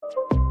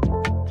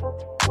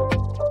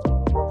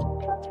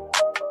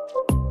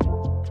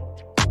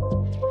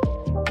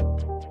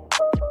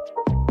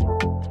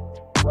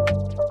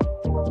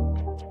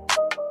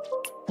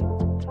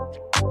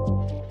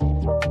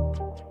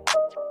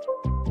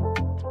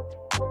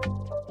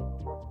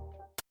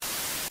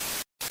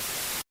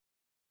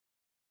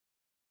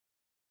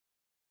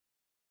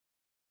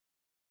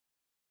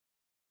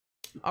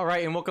All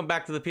right, and welcome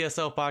back to the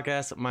PSL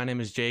podcast. My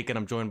name is Jake, and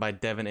I'm joined by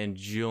Devin and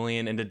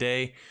Julian. And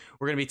today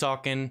we're going to be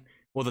talking.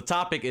 Well, the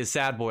topic is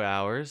sad boy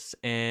hours,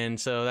 and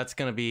so that's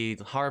going to be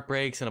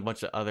heartbreaks and a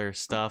bunch of other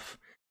stuff.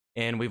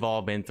 And we've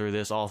all been through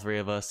this, all three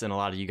of us, and a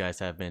lot of you guys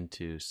have been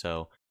too.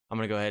 So I'm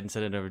going to go ahead and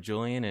send it over to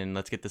Julian, and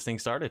let's get this thing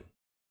started.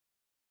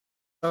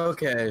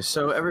 Okay,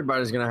 so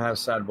everybody's gonna have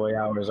sad boy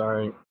hours,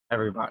 aren't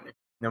everybody?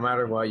 No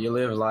matter what, you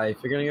live life,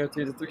 you're gonna go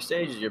through the three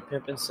stages: you're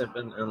pimping,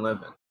 simping, and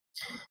living.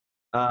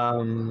 I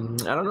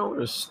don't know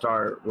where to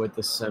start with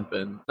the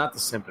simping, not the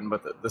simping,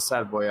 but the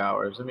sad boy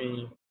hours.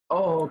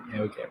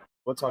 Okay.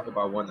 We'll talk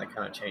about one that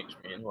kind of changed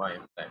me and who I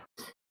am today.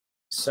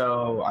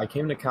 So I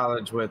came to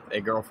college with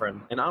a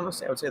girlfriend, and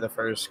honestly, I would say the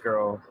first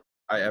girl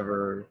I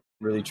ever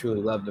really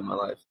truly loved in my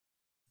life.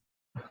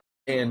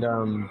 And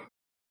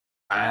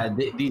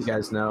these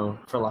guys know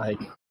for like,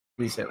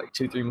 we say like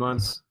 2-3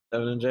 months,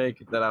 Devin and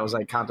Jake, that I was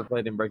like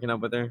contemplating breaking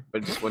up with her,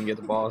 but just wouldn't get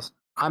the balls.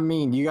 I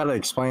mean, you got to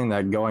explain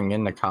that going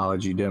into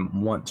college, you didn't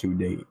want to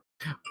date.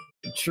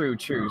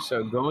 True.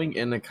 So going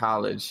into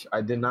college,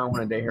 I did not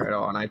want to date her at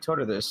all, and I told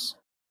her this,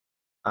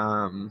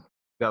 that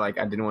like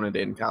I didn't want to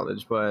date in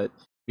college, but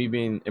me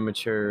being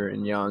immature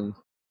and young,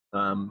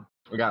 I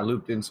got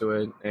looped into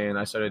it, and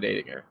I started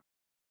dating her.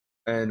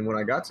 And when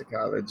I got to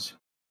college,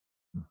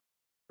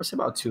 it's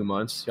about 2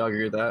 months. Y'all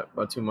agree with that?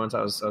 About 2 months,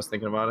 I was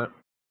thinking about it.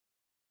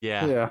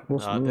 Yeah.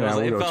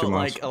 It felt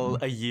like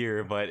a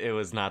year, but it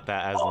was not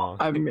that as long.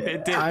 I mean,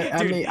 it did,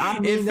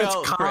 it that's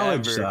felt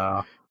college, forever.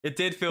 though. It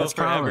did feel That's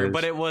forever, college.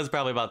 but it was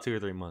probably about 2 or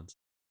 3 months.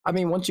 I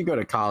mean, once you go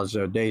to college,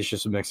 though, days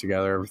just mix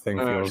together. Everything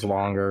feels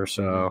longer,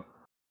 so...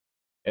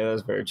 Yeah,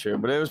 that's very true.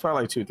 But it was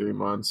probably like 2-3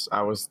 months.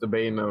 I was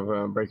debating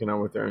of breaking up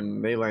with her,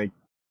 and they were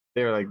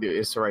like, dude,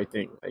 it's the right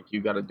thing. Like,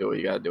 you got to do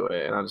it.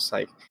 And I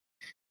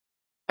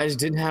just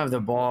didn't have the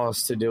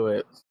balls to do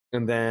it.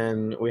 And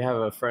then we have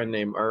a friend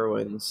named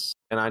Erwins,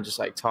 and I just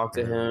like talked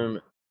to him.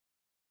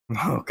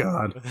 Oh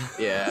God.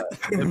 Yeah,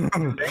 the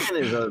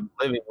man is a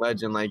living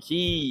legend. Like,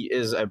 he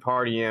is a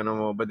party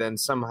animal, but then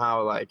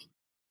somehow like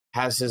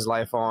has his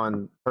life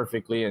on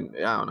perfectly, and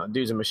I don't know,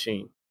 dude's a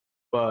machine.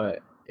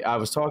 But I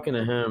was talking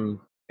to him,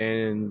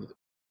 and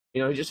he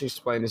just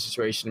explained the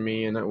situation to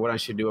me and what I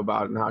should do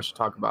about it and how I should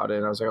talk about it.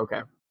 And I was like,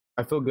 okay,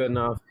 I feel good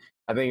enough.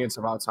 I think it's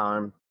about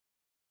time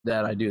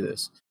that I do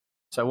this.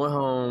 So I went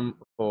home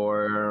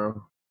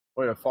for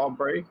a fall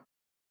break.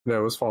 Yeah,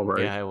 it was fall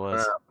break. Yeah, it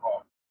was.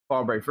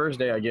 Fall break. First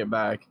day I get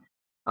back.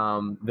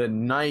 The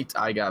night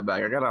I got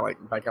back, I got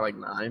back at like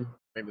 9,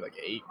 maybe like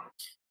 8.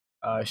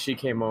 She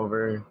came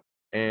over,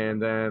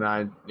 and then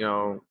I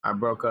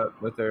broke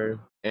up with her,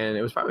 and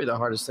it was probably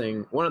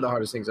one of the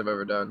hardest things I've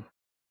ever done.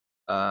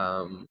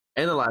 And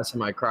the last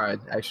time I cried,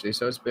 actually.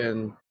 So it's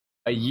been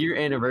a year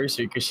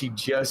anniversary because she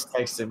just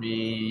texted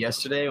me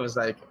yesterday. It was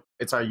like,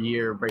 it's our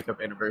year breakup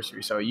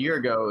anniversary. So a year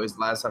ago is the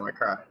last time I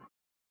cried.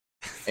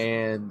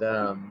 And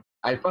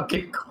I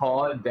fucking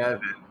called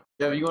Devin.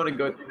 Devin, you want to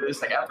go through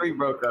this? Like, after we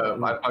broke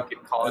up, I fucking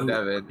called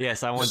Devin.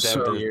 Yes, I want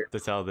Devin to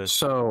tell this.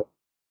 So,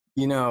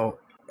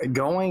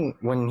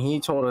 when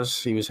he told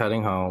us he was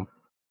heading home,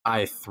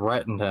 I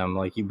threatened him,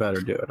 like, you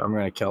better do it. I'm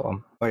going to kill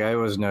him. Like, it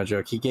was no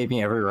joke. He gave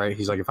me every right.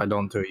 He's like, if I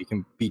don't do it, you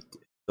can beat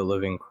the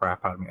living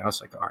crap out of me. I was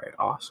like, all right,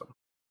 awesome.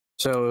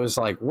 So it was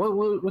like,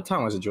 what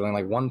time was it, Julian?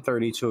 Like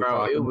 1:30, 2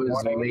 o'clock? Bro, it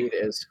was late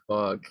as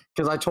fuck.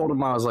 Because I told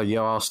him, I was like,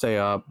 yo, I'll stay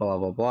up, blah,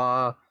 blah,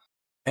 blah.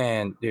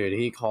 And, dude,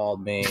 he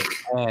called me,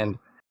 and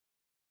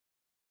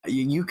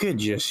you could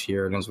just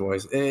hear it in his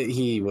voice.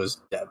 He was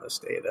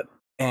devastated.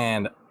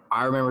 And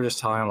I remember just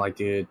telling him, like,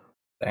 dude,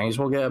 things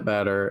will get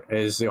better.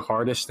 It's the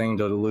hardest thing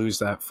to lose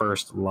that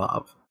first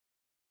love.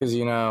 Because,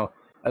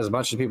 as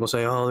much as people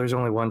say, oh, there's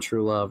only one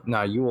true love.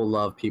 No, you will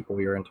love people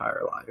your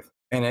entire life.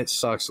 And it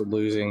sucks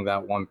losing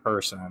that one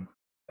person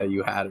that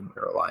you had in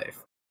your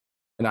life.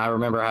 And I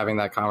remember having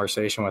that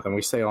conversation with him.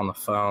 We stayed on the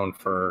phone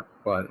for,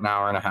 an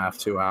hour and a half,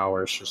 2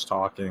 hours just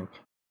talking.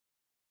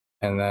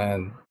 And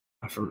then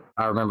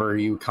I remember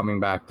you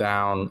coming back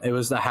down. It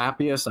was the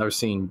happiest I've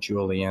seen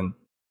Julian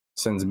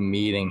since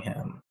meeting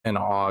him in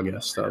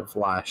August of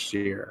last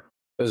year.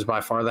 It was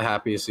by far the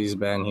happiest he's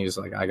been. He's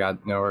like, I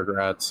got no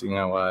regrets. You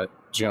know what?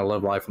 Just gonna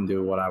live life and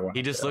do what I want.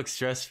 He just looks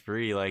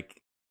stress-free. Like,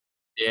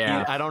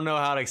 yeah. I don't know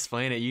how to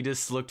explain it. You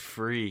just looked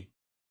free.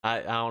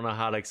 I don't know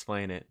how to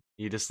explain it.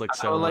 You just look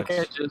so like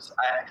much.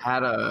 I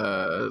had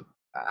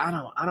I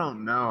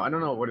don't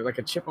know what, like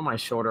a chip on my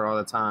shoulder all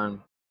the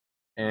time.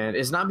 And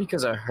it's not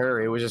because of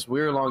her. It was just,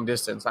 we were long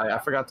distance. I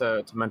forgot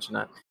to mention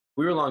that.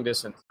 We were long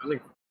distance. It was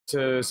like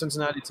to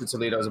Cincinnati to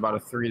Toledo is about a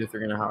 3 to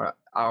 3.5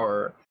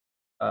 hour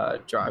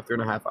drive,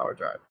 3.5 hour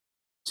drive.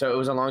 So it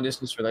was a long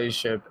distance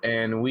relationship,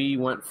 and we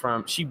went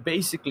from, she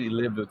basically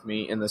lived with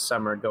me in the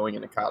summer going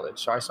into college.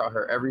 So I saw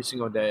her every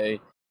single day,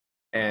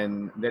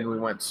 and then we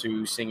went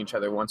to seeing each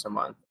other once a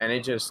month. And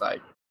it just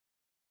like,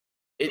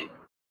 it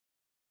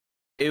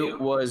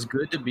was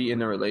good to be in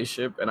the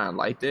relationship, and I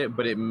liked it,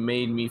 but it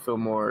made me feel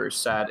more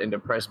sad and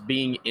depressed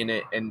being in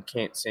it and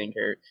can't seeing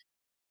her.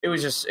 It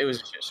was a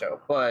shit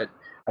show. But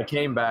I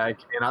came back,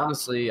 and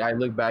honestly, I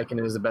look back and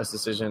it was the best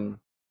decision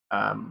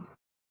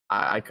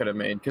I could have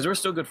made, because we're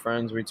still good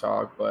friends. We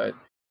talk, but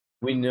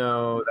we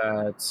know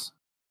that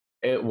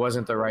it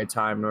wasn't the right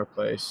time nor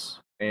place,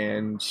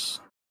 and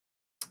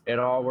it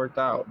all worked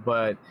out.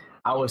 But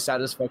I was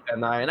sad as fuck that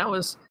night, and I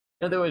was,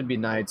 there would be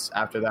nights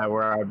after that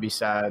where I would be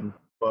sad,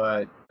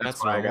 but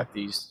that's why normal. I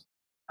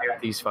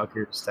got these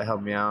fuckers to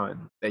help me out,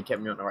 and they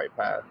kept me on the right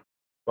path.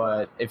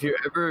 But if you're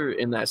ever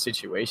in that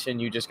situation,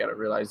 you just gotta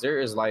realize there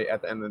is light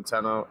at the end of the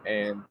tunnel,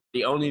 and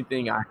the only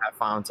thing I have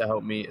found to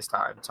help me is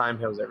time. Time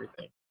heals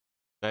everything.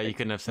 You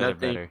couldn't have said it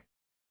Nothing. better.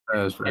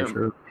 That is very And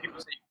true. people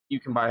say you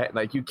can buy,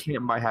 like, you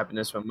can't buy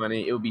happiness with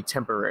money. It will be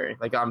temporary.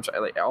 Like,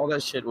 like, all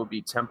that shit will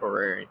be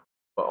temporary,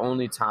 but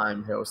only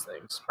time heals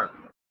things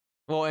permanently.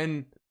 Well,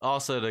 and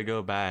also to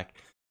go back,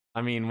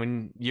 I mean,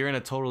 when you're in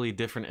a totally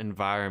different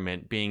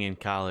environment, being in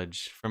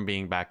college from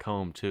being back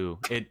home too,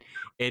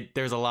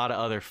 there's a lot of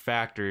other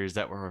factors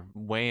that were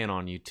weighing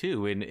on you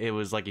too, and it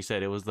was like you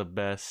said, it was the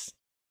best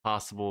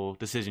possible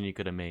decision you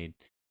could have made.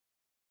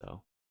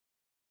 So,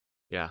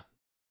 yeah,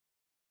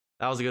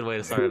 that was a good way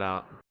to start it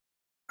out.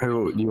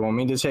 Who do you want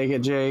me to take it,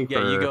 Jake?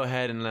 Yeah, you or- go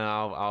ahead, and then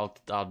I'll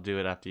do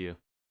it after you.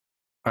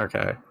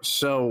 Okay.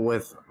 So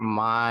with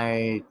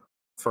my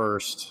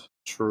first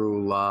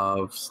true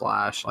love /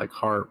 like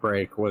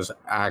heartbreak was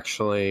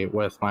actually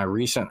with my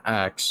recent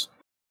ex.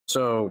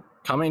 So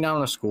coming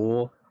down to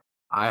school,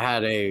 I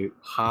had a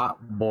hot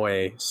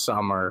boy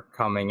summer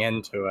coming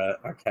into it.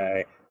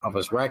 Okay. I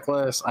was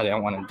reckless. I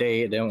didn't want to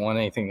date. Didn't want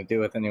anything to do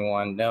with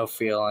anyone. No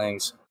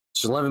feelings.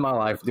 Just living my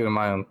life, doing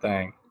my own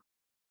thing.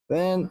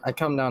 Then I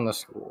come down to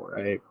school,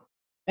 right?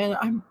 And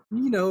I'm,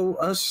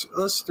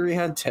 us three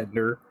had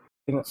Tinder.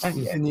 And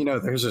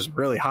there's this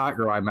really hot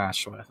girl I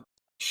matched with.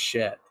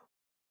 Shit.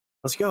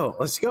 Let's go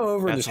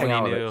over and That's just when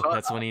hang he out knew. with her.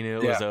 That's when he knew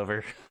it was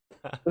over.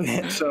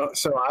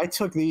 So I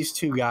took these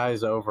two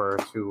guys over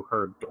to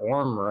her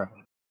dorm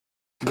room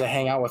to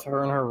hang out with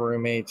her and her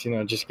roommates,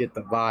 just get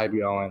the vibe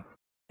going.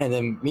 And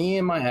then me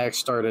and my ex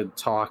started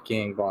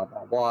talking, blah,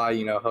 blah, blah,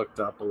 hooked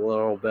up a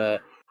little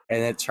bit,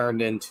 and it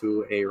turned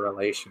into a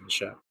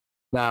relationship.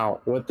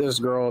 Now, with this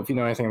girl, if you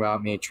know anything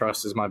about me,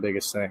 trust is my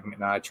biggest thing.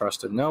 And I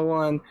trusted no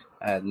one.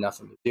 I had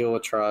nothing to deal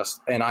with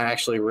trust. And I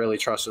actually really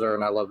trusted her,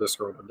 and I love this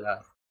girl to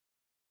death.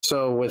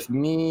 So with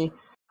me,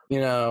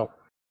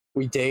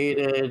 we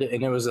dated,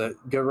 and it was a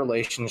good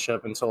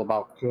relationship until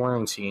about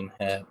quarantine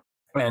hit.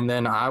 And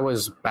then I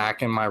was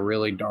back in my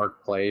really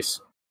dark place.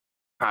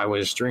 I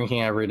was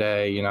drinking every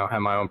day, had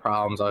my own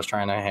problems I was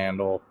trying to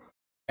handle.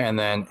 And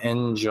then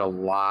in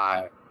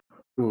July,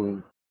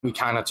 we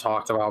kind of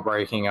talked about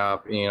breaking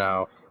up,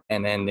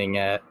 and ending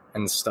it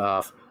and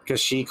stuff, because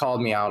she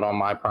called me out on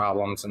my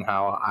problems and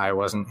how I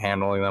wasn't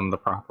handling them the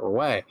proper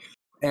way.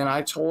 And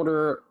I told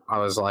her, I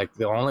was like,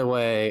 the only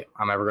way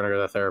I'm ever going to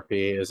go to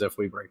therapy is if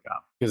we break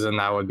up, because then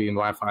that would be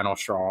my final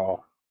straw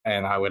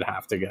and I would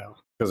have to go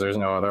because there's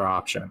no other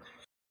option.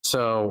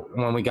 So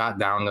when we got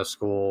down to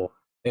school,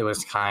 it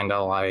was kind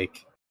of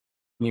like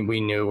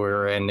we knew we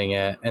were ending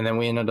it. And then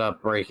we ended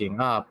up breaking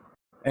up,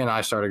 and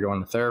I started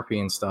going to therapy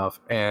and stuff.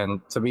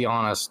 And to be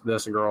honest,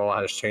 this girl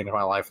has changed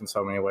my life in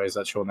so many ways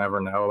that she'll never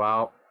know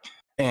about.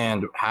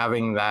 And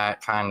having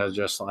that kind of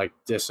just like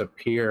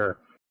disappear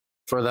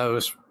for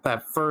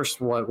that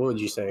first, what would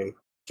you say,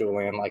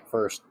 Julian, like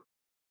first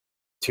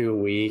 2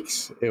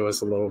 weeks, it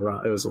was a little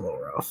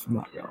rough. I'm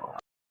not gonna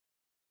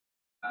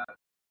lie.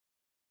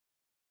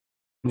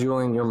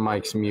 Julian, your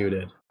mic's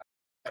muted.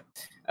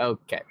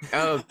 Okay.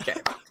 I We'll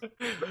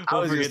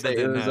was forget just that saying,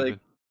 didn't happen.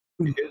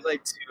 it was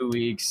like 2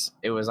 weeks.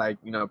 It was like,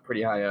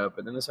 pretty high up,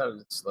 and then it started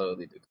to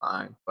slowly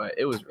decline. But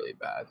it was really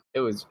bad.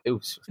 It was.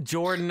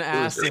 Jordan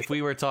asked if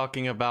we were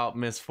talking about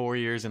Miss 4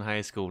 years in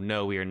high school.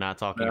 No, we are not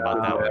talking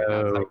about that right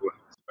now. No.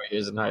 4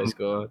 years in high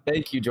school.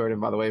 Thank you, Jordan,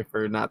 by the way,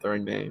 for not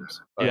throwing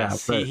names. But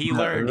Yes, but he no,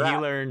 learned. He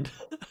that- learned.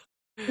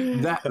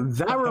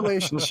 That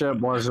relationship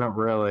wasn't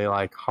really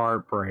like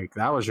heartbreak.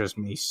 That was just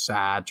me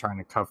sad trying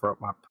to cover up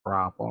my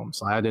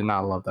problems. I did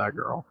not love that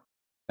girl.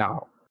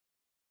 Now,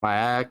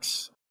 my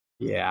ex,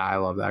 yeah, I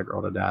love that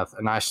girl to death,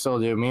 and I still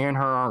do. Me and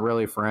her aren't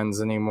really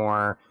friends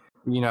anymore.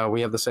 We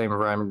have the same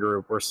friend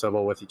group. We're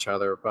civil with each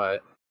other,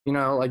 but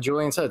like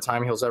Julian said,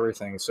 time heals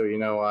everything. So you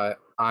know what?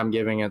 I'm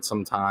giving it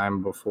some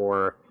time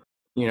before,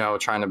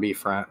 trying to be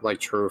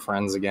true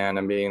friends again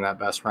and being that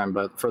best friend.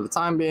 But for the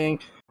time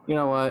being, you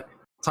know what?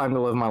 Time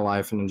to live my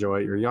life and enjoy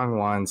it. You're young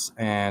once,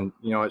 and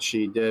you know what?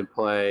 She did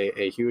play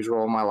a huge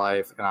role in my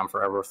life, and I'm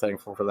forever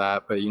thankful for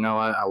that. But you know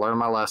what? I learned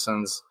my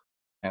lessons,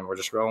 and we're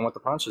just rolling with the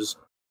punches.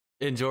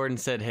 And Jordan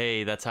said,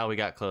 "Hey, that's how we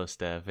got close,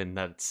 Dev," and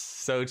that's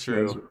so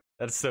true.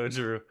 That's so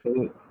true.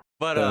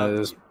 But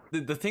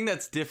the thing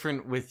that's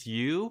different with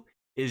you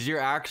is you're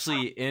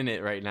actually in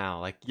it right now.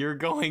 Like you're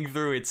going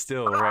through it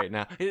still right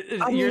now.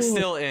 You're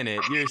still in it.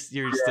 You're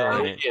still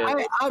in it.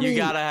 You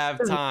gotta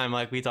have time,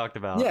 like we talked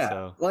about. Yeah,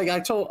 So.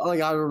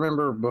 I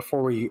remember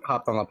before we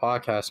hopped on the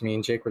podcast, me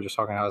and Jake were just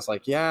talking. I was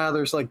like, yeah,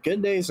 there's like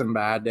good days and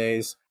bad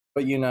days,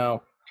 but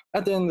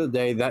at the end of the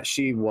day, that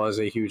she was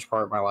a huge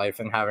part of my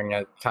life, and having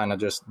it kind of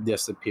just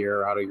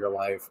disappear out of your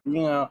life,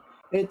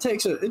 it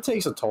takes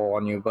a toll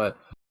on you. But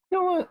you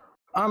know what?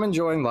 I'm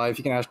enjoying life.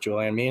 You can ask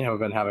Julian. Me and him have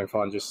been having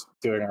fun, just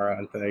doing our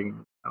own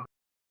thing. A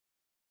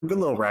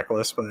little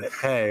reckless, but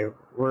hey,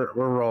 we're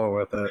rolling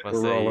with it. Let's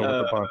We're say rolling you- with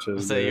the Let's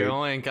punches. say you're dude.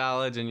 only in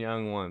college and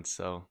young once,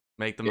 so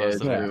make the Yeah,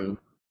 most of it. true.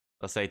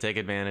 Let's say take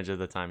advantage of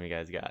the time you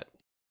guys got.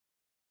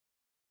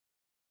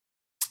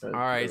 That's All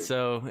right, true.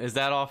 so is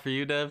that all for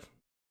you, Dev?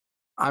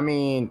 I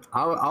mean,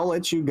 I'll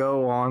let you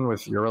go on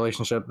with your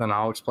relationship, then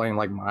I'll explain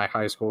like my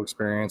high school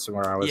experience and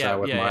where I was Yeah, at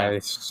with yeah, my yeah.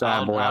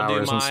 sad boy I'll do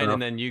hours and mine, stuff.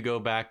 and then you go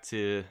back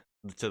to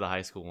the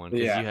high school one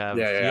because Yeah, you have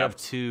yeah, you yeah. have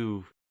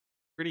two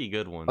pretty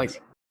good ones.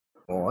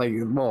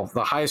 Well,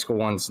 the high school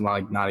one's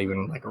like not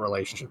even like a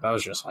relationship. That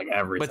was just like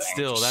everything. But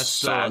still, Just that's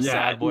still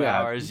sad boy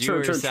hours. You True,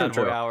 were true, sad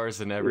true, boy true. hours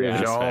in every Yeah,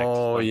 aspect.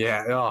 oh Like,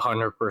 yeah,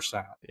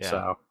 100%. Yeah.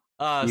 So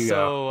you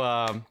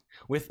so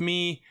with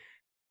me,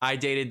 I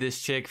dated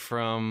this chick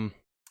from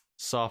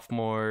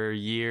sophomore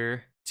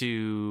year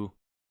to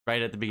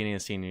right at the beginning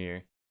of senior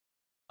year.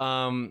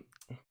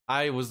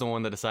 I was the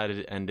one that decided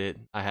to end it.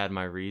 I had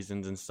my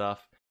reasons and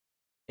stuff.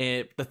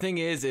 And the thing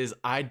is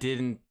I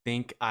didn't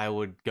think I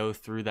would go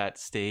through that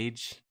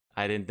stage.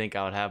 I didn't think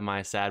I would have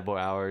my sad boy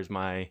hours,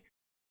 I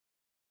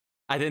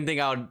didn't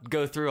think I would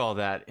go through all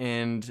that.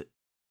 And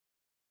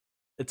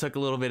it took a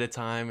little bit of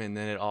time, and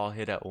then it all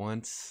hit at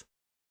once.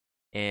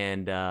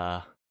 And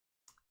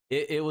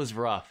it was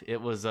rough.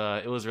 It was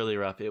really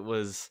rough. It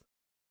was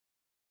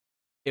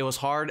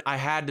hard. I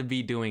had to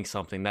be doing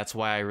something. That's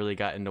why I really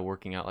got into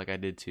working out like I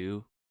did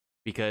too.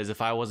 Because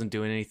if I wasn't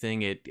doing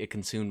anything, it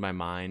consumed my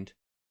mind.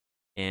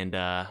 And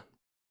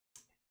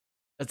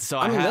so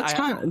I mean, that's I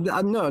kind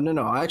of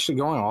no. Actually,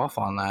 going off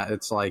on that,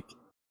 it's like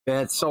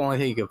that's the only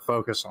thing you could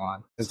focus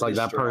on. It's like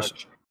that person.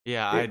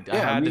 yeah, I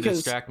Yeah, had to because-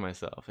 distract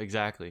myself.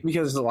 Exactly.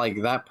 Because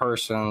like that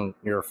person,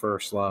 your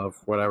first love,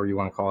 whatever you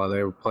want to call it,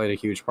 they played a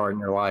huge part in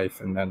your life,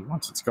 and then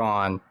once it's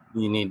gone,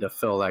 you need to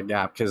fill that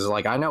gap. Because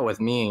like I know with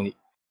me and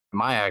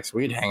my ex,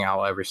 we'd hang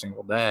out every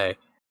single day,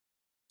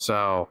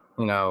 so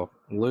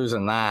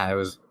losing that, it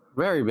was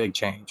very big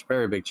change.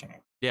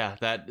 Yeah,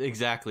 that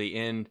exactly.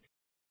 And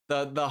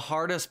the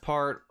hardest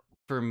part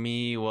for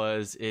me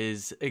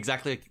is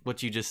exactly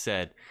what you just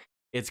said.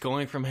 It's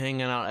going from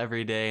hanging out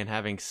every day and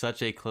having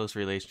such a close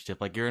relationship.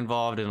 Like you're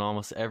involved in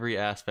almost every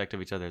aspect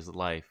of each other's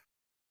life.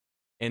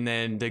 And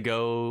then to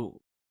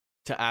go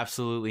to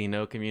absolutely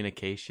no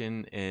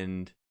communication,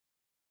 and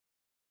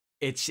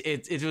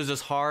it was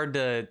just hard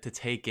to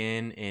take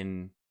in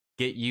and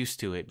get used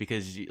to it,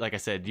 because like I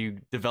said, you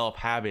develop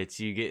habits,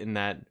 you get in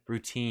that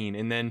routine,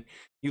 and then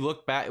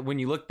when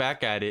you look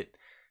back at it,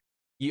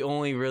 you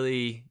only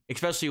really,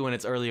 especially when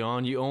it's early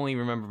on, you only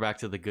remember back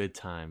to the good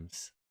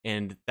times.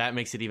 And that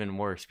makes it even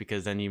worse,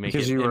 because then you make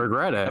Because it, you and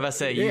regret it. if I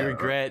say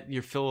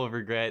you're full of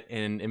regret,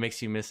 and it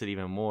makes you miss it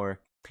even more.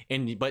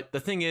 But the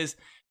thing is,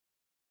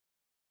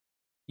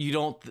 you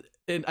don't,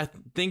 and I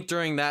think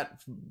during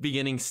that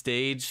beginning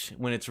stage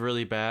when it's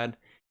really bad,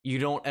 you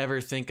don't ever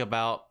think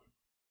about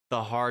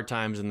the hard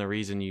times and the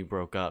reason you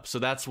broke up. So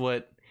that's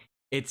what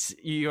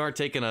you aren't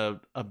taking a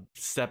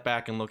step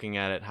back and looking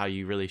at it how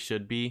you really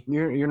should be.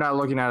 You're not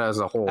looking at it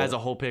as a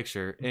whole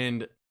Picture.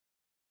 And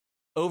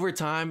over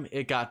time,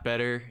 it got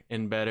better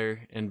and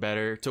better and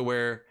better, to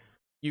where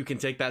you can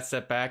take that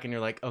step back and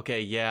you're like,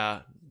 okay,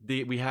 yeah,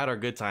 we had our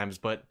good times,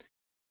 but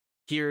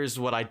here's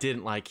what I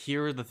didn't like.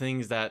 Here are the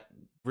things that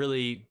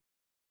really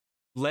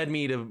led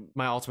me to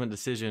my ultimate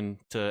decision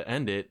to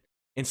end it.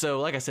 And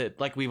so, like I said,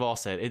 like we've all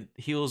said, it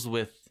heals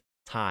with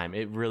time.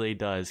 It really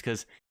does.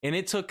 And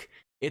it took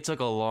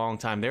a long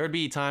time. There would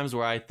be times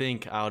where I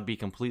think I would be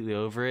completely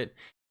over it,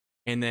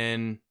 and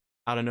then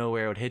out of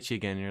nowhere it would hit you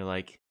again, and you're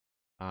like,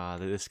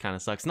 this kind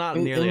of sucks. Not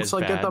nearly it's as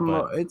like bad,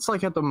 but it's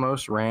like at the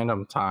most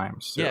random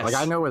times too. Yes. Like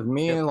I know with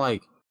me, Yep. and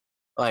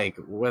like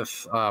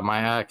with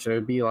my ex, it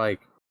would be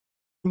like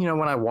when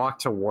I walk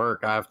to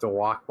work, I have to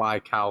walk by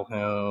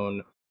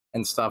Calhoun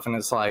and stuff, and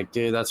it's like,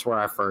 dude, that's where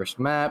I first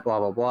met, blah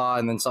blah blah.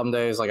 And then some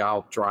days like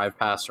I'll drive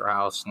past her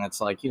house, and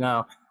it's like,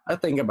 I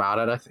think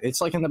about it.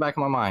 It's like in the back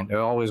of my mind. It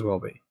always will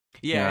be.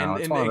 yeah,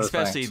 it's and one of those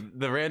especially things.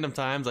 the random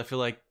times, I feel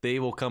like they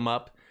will come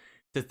up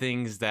to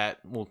things that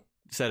will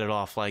set it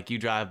off. Like you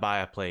drive by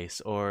a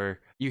place, or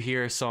you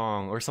hear a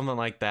song, or something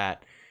like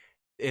that,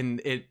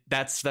 and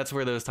that's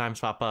where those times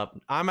pop up.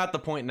 I'm at the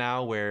point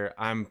now where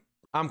I'm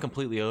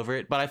completely over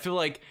it, but I feel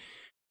like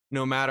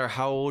no matter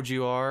how old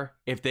you are,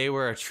 if they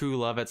were a true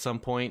love at some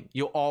point,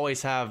 you'll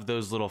always have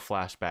those little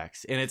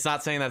flashbacks. And it's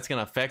not saying that's going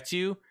to affect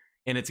you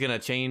and it's going to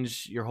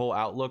change your whole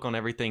outlook on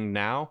everything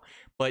now,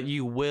 but I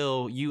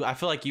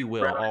feel like you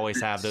will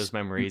always have those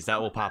memories that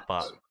will pop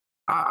up.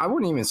 I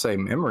wouldn't even say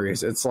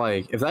memories. It's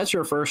like if that's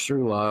your first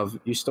true love,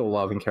 you still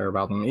love and care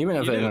about them, even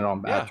if You it do, ended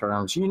on bad yeah.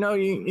 terms.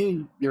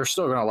 You're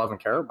still gonna love and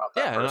care about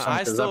that Yeah, and person. I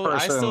 'cause still that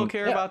person,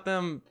 care about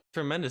them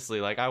tremendously.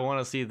 Like I want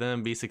to see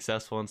them be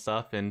successful and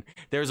stuff. And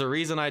there's a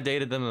reason I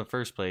dated them in the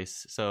first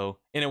place. So,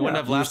 and it wouldn't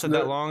have lasted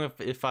that long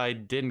if I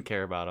didn't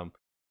care about them.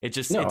 It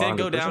didn't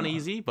go down 100%.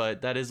 easy,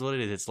 but that is what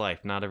it is. It's life.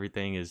 Not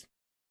everything is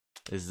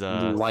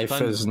life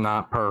is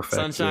not perfect.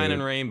 sunshine dude.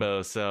 and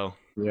rainbows. So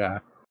Yeah.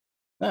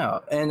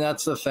 No, and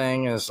that's the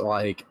thing is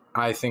like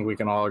I think we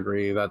can all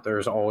agree that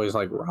there's always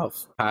like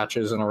rough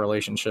patches in a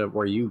relationship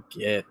where you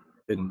get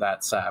in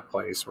that sad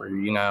place where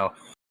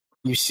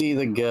you see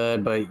the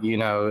good, but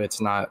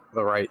it's not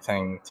the right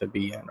thing to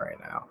be in right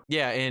now.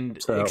 Yeah,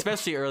 and So-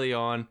 especially early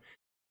on,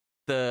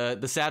 the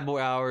sad boy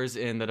hours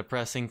and the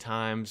depressing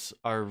times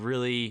are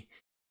really,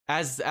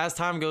 as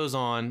time goes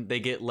on, they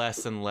get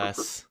less and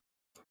less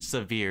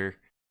severe,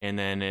 and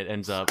then it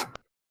ends up,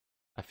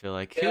 I feel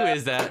like, who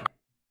is that?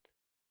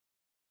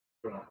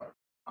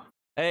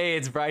 Hey,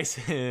 it's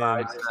Bryson.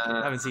 I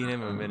haven't seen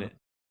him in a minute.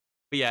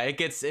 But yeah, it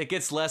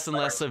gets less and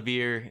less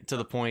severe to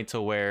the point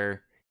to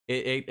where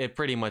it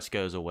pretty much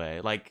goes away.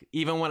 Like,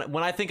 even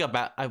when I think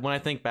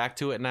back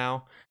to it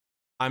now,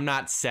 I'm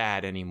not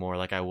sad anymore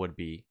like I would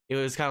be. It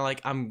was kind of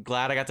like, I'm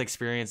glad I got to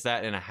experience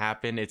that and it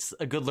happened. It's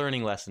a good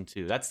learning lesson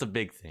too. That's the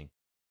big thing.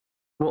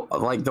 Well,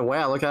 like the way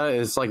I look at it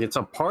is like it's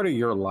a part of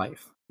your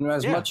life.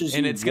 As Yeah, much as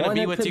and you it's gonna want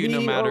be it with to you no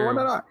be or matter-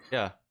 whatnot.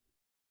 Yeah,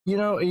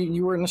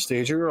 You were in a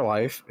stage of your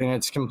life, and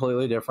it's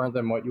completely different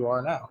than what you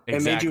are now.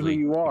 It made you who Exactly,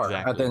 you are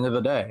at exactly. the end of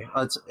the day.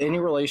 It's any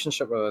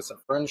relationship, whether it's a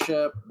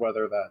friendship,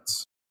 whether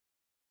that's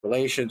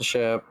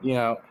relationship,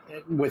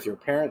 with your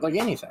parents, like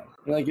anything.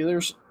 Like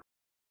it's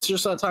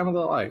just that time of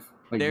the life.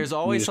 Like, there's you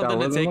always just gotta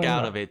something to live and take learn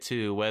out that. of it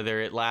too, whether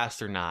it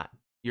lasts or not.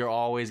 You're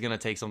always gonna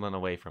take something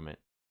away from it.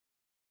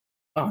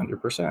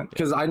 100%.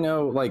 Because I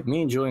know, like,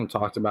 me and Julian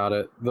talked about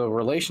it. The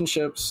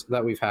relationships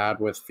that we've had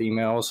with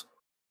females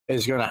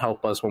is going to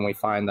help us when we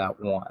find that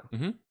one.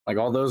 Mhm. Like,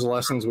 all those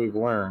lessons we've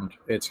learned,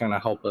 it's going to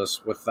help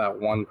us with that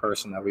one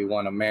person that we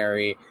want to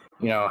marry,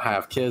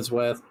 have kids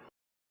with.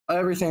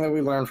 Everything that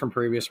we learned from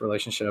previous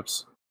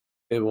relationships,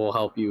 it will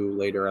help you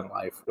later in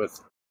life with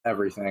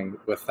everything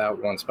with that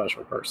one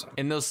special person.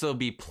 And there'll still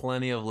be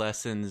plenty of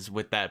lessons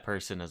with that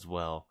person as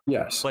well.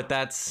 Yes. But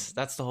that's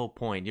the whole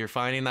point. You're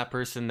finding that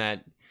person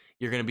that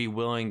you're going to be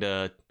willing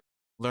to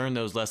learn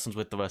those lessons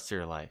with the rest of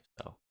your life.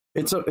 So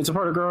It's a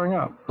part of growing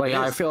up. Like, It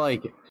I is. feel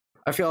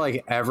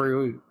like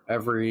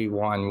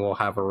everyone will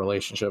have a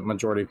relationship.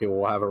 Majority of people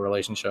will have a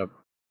relationship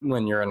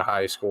when you're in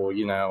high school, or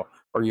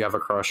you have a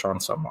crush on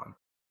someone.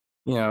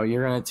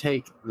 You're gonna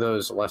take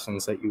those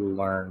lessons that you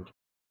learned,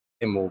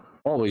 and will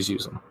always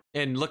use them.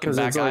 and looking 'Cause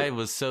back, it's like- I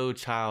was so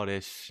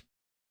childish.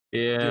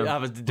 Yeah. I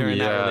was during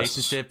that Yes.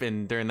 relationship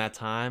and during that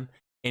time,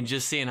 and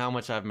just seeing how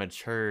much I've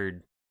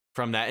matured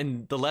from that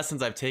and the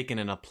lessons I've taken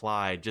and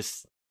applied.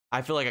 Just,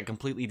 I feel like a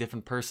completely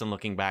different person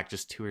looking back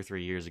just 2 or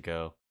 3 years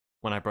ago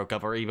when I broke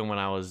up, or even when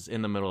I was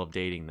in the middle of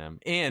dating them.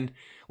 And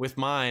with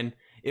mine,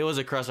 it was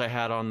a crush I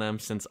had on them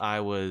since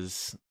I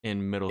was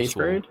in middle Eighth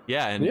school. grade?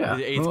 Yeah, in Yeah.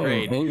 the 8th Oh,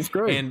 grade. Eighth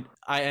grade. And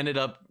I ended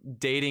up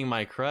dating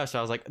my crush.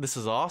 I was like, this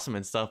is awesome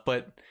and stuff.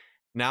 But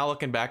now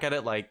looking back at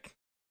it, like,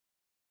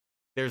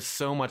 there's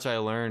so much I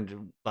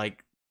learned.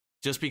 Like,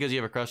 just because you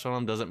have a crush on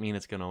them doesn't mean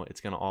it's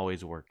gonna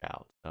always work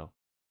out. So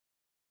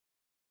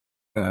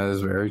That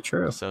is very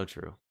true. so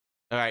true.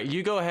 All right,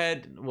 you go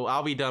ahead. Well,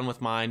 I'll be done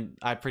with mine.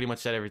 I pretty much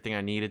said everything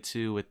I needed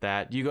to with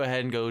that. You go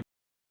ahead and go.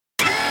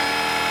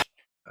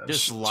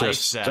 Just life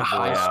sad boy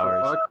high school.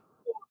 hours.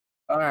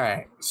 All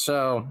right,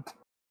 so.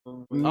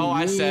 Oh,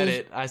 I said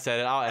it.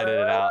 I'll edit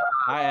it out.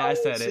 I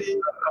said it.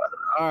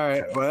 All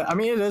right, well, I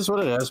mean, it is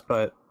what it is,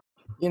 but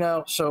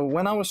so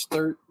when I was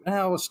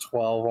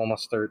 12,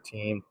 almost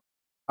 13.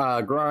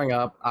 Growing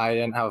up, I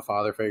didn't have a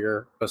father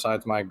figure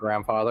besides my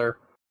grandfather,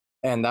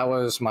 and that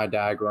was my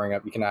dad growing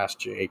up. You can ask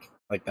Jake.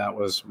 Like, that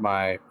was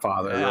my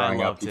father Yeah, I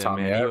growing up. loved He him, taught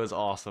me. man. He was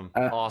awesome.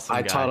 Awesome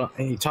I guy. taught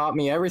him. He taught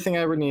me everything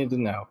I ever needed to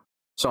know.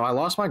 So I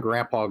lost my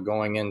grandpa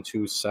going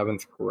into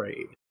 7th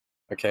grade.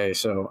 Okay,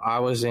 so I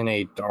was in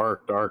a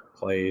dark, dark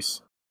place,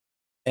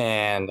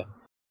 and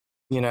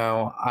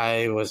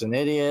I was an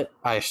idiot.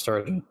 I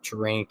started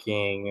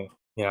drinking.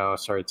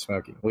 Started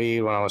smoking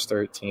weed when I was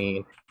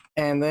 13,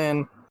 and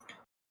then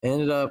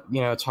ended up,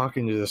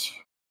 talking to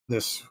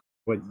this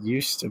what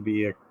used to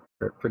be a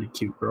pretty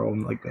cute girl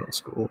in like middle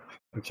school.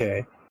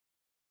 Okay,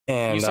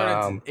 and You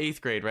started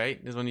 8th grade, right?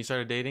 Is when you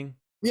started dating.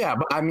 yeah,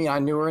 but I mean, I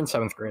knew her in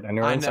 7th grade. I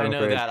knew her I in 7th know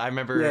grade. that. I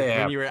remember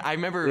Yeah. when you were. I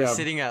remember Yeah.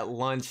 sitting at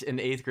lunch in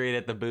 8th grade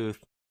at the booth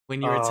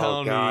when you were Oh,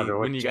 telling God, me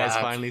with when you guys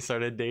Jack. finally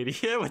started dating.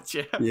 Yeah, with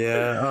Jeff.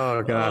 Yeah.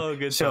 Oh god. Oh,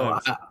 good So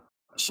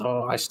times.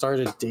 I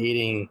started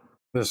dating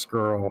this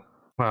girl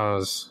when I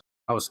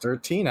was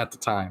 13 at the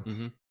time,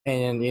 Mhm.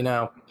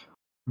 and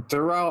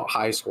throughout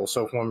high school.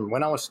 So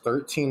when I was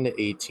 13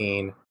 to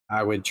 18,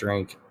 I would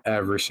drink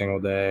every single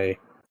day.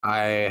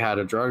 I had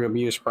a drug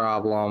abuse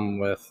problem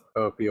with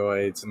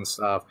opioids and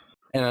stuff,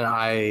 and then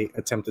I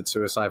attempted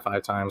suicide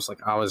 5 times.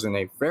 Like, I was in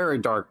a very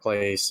dark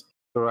place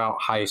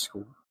throughout high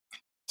school.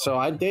 So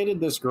I dated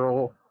this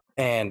girl,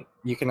 and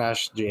you can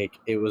ask Jake.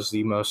 It was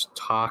the most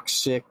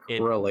toxic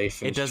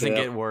relationship. It doesn't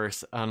get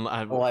worse.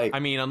 Like- I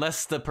mean,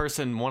 unless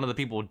one of the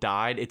people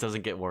died, it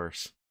doesn't get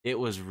worse. It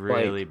was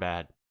really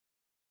bad.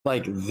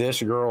 Like,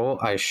 this girl,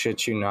 I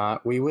shit you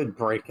not, we would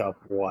break up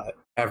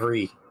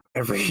every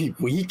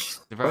week.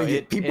 Bro,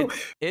 Like,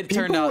 it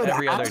turned out would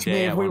every other ask me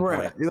day if at we one were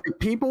point. like,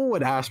 people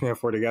would ask me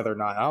if we're together or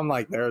not. I'm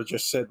like, they're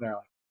just sitting there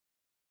like,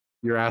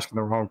 you're asking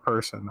the wrong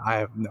person. I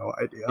have no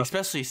idea.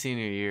 Especially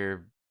senior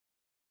year.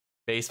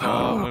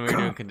 baseball when we were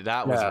God. doing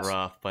that was Yes.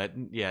 rough. But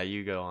yeah,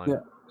 you go on. Yeah.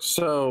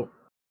 So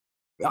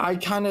I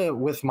kind of,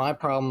 with my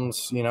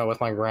problems,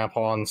 with my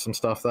grandpa and some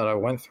stuff that I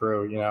went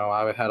through,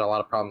 I had a lot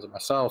of problems with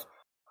myself.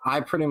 I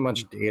pretty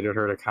much dated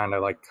her to kind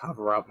of like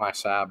cover up my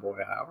sad boy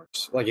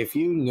hours. Like, if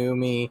you knew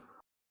me,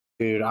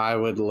 dude, I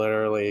would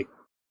literally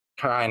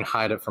try and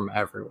hide it from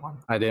everyone.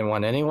 I didn't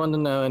want anyone to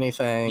know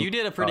anything. You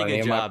did a pretty any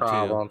good of my job too,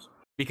 problems.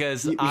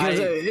 because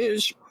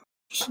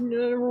She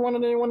never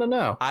wanted anyone to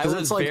know. I 'Cause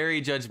was it's like,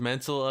 very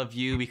judgmental of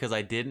you because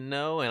I didn't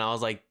know, and I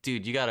was like,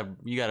 dude, you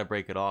gotta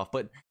break it off.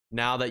 But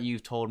now that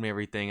you've told me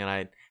everything,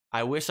 and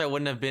I wish I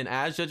wouldn't have been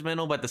as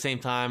judgmental, but at the same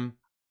time,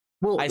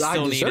 well, I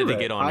still needed deserve to it.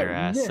 get on your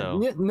ass. So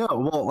no,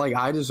 well, like,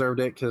 I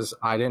deserved it because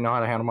I didn't know how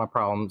to handle my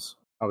problems.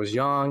 I was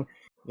young,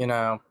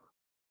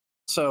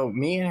 So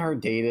me and her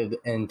dated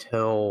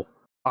until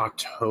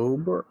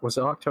October. Was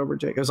it October,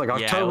 Jake? It was like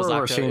October yeah, it was of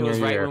our October. senior It was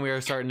right year. when we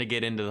were starting to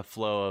get into the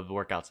flow of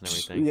workouts and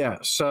everything. Yeah,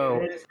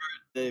 so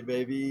Hey,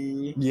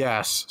 baby.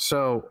 yes,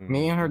 so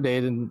me and her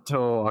dated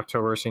until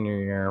October senior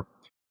year,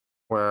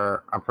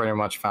 where I pretty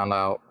much found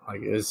out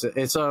like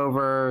it's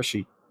over.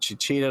 She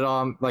cheated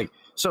on, like,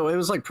 so it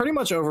was like pretty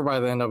much over by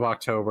the end of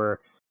October.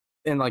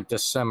 In like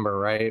December,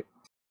 right?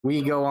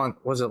 We go on,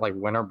 was it like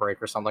winter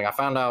break or something? I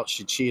found out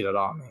she cheated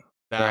on me.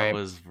 That right?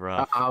 was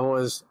rough. I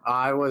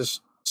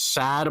was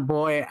sad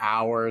boy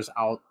hours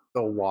out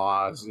the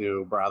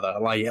wazoo, brother.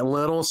 Like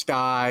Little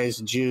Skies,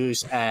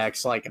 Juice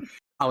X. Like,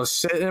 I was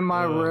sitting in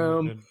my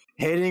room, man.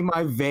 hitting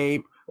my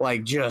vape,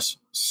 like, just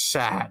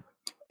sad.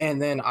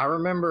 And then I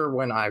remember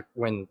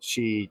when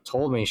she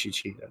told me she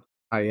cheated,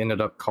 I ended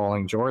up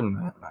calling Jordan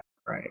that night,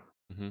 right?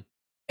 Mhm.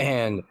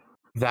 And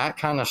that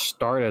kind of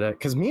started it,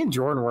 because me and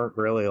Jordan weren't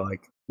really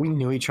like, we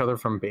knew each other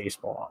from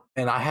baseball,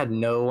 and I had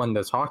no one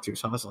to talk to,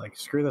 so I was like,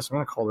 screw this, I'm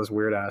gonna call this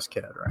weird ass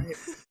kid, right?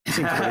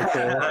 Seems pretty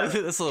cool.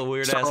 This little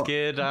weird ass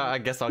kid. I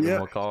guess I'll give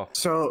him a call.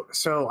 So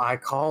I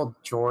called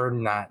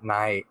Jordan that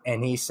night,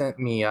 and he sent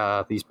me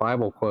these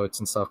Bible quotes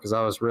and stuff because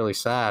I was really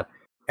sad,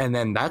 and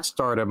then that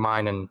started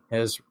mine and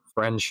his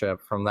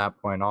friendship from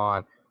that point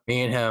on.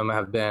 Me and him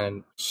have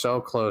been so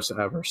close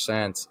ever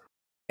since,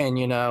 and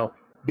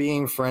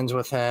being friends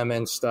with him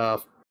and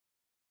stuff,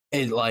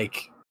 it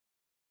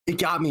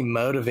got me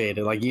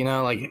motivated. Like,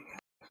 like,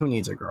 who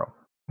needs a girl?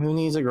 Who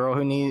needs a girl?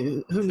 Who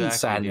needs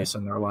sadness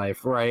in their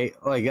life, right?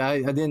 Like,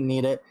 I didn't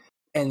need it.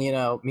 And,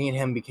 me and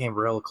him became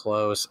real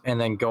close.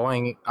 And then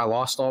I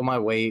lost all my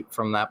weight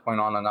from that point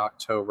on in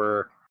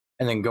October.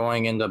 And then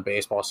going into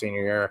baseball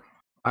senior year,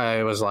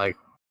 I was like,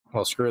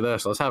 well, screw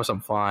this. Let's have some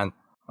fun.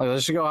 Like,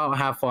 let's just go out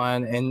and have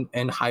fun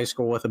in high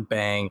school with a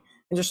bang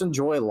and just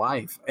enjoy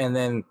life. And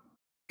then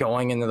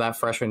going into that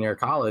freshman year of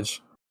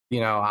college,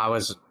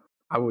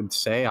 I would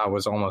say I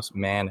was almost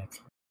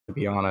manic, to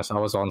be honest. I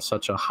was on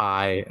such a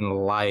high in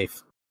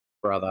life,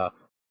 brother.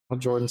 What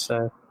Jordan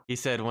say? He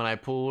said, when I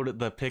pulled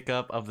the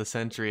pickup of the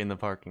century in the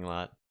parking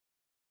lot.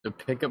 The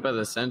pickup of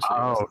the century.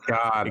 Oh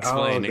God!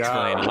 Explain,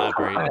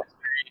 elaborate.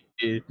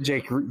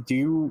 Jake, do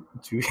you?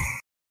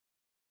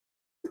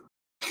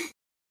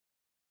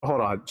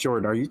 Hold on,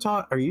 Jordan. Are you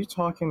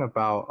talking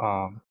about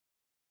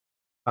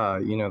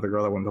the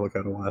girl that went to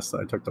Lakota West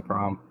that I took to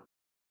prom?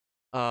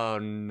 Oh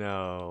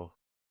no.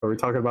 Are we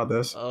talking about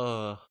this?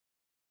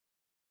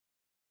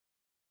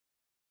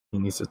 He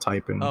needs to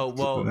type in. Oh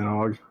well.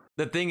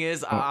 The thing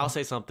is, I'll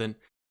say something.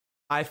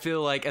 I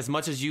feel like as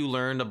much as you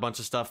learned a bunch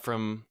of stuff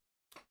from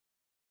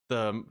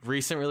the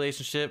recent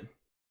relationship,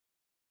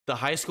 the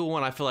high school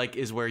one I feel like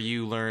is where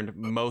you learned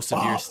most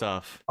of your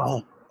stuff.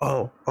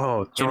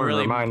 Jordan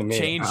really reminded me.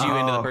 Changed you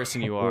into the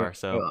person you are.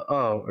 So.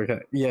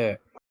 Okay, yeah.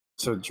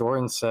 So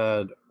Jordan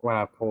said when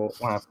I pulled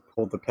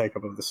the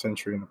pickup of the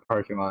century in the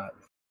parking lot.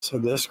 So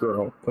this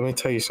girl, let me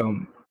tell you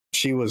something.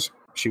 She was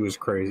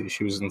crazy.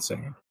 She was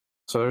insane.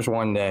 So there's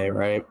one day,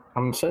 right?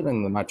 I'm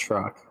sitting in my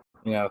truck,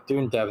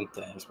 doing Devin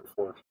things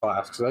before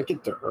class because I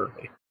get there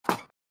early.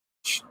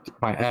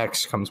 My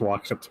ex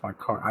walks up to my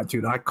car.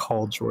 I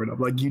called Jordan. I'm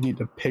like, you need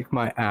to pick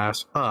my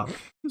ass up.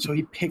 So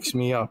he picks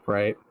me up,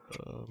 right?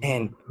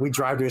 And we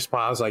drive to a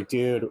spot. I was like,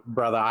 dude,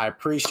 brother, I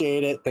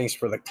appreciate it. Thanks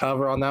for the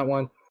cover on that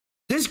one.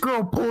 This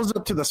girl pulls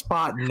up to the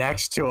spot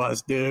next to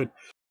us, dude,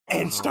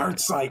 and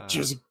starts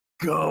just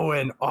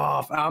going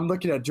off. I'm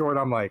looking at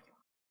Jordan. I'm like,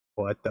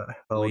 what the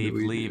hell?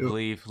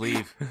 Leave.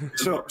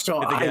 So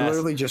I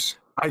literally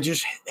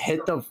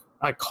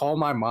I call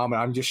my mom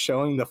and I'm just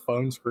showing the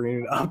phone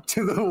screen up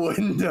to the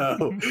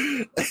window.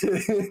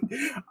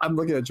 I'm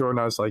looking at Jordan.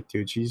 I was like,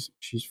 dude, she's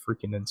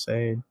freaking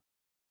insane.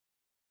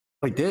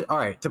 Like, all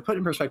right, to put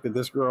in perspective,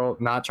 this girl,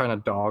 not trying to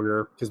dog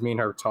her, because me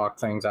and her talk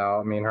things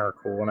out. Me and her are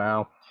cool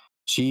now.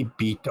 She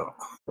beat the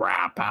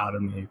crap out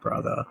of me,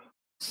 brother.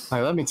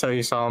 Like, let me tell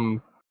you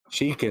something.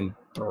 She can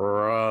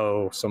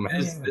throw some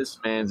hands. This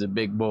man's a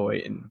big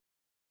boy, and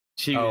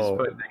she was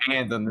putting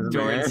hands on this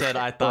Jordan man. said,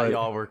 I thought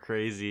y'all were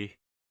crazy.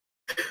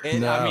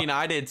 And, I mean,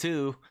 I did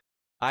too.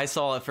 I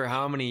saw it for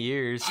how many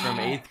years? From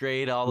 8th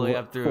grade all the way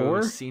up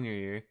through senior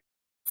year.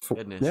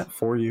 Goodness. Yeah,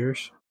 4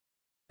 years.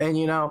 And,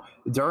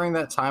 during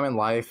that time in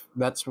life,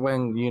 that's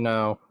when,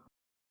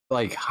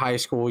 like high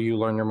school, you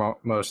learn your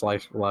most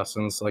life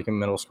lessons. Like in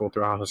middle school,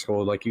 throughout high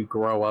school, like you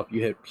grow up,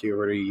 you hit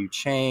puberty, you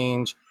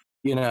change.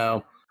 You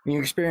know, you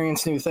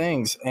experience new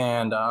things,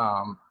 and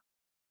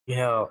you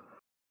know,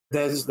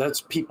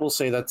 that's people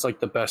say that's like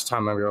the best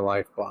time of your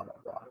life. Blah blah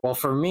blah. Well,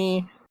 for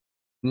me,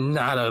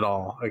 not at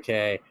all.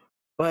 Okay,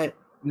 but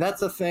that's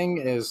the thing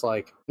is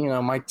like, you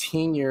know, my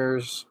teen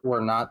years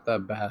were not the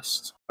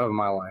best of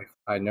my life.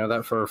 I know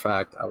that for a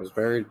fact. I was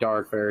very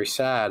dark, very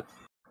sad.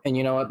 And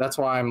you know what? That's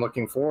why I'm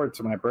looking forward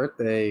to my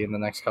birthday in the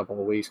next couple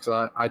of weeks.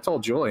 Because I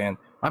told Julian,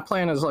 my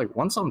plan is like,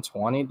 once I'm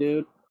 20,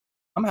 dude,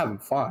 I'm having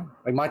fun.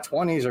 Like, my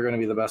 20s are going to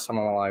be the best time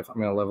of my life. I'm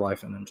going to live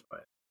life and enjoy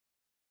it.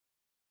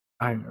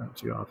 I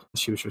interrupted you off.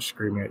 She was just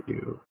screaming at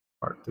you,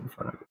 parked in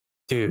front of you.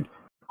 Dude,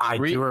 I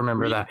do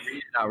remember that.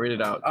 Read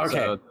it out.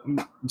 Okay.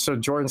 So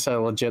Jordan said,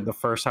 legit, the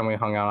first time we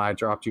hung out, I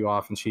dropped you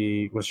off and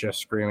she was just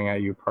screaming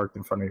at you, parked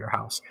in front of your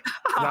house.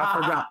 And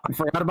I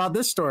forgot about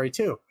this story,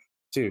 too.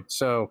 Dude,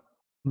 so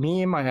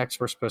me and my ex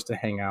were supposed to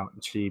hang out,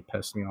 and she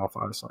pissed me off.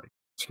 I was like,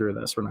 screw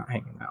this, we're not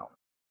hanging out.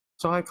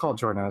 So I called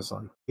Jordan. I was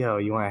like, yo,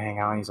 you want to hang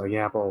out? And he's like,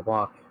 yeah, blah, blah,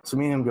 blah. So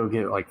me and him go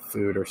get, like,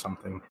 food or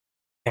something.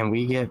 And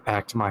we get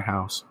back to my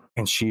house,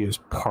 and she is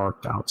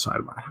parked outside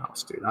of my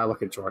house, dude. I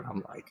look at Jordan.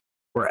 I'm like,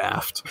 we're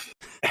effed.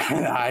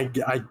 And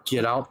I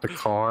get out the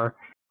car.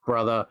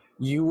 Brother,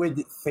 you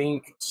would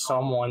think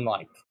someone,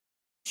 like,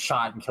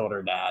 shot and killed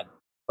her dad.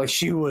 Like,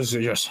 she was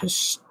just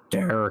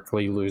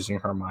hysterically losing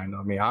her mind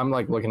on me. I'm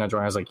like looking at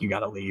Jordan. I was like, you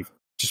gotta leave.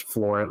 Just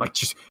floor it. Like,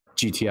 just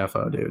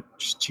GTFO, dude.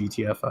 Just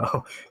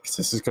GTFO. Because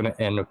this is gonna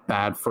end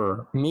bad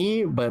for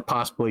me, but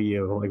possibly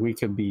you. Like, we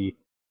could be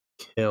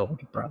killed,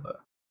 brother.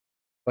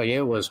 Like,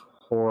 it was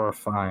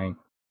horrifying.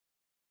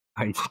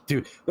 Like,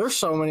 dude, there's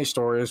so many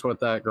stories with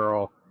that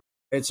girl.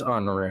 It's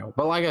unreal.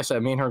 But like I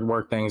said, me and her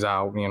work things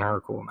out. Me and her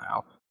are cool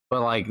now.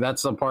 But like,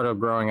 that's the part of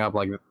growing up.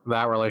 Like,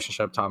 that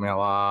relationship taught me a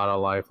lot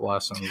of life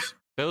lessons.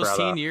 Those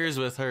teen years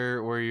with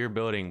her were your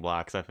building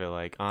blocks, I feel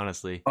like,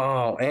 honestly.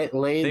 Oh, it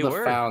laid the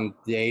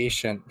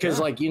foundation. Because,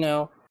 like, you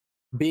know,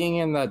 being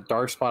in that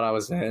dark spot I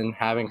was in,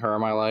 having her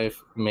in my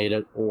life made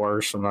it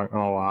worse, I'm not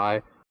going to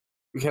lie.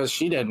 Because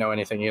she didn't know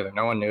anything either.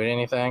 No one knew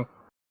anything.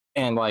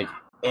 And, like,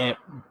 it,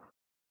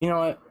 you know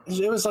what?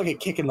 It was like a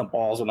kick in the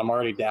balls when I'm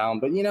already down.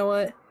 But you know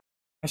what?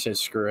 I said,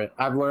 screw it.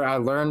 I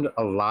learned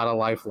a lot of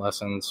life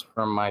lessons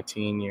from my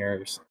teen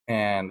years.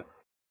 And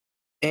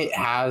it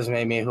has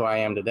made me who I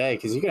am today,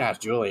 because you can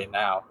ask Julian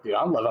now. Dude,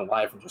 I'm living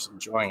life and just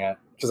enjoying it,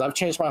 because I've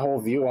changed my whole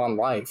view on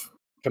life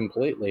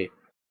completely.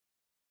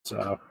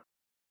 So,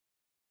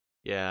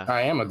 yeah,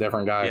 I am a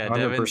different guy. Yeah, 100%.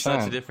 Devin's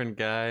such a different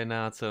guy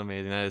now. It's so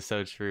amazing. That is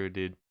so true,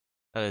 dude.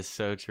 That is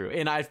so true.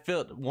 And I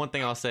feel one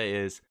thing I'll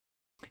say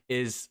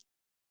is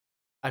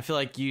I feel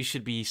like you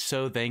should be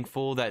so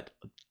thankful that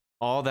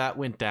all that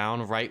went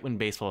down right when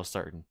baseball was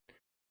starting.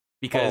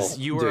 Because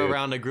you were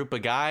around a group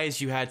of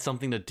guys, you had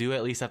something to do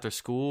at least after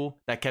school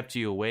that kept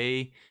you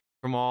away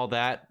from all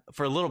that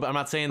for a little bit. I'm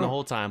not saying the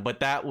whole time, but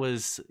that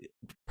was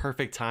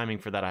perfect timing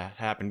for that to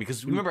happen,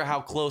 because remember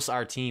how close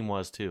our team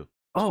was too.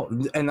 Oh,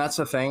 and that's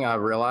the thing I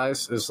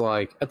realized is,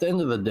 like, at the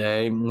end of the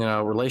day, you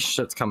know,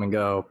 relationships come and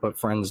go, but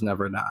friends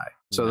never die.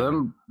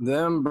 So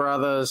them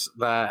brothers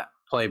that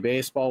play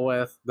baseball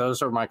with,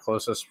 those are my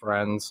closest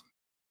friends.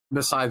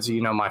 Besides,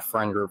 you know, my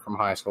friend group from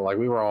high school, like,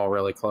 we were all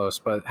really close,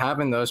 but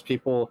having those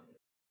people,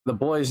 the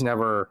boys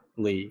never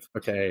leave,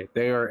 okay?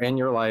 They are in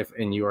your life,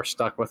 and you are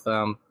stuck with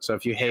them. So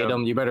if you hate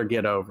them, you better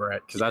get over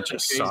it, because that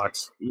just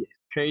sucks.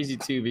 Crazy,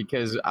 too,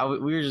 because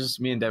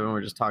me and Devin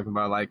were just talking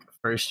about, like,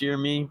 first year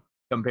me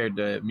compared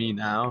to me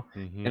now.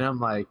 Mm-hmm. And I'm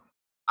like,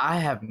 I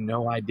have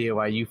no idea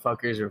why you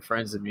fuckers are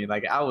friends with me.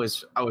 Like, I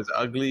was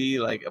ugly.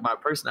 Like, my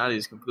personality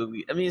is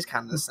completely, I mean, it's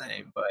kind of the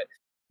same, but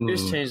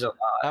it's changed a lot.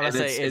 I would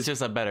say it's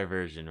just a better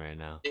version right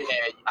now. Yeah,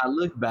 I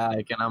look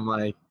back, and I'm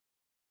like,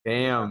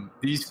 damn,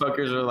 these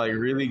fuckers are like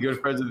really good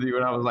friends with me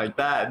when I was like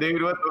that,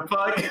 dude. What the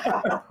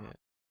fuck?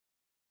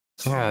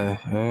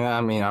 Yeah,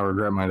 I mean, I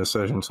regret my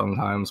decision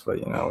sometimes, but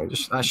you know,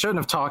 I shouldn't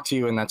have talked to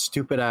you in that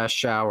stupid ass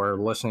shower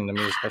listening to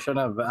music. I shouldn't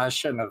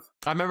have.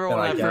 I remember when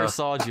I first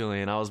saw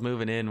Julian, I was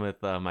moving in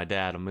with my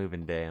dad on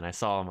moving day, and I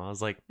saw him. I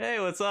was like,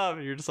 "Hey, what's up?"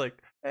 And you're just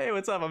like, "Hey,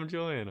 what's up? I'm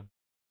Julian."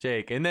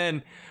 Jake. And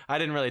then I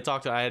didn't really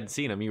talk to I hadn't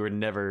seen him. You were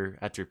never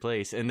at your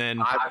place. And then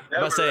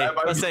let's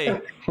say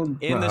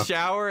in the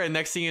shower, and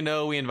next thing you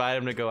know, we invited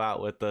him to go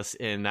out with us,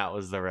 and that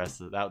was the rest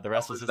of that. The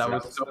rest was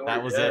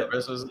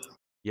it.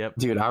 Yep.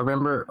 Dude, I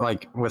remember,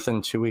 like,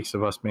 within 2 weeks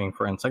of us being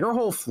friends, like, our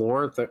whole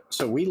floor,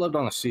 so we lived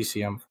on a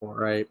CCM floor,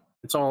 right?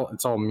 It's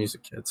all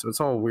music kids, so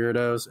it's all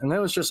weirdos, and it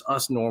was just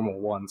us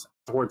normal ones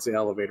towards the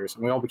elevators,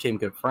 and we all became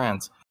good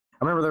friends.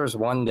 I remember there was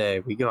one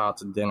day we go out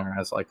to dinner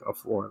as, like, a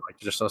floor, like,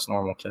 just us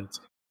normal kids.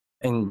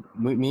 And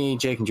me,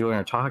 Jake, and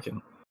Julian are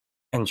talking.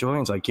 And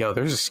Julian's like, yo,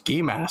 there's a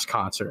Ski Mask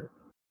concert.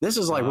 This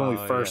is like when we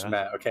first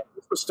met, okay?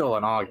 This was still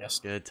in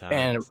August. Good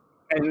times.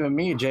 And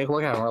me and Jake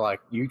look at him, we're like,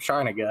 you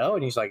trying to go?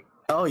 And he's like,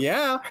 hell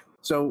yeah.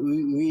 So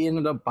we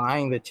ended up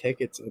buying the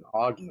tickets in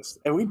August.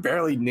 And we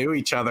barely knew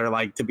each other,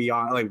 like, to be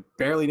honest, like,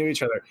 barely knew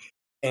each other.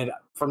 And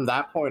from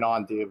that point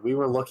on, dude, we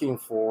were looking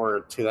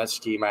forward to that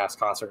Ski Mask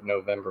concert in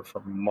November for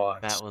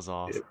months. That was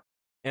awesome.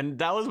 And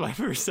that was my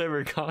first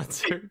ever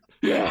concert.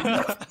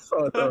 Yeah.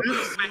 So Oh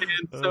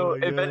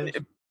my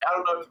if I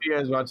don't know if you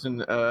guys watching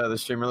the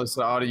stream or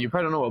listen to audio, you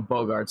probably don't know what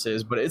Bogarts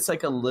is, but it's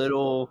like a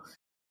little.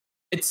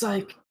 It's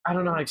like I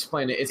don't know how to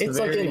explain it. It's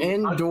like an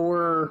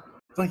indoor,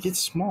 like it's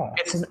small.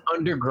 It's an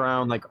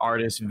underground like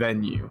artist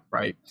venue,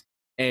 right?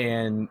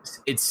 And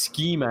it's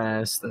Ski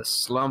Mask, the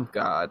Slump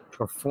God,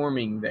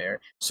 performing there.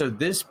 So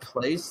this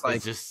place, like,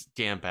 it's just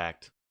jam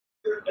packed.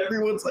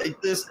 everyone's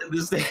like this in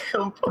this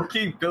damn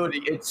fucking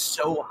building. It's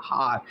so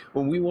hot.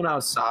 When we went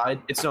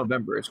outside, it's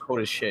November. It's cold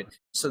as shit.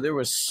 So there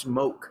was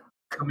smoke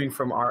coming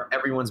from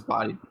everyone's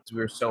body because we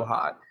were so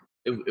hot.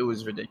 It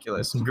was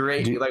ridiculous.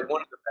 Great, like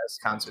one of the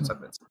best concerts I've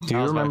been to. Do you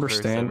That was my remember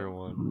first ever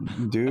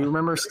one. Do you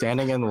remember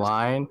standing in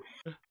line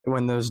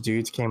when those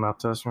dudes came up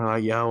to us and were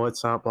like, "Yo,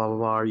 what's up? Blah blah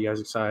blah. Are you guys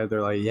excited?"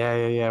 They're like,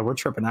 "Yeah. We're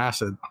tripping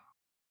acid."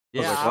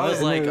 Yeah, like, I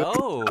was "What?" like, And then-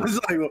 oh.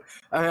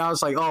 I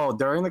was like, "Oh,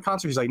 during the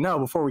concert." He's like, "No,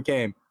 before we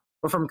came.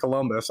 We're from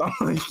Columbus." I'm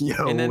like,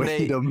 "Yo, And then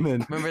wait a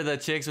minute." Remember the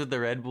chicks with the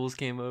Red Bulls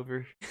came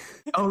over?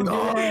 Oh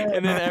God. yeah.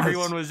 And then Yes.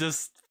 everyone was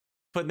just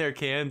putting their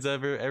cans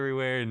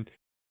everywhere and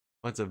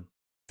bunch of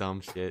dumb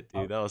shit,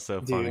 dude. That was so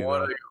Dude, funny.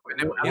 What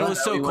though. a- It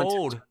was so we went to-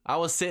 cold. I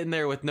was sitting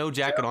there with no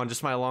jacket on,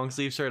 just my long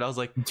sleeve shirt. I was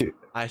like, Dude.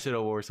 I should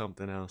have wore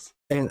something else.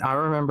 And I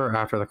remember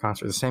after the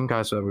concert, the same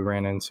guys that we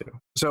ran into.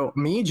 So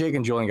me, Jake,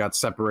 and Julian got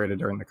separated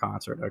during the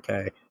concert.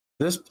 Okay,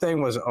 this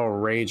thing was a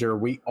rager.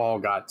 We all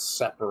got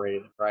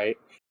separated, right?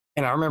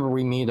 And I remember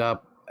we meet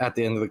up at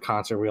the end of the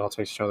concert. We all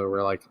text each other.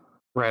 We're like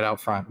right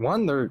out front.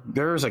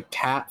 There's a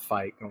cat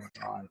fight going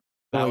on.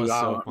 That we was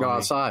so go funny.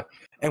 outside,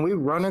 and we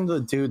run into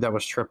the dude that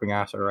was tripping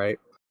acid. Right,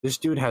 this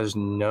dude has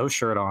no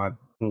shirt on,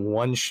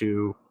 one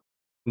shoe,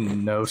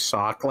 no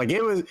sock. Like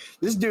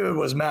this dude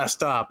was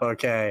messed up.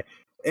 Okay.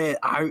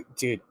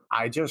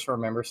 I just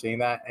remember seeing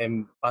that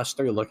and us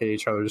three look at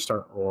each other and just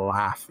start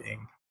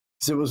laughing.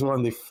 'Cause it was one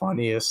of the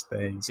funniest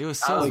things. It was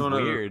That so was one of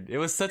the- weird. It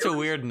was such a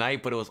weird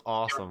night, but it was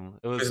awesome.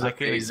 It was was I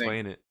can't amazing.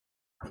 explain it.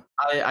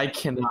 I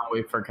cannot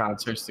wait for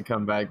concerts to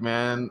come back,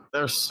 man.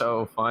 They're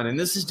so fun. And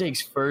this is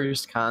Jake's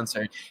first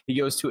concert. He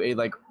goes to a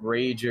like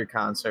Rager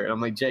concert. And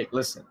I'm like, Jake,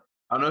 listen,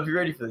 I don't know if you're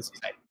ready for this.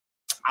 He's like,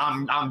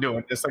 I'm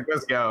doing this. Like,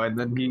 let's go. And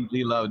then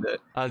he loved it.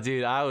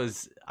 Dude,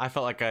 I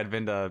felt like I'd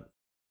been to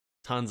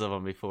tons of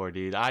them before,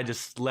 dude. I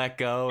just let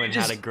go and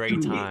had a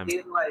great time.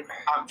 Like,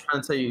 I'm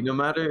trying to tell you, no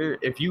matter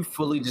if you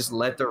fully just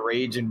let the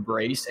rage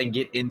embrace and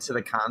get into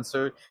the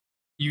concert,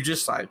 you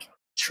just like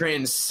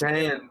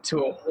transcend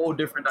to a whole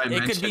different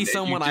dimension. It could be that you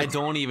someone I just-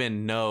 don't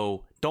even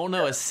know. Don't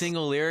know a Yes.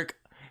 single lyric,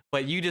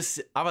 but you just,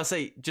 I'm gonna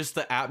say, just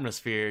the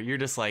atmosphere. You're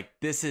just like,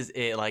 this is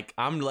it. Like,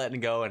 I'm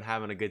letting go and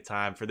having a good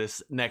time for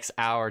this next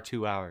hour,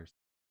 2 hours.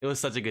 It was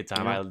such a good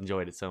time. Yeah. I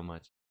enjoyed it so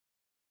much.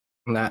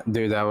 And that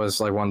was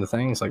like one of the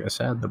things. Like I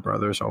said, the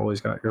brothers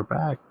always got your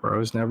back.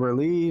 Bros never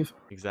leave.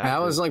 Exactly.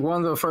 That was like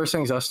one of the first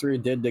things us three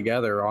did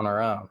together on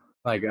our own,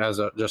 like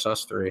just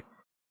us three.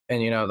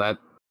 And that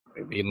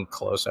we've been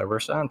close ever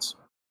since.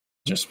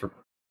 Just for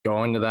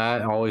going to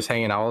that, always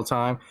hanging out all the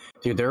time.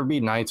 Dude, there would be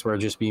nights where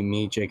it'd just be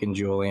me, Jake, and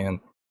Julian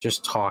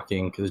just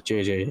talking because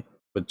JJ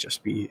would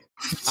just be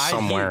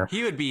somewhere.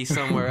 He would be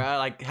somewhere.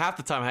 Like half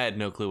the time, I had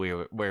no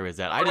clue where he was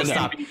at. I just Yeah.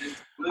 stopped.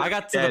 I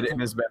got to Dead the in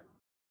his bed.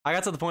 I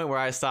got to the point where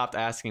I stopped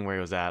asking where he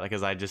was at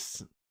because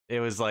it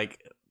was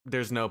like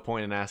there's no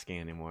point in asking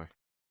anymore.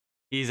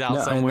 He's out No,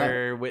 and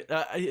somewhere with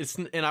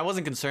and I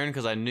wasn't concerned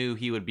because I knew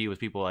he would be with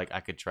people like I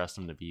could trust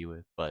him to be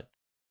with. But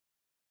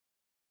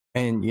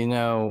And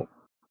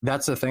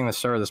that's the thing that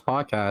started this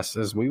podcast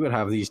is we would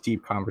have these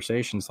deep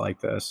conversations like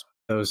this.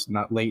 Those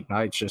not late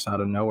nights just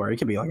out of nowhere. It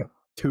could be like a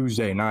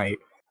Tuesday night.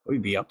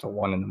 We'd be up to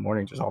 1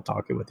 a.m. just all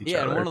talking with each yeah,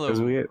 other. and one of 'cause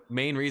the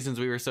main reasons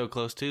we were so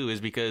close too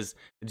is because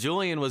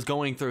Julian was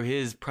going through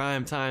his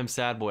prime time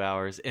sad boy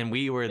hours, and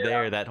we were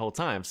there that whole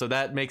time. So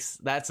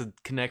that's a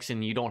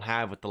connection you don't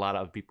have with a lot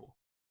of other people.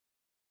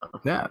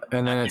 yeah,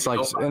 and then it's like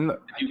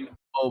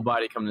Whole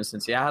body coming to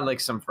Cincy. I had like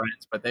some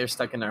friends, but they're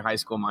stuck in their high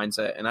school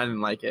mindset, and I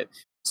didn't like it.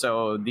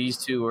 So these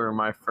two were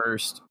my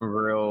first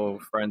real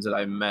friends that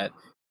I met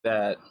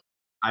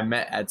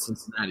at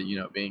Cincinnati.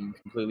 Being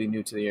completely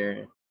new to the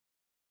area.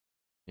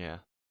 Yeah,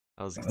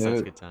 that was such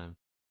a good time.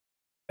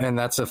 and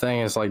that's the thing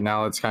is like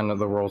now it's kind of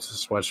the roles have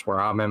switched where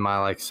I'm in my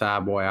like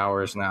sad boy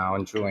hours now,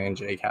 and Julian and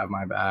Jake have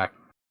my back.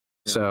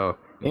 Yeah. So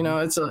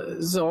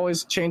it's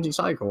always a changing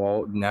cycle.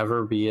 I'll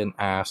never be an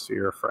ass to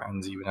your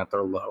friends, even at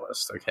their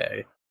lowest.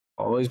 Okay,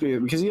 always be,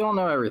 because you don't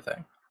know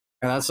everything,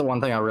 and that's the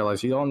one thing I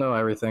realized. You don't know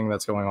everything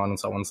that's going on in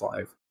someone's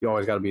life. You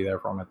always got to be there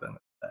for them at the end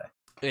of the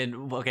day.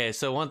 And okay,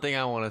 so one thing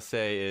I want to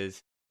say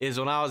is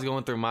when I was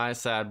going through my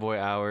sad boy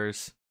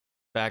hours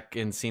back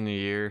in senior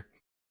year,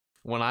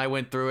 when I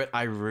went through it,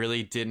 I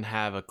really didn't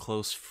have a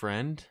close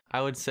friend,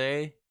 I would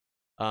say,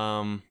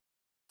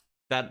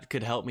 that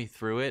could help me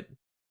through it.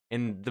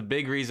 And the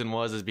big reason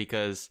is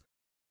because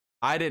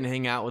I didn't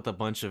hang out with a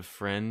bunch of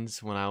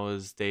friends when I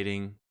was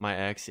dating my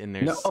ex, and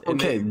there's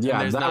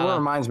That not-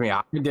 reminds me.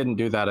 I didn't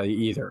do that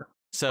either.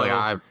 so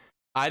Like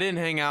I didn't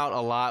hang out a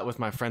lot with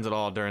my friends at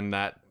all during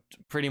that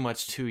pretty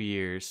much 2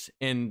 years,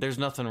 and there's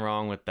nothing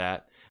wrong with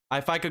that.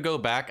 If I could go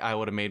back, I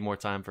would have made more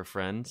time for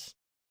friends.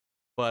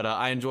 But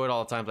I enjoyed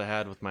all the times I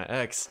had with my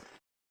ex.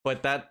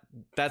 But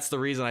that's the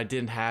reason I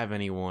didn't have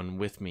anyone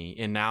with me.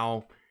 And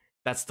now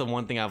that's the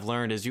one thing I've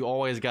learned is you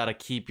always got to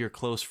keep your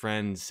close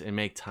friends and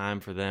make time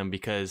for them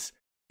because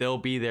they'll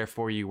be there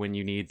for you when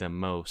you need them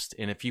most.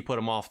 And if you put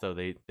them off, though,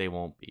 they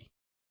won't be.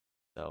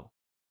 So.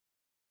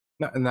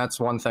 And that's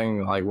one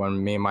thing, like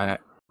when me and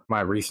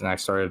my recent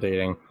ex started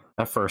dating,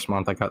 that first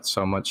month I got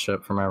so much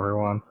shit from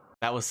everyone.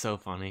 That was so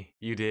funny.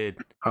 You did.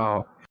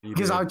 Oh, You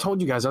because did. I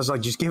told you guys, I was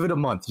like, just give it a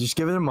month. Just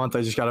give it a month.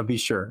 I just got to be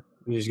sure.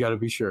 You just got to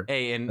be sure.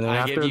 Hey, and then I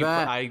after give you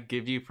that- I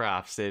give you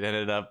props. It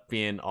ended up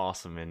being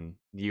awesome, and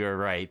you were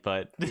right.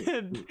 But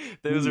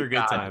those are good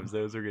God. times.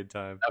 Those are good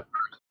times.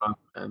 Oh,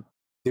 man.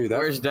 Dude, that,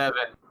 Where's Devin?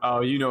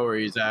 Oh, you know where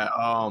he's at.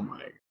 Oh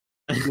my.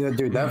 yeah,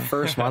 dude, that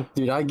first month,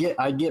 dude, I get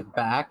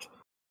back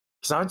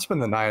because I'd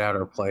spend the night at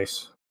her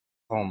place.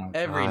 Oh my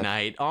Every God.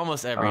 night,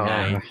 almost every Oh,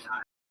 night.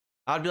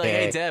 I'd be like,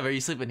 "Hey, Yeah. Dev, are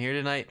you sleeping here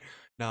tonight?"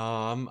 No,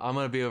 I'm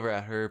gonna be over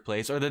at her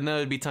place. Or then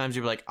there'd be times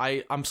you'd be like,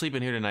 I'm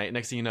sleeping here tonight.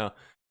 Next thing you know,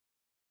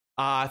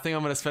 I think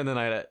I'm gonna spend the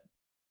night at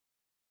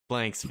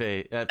Blank's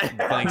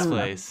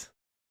place.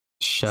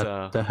 Shut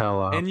So- the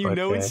hell up. And you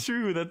know okay? it's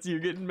true. That's you're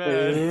getting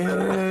mad.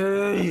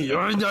 Hey,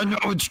 I know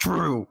it's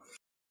true.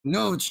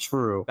 No, it's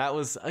true. That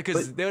was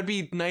because there would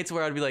be nights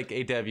where I'd be like,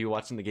 "Hey, Dev, you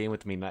watching the game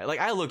with me tonight?" Like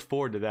I looked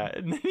forward to that,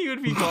 and then he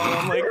would be gone.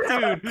 I'm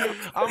like, "Dude,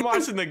 I'm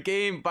watching the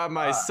game by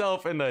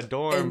myself in the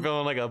dorm, And-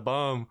 feeling like a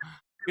bum."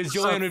 Because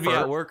So Julian would be fir-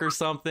 at work or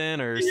something,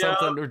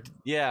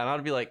 Yeah. and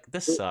I'd be like,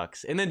 "This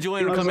sucks." And then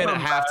Julian would come in at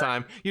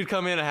halftime. You'd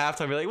come in at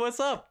halftime, be like, "What's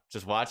up?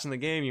 Just watching the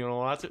game. You want to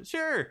watch it?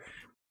 Sure."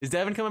 Is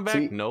Devin coming back?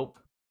 See- Nope.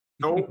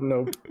 Nope.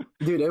 Nope.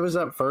 Dude, it was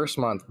that first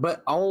month.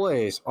 But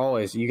always,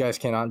 you guys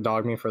cannot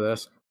dog me for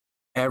this.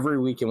 Every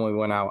weekend we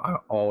went out, I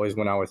always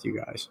went out with you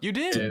guys. You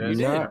did. Yeah, You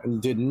that's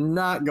did. Did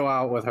not go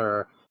out with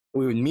her.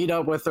 We would meet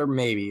up with her,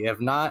 maybe. If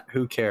not,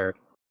 who cared?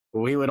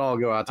 We would all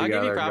go out I'll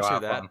give together you and go props for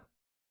have that. fun.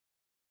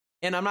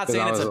 And I'm not 'Cause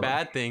saying I it's was a a-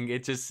 bad thing.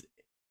 It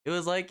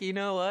was like, you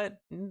know what?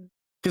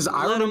 Because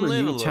I Let him remember live a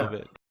you little tell,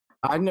 bit.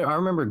 I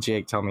remember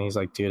Jake telling me, he's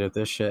like, dude, if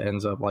this shit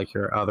ends up like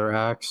your other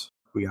ex,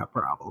 we got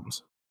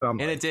problems. So I'm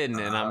And like, it didn't,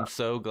 and I'm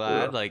so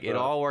glad. yeah, Like it yeah.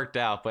 all worked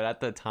out. But at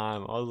the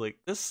time, I was like,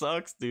 "This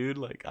sucks, dude."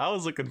 Like I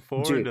was looking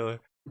forward Dude, to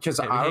it. because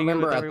hanging I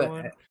remember with at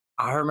everyone.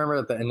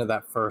 the end of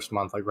that first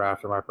month, like right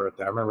after my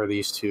birthday, I remember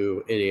these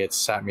two idiots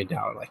sat me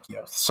down like,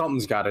 yo,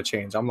 something's got to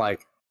change. I'm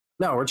like,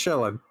 no, we're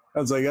chilling. I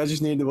was like, I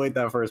just need to wait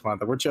that first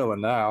month. We're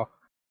chilling now.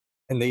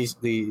 And these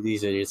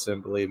idiots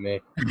didn't believe me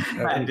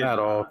at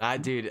all.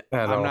 Dude,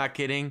 At I'm all. not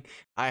kidding.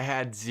 I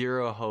had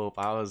zero hope.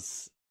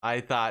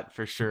 I thought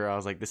for sure. I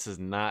was like, "This is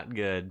not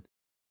good,"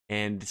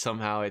 and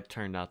somehow it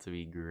turned out to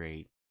be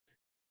great.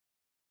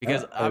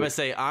 Because I would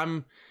say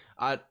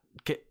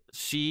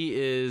she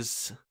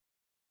is.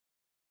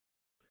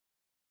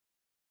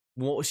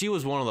 Well, she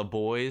was one of the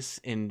boys,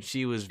 and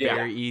she was Yeah.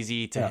 very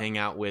easy to Yeah. hang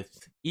out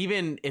with,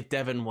 even if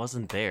Devin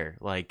wasn't there.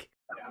 Like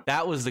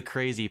that was the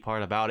crazy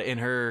part about it. And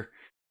her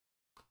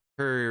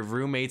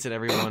roommates and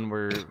everyone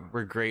were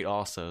great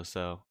also.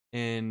 So,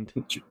 and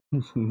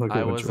Look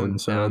I at what Jordan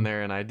wasn't down said.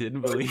 there, and I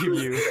didn't believe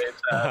you.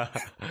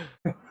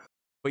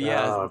 But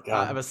yeah, Oh,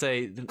 God. I would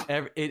say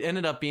it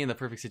ended up being the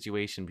perfect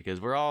situation because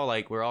we're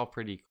all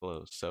pretty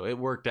close. So it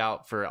worked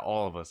out for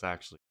all of us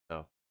actually.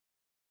 So.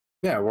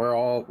 Yeah,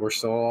 we're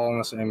still all in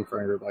the same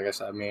friend group. Like I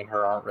said, me and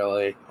her aren't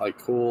really like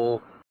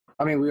cool.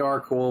 I mean, we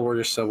are cool. We're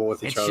just civil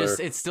with each other.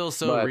 It's still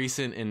so but-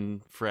 recent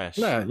and fresh.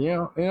 Yeah,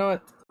 you know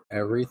what?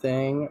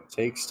 Everything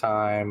takes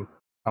time.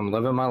 I'm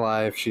living my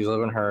life. She's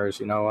living hers.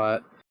 You know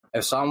what?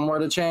 If something were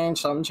to change,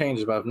 something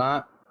changes. But if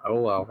not,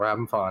 oh well. We're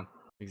having fun.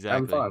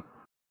 Exactly. Having fun.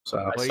 So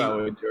I Well, saw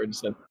what Jordan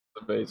said.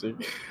 That's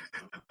amazing.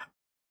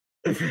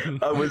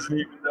 I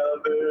wasn't even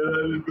down there. I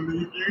didn't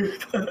believe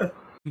you.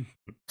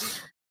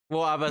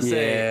 Well, I was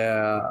say,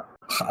 yeah,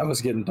 I was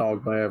getting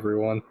dogged by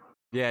everyone.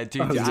 yeah,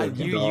 dude, I was like a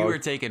you dog. were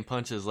taking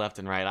punches left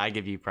and right. I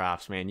give you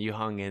props, man. You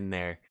hung in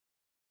there.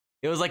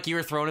 It was like you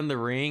were thrown in the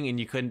ring and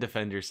you couldn't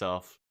defend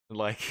yourself.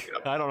 Like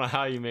I don't know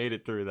how you made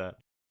it through that.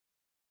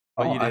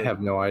 But Oh, you I did.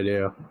 have no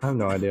idea. I have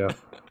no idea.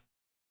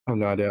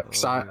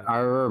 Because Oh, I, man. I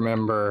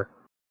remember,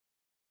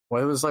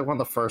 well, it was like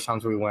one of the first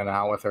times we went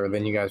out with her.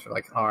 Then you guys were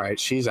like, all right,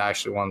 she's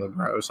actually one of the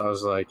bros. I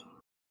was like,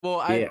 Well,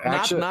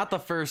 Yeah, not the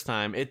first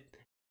time.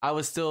 I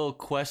was still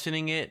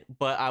questioning it,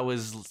 but I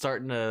was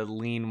starting to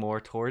lean more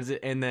towards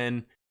it. And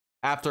then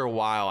after a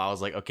while, I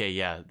was like, okay,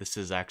 yeah, this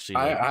is actually.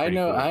 Like, I pretty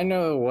know, cool. I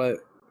know what,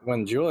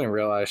 when Julian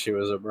realized she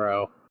was a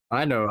bro.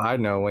 I know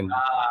when.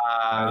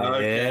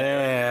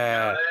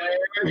 Yeah.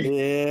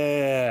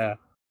 Yeah.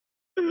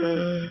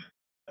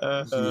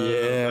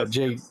 Yeah.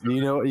 Jake,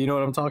 you know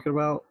what I'm talking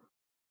about?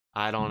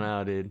 I don't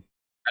know, dude.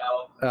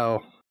 Oh.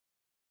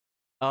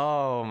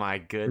 Oh my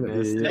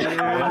goodness, dude.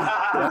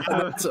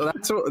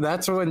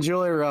 That's when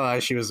Julian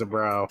realized she was a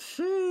bro.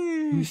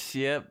 Sheesh,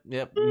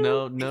 Yep.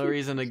 No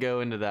reason to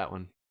go into that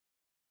one.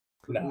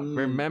 No.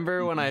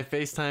 Remember when I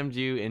FaceTimed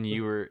you and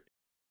you were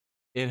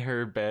in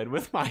her bed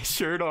with my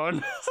shirt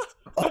on.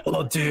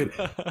 Oh, dude,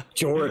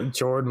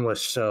 Jordan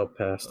was so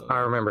pissed. I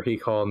remember he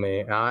called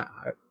me. I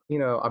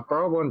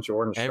borrowed one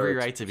Jordan shirt. Every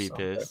right to be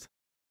pissed.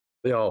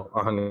 Yo,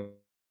 100.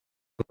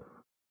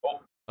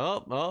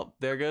 Oh,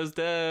 there goes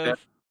Dev.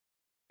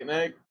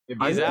 Connect.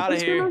 He's out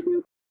of here.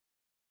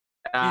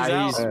 He's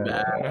out.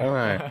 back. All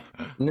right.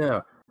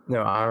 No,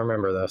 I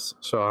remember this.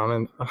 So I'm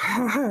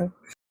in.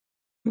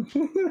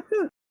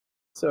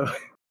 So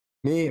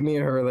me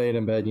and her laid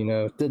in bed,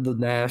 did the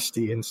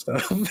nasty and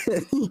stuff. And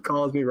he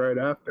calls me right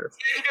after.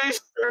 Take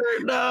his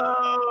shirt.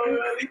 No,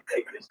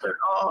 take his shirt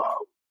off.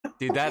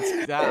 Dude,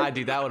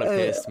 that would have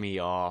pissed me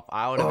off.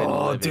 I would have been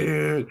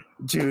livid.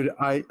 Dude,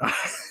 I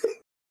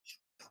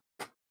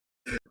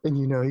and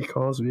he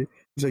calls me.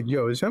 He's like,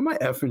 "Yo, is that my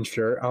effing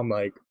shirt?" I'm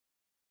like,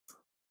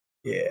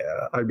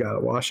 "Yeah, I gotta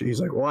wash it." He's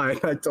like, "Why?"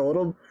 And I told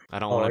him, I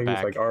don't want it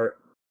back.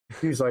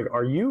 He's like,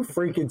 "Are you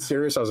freaking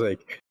serious?" I was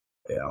like,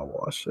 "Yeah, I'll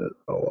wash it.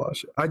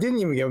 I didn't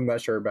even give him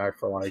that shirt back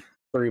for like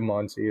 3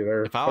 months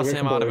either. If I was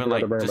him, I would have been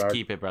like, just back.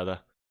 keep it, brother.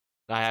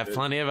 I have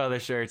plenty of other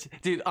shirts.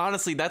 Dude,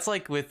 honestly, that's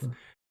like with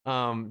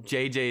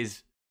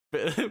JJ's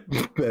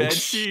bed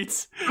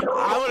sheets.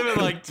 I would have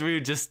been like,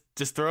 dude, just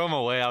throw them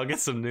away. I'll get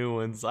some new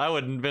ones. I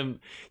wouldn't been.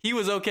 He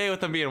was okay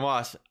with them being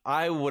washed.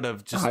 I would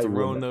have just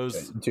thrown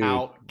those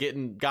out,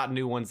 got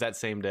new ones that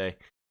same day.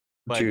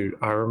 But dude,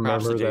 I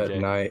remember that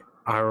night.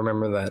 I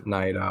remember that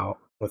night out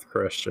with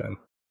Christian.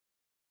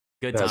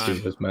 Good that time.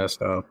 Dude was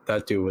messed up.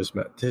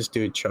 This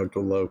dude chugged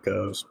the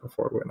Locos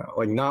before we went out.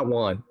 Like not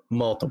one,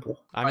 multiple.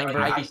 I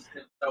remember I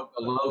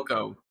a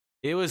loco.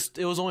 It was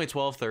only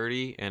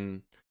 12:30,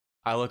 and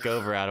I look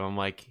over at him. I'm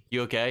like,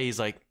 "You okay?" He's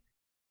like,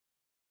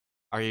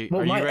 "Are you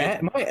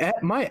ready?"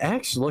 My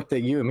ex looked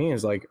at you and me and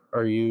was like,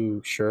 "Are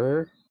you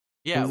sure?"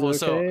 Yeah. Is well, okay?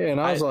 so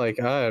and I was like,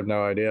 "I have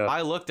no idea."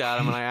 I looked at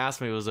him and I asked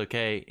him if it was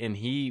okay, and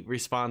he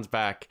responds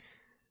back,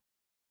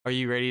 "Are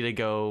you ready to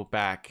go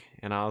back?"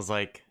 And I was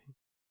like,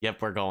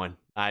 "Yep, we're going."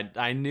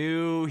 I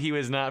knew he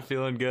was not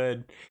feeling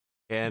good,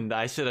 and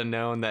I should have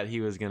known that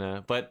he was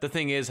gonna. But the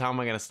thing is, how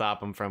am I gonna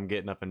stop him from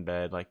getting up in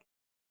bed? Like,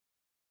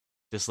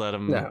 just let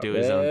him do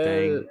his own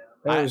thing.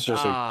 I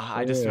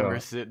just remember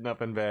sitting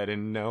up in bed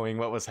and knowing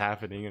what was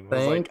happening, and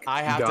was like,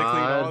 I have to clean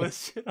all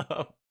this shit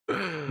up.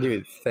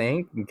 Dude,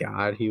 thank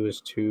God he was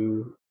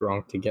too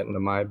drunk to get into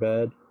my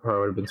bed, or I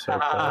would have been so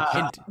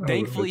pissed. And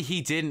thankfully,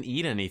 he didn't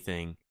eat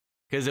anything,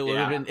 because it would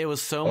have been. It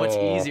was so much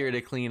easier to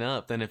clean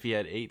up than if he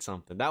had ate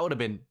something. That would have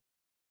been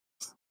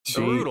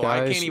brutal. I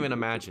can't even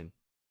imagine.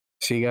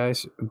 See,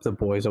 guys, the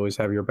boys always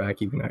have your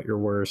back, even at your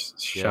worst.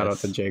 Shout out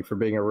to Jake for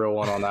being a real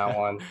one on that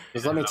one.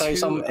 Because let me tell you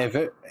something. If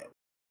it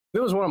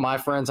was one of my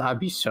friends, I'd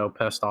be so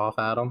pissed off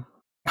at him.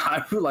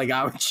 I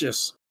would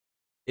just.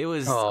 It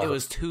was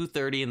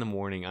 2:30 in the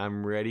morning.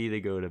 I'm ready to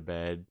go to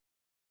bed,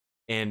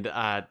 and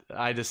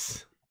I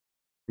just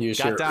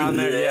got down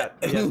there.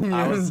 Yeah.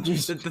 I was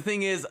just. The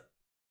thing is,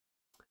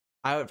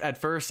 at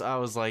first I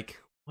was like,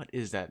 what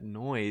is that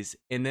noise?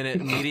 And then it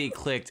immediately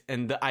clicked,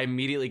 and I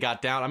immediately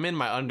got down. I'm in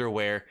my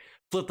underwear,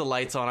 flip the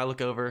lights on, I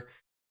look over.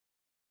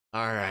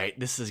 All right,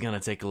 this is gonna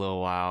take a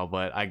little while,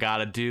 but I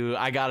gotta do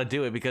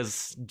it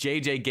because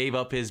JJ gave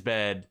up his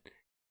bed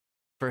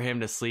for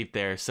him to sleep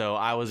there, so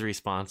I was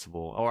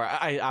responsible, or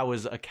I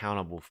was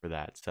accountable for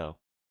that. So,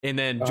 and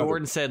then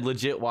Jordan said,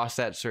 "Legit, wash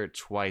that shirt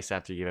twice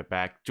after you give it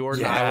back."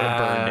 Jordan,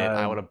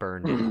 I would have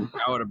burned it.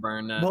 I would have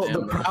burned that.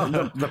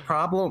 Well, the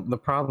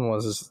problem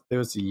was it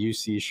was a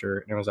UC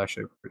shirt, and it was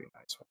actually a pretty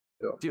nice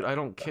one. Dude, I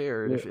don't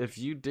care if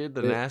you did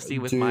the nasty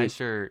with my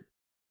shirt.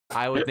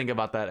 I would think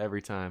about that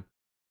every time.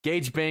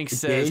 Gage Banks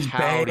says,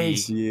 "Howdy,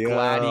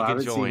 glad he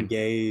could join."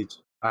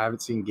 I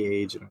haven't seen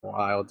Gage in a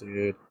while,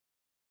 dude.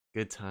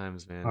 Good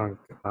times, man. Oh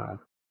God.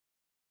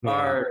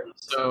 Alright,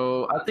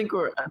 so I think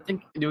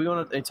do we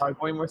want to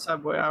talk way more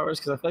Sad Boy hours?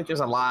 Because I feel like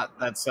there's a lot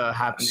that's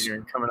happening here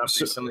and coming up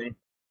recently.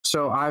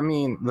 So I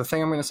mean, the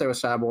thing I'm gonna say with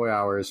Sad Boy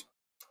hours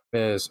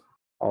is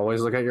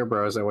always look at your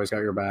bros. They always got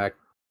your back,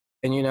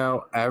 and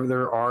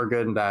there are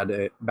good and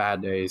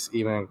bad days,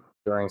 even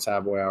during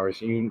Sad Boy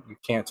hours. You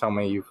can't tell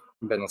me you've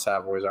been in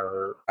Sad Boys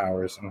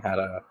hours and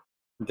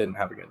didn't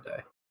have a good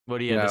day. What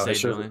do you have to say,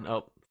 Julian?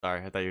 Oh,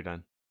 sorry, I thought you were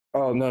done.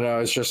 Oh no,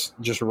 it's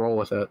just roll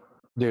with it,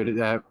 dude.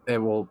 It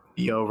will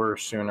be over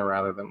sooner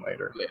rather than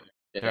later.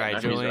 All right,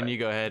 Julian, you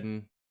go ahead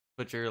and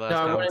put your last.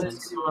 I wanted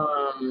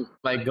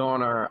to go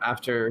on our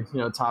after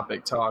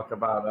topic talk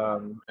about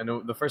I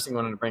know the first thing I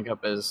wanted to bring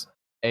up is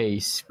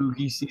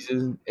spooky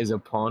season is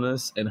upon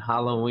us and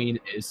Halloween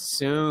is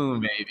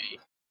soon, baby.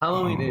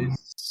 Halloween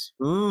is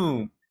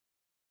soon.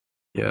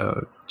 Yeah,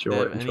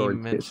 Jordan. Any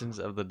mentions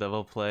of the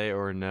double play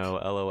or no?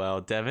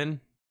 LOL,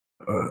 Devin.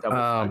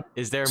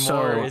 Is there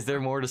more? Is there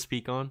more to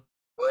speak on?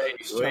 Wait.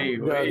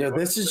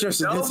 This is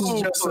just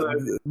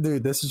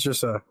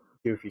a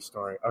goofy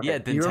story. Okay. Yeah,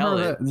 then tell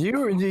it. Do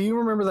you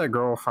remember that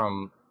girl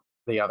from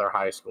the other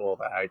high school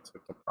that I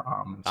took to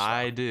prom?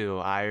 I do.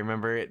 I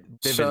remember it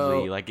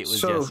vividly, like it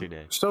was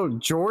yesterday. So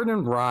Jordan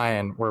and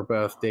Ryan were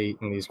both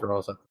dating these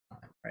girls at the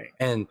time, right?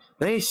 And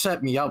they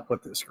set me up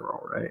with this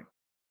girl, right?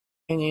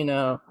 And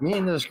me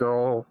and this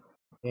girl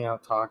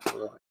talked for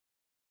like,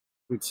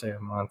 we'd say a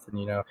month,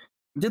 and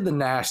did the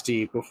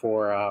nasty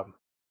before I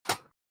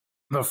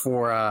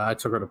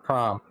took her to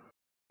prom,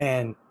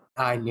 and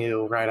I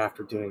knew right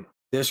after doing it,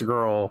 this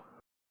girl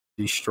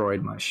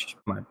destroyed my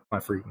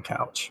freaking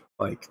couch.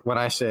 Like when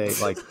I say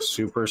like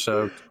super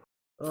soaked,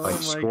 like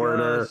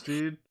squirter,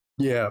 dude.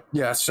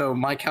 Yeah. So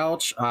my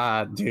couch,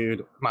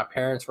 dude, my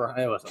parents were.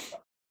 It was.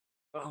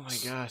 Oh my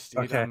gosh,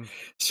 dude. Okay.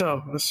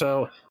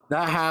 So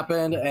that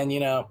happened, and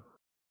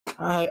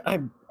I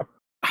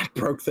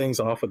broke things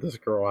off with this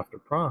girl after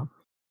prom,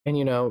 and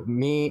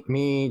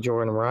me,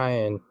 Jordan, and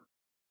Ryan.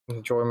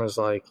 Jordan was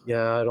like,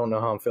 "Yeah, I don't know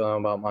how I'm feeling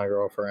about my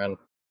girlfriend,"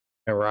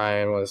 and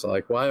Ryan was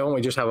like, "Why don't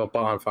we just have a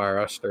bonfire,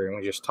 us three, and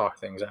we just talk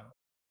things out?"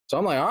 So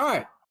I'm like, "All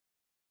right,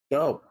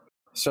 go."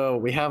 So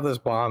we have this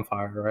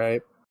bonfire,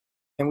 right?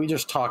 And we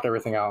just talk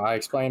everything out. I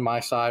explained my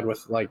side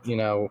with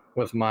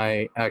with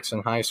my ex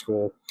in high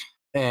school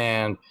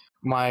and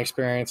my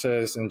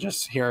experiences and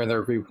just hearing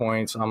their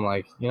viewpoints. I'm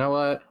like, you know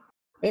what?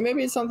 Hey,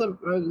 maybe it's not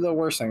the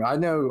worst thing. I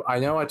know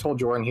I told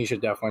Jordan he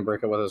should definitely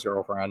break up with his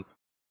girlfriend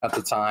at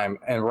the time.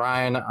 And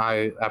Ryan,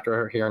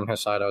 after hearing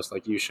his side, I was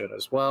like, you should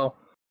as well.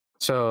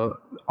 So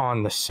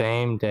on the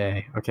same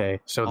day, okay,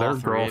 so their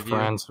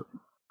girlfriends,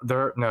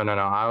 no,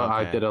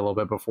 I did it a little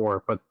bit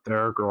before, but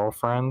their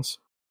girlfriends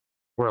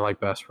were like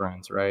best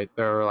friends, right?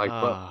 They were like,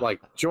 but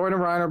like Jordan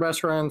and Ryan are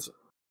best friends.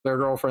 Their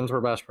girlfriends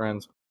were best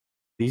friends.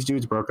 These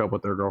dudes broke up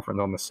with their girlfriends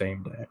on the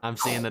same day. I'm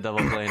seeing the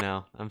double play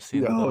now. I'm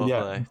seeing the double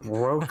play.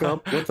 Broke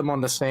up with them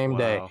on the same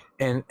day.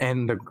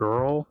 And the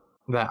girl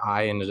that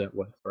I ended up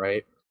with,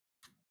 right?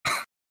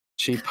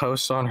 She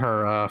posts on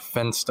her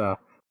Finsta,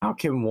 how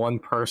can one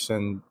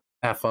person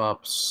F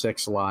up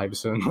 6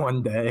 lives in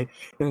one day?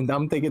 And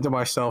I'm thinking to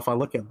myself, I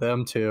look at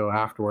them too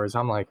afterwards.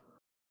 I'm like,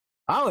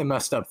 I only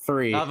messed up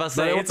 3. I was about to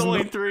say, it's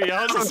only 3.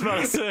 I was just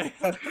about to say.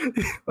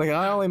 Like,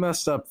 I only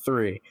messed up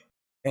 3.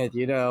 And,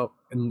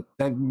 and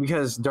then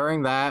because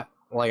during that,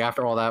 like,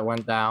 after all that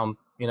went down,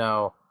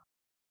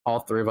 all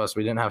 3 of us,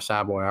 we didn't have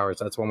sad boy hours.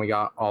 That's when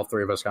all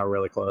 3 of us got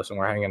really close and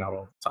we're hanging out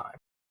all the time.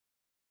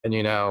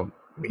 And,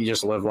 we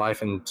just lived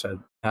life and said,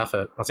 F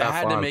it. Let's have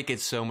fun. Had to make it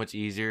so much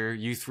easier.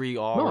 You 3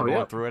 all were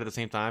going through it at the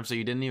same time, so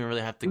you didn't even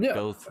really have to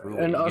go through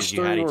it. And us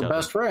 3 were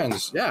best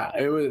friends. Yeah,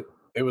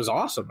 it was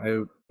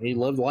awesome. We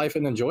lived life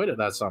and enjoyed it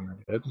that summer.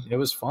 It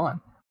was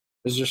fun.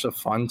 It was just a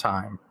fun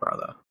time,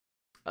 brother.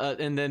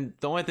 And then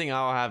the only thing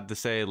I'll have to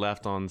say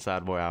left on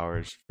Sad Boy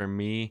Hours for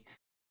me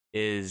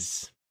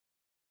is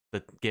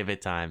give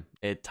it time.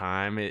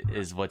 Time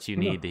is what you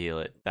need to heal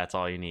it. That's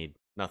all you need.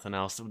 Nothing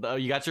else.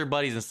 You got your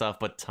buddies and stuff,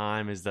 but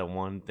time is the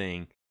one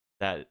thing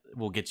that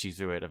will get you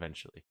through it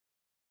eventually.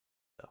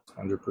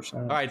 100%.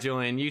 All right,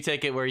 Julian, you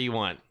take it where you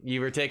want.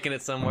 You were taking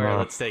it somewhere.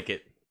 Let's take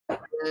it.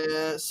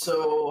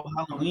 So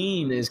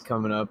Halloween is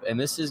coming up, and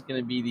this is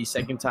going to be the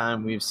second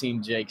time we've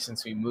seen Jake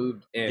since we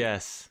moved in.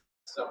 Yes.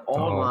 So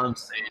all I'm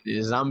saying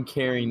is I'm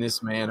carrying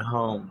this man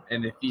home,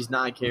 and if he's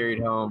not carried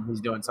home, he's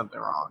doing something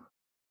wrong.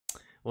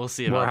 We'll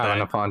see about that.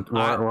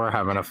 We're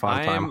having a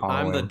fun time.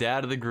 I'm the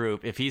dad of the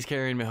group. If he's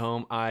carrying me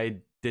home, I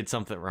did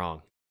something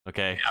wrong.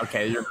 Okay.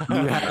 Okay.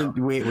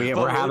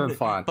 We're having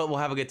fun, but we'll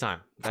have a good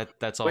time.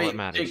 That's all that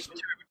matters. Jake,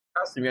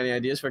 costume. You got any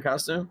ideas for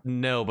costume?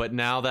 No, but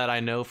now that I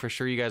know for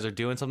sure you guys are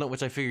doing something,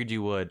 which I figured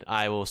you would,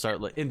 I will start.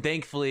 And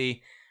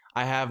thankfully,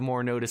 I have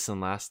more notice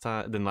than last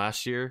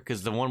year,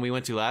 because the one we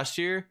went to last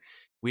year,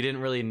 we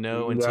didn't really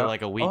know until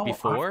like a week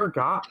before.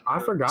 I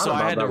forgot. So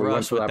I had to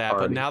rush with that.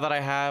 Party. But now that I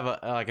have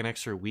like an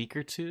extra week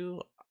or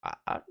two,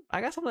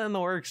 I got something in the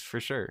works for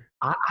sure.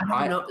 I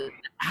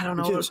don't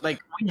know. Like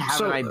we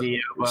have an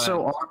idea. But...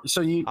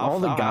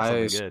 all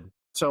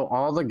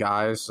the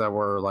guys that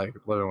were like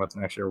living with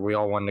next year, we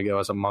all wanted to go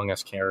as Among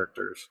Us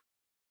characters.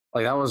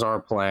 Like that was our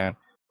plan.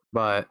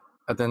 But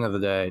at the end of the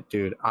day,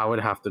 dude, I would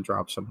have to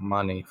drop some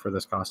money for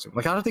this costume.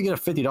 Like I'd have to get a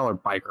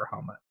 $50 biker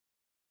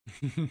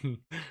helmet.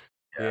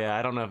 Yeah,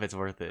 I don't know if it's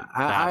worth it.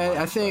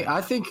 I think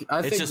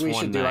we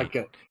should do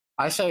like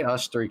I say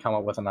us 3 come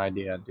up with an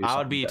idea and do I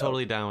would be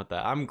totally down with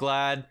that. I'm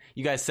glad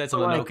you guys said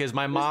something though, because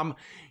my mom,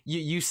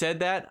 you said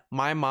that.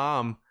 My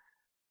mom,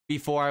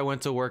 before I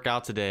went to work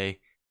out today,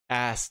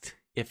 asked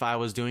if I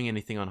was doing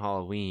anything on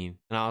Halloween,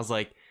 and I was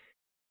like,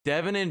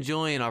 Devin and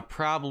Julian are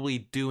probably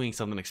doing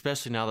something,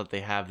 especially now that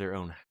they have their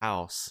own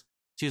house.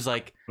 She was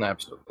like,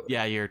 absolutely.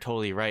 Yeah, you're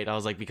totally right. I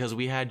was like, because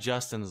we had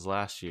Justin's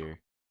last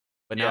year.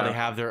 But now they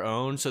have their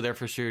own, so they're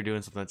for sure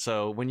doing something.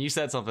 So when you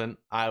said something,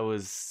 I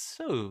was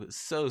so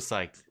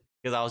psyched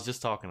because I was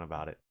just talking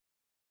about it.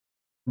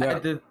 Yeah.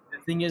 The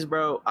thing is,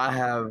 bro, I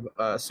have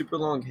super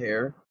long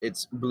hair.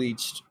 It's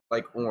bleached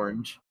like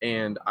orange,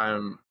 and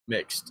I'm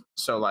mixed.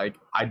 So like,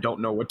 I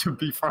don't know what to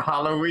be for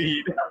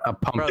Halloween. A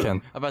pumpkin. Bro,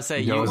 I'm about to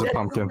say you as a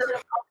pumpkin.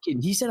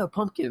 He said a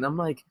pumpkin, and I'm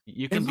like,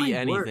 you can be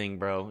anything,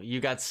 bro. You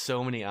got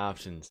so many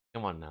options.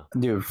 Come on now,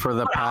 dude. For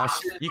the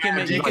past, you can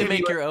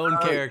make your own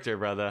character,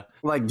 brother.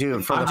 Like,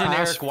 dude, for I'm the generic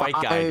past white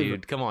guy,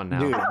 dude. Come on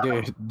now,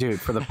 dude.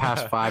 For the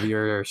past 5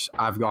 years,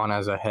 I've gone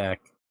as a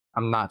Hick.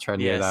 I'm not trying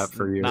to do that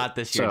for you. Not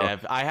this year,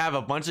 Dev. I have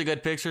a bunch of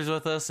good pictures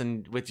with us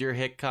and with your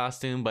Hick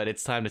costume, but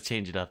it's time to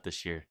change it up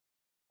this year.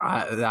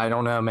 I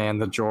don't know, man.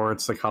 The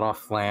jorts, the cutoff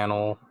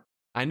flannel.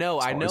 I know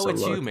always a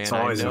it's you, look. man. It's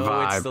I always a know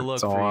it's vibe. the look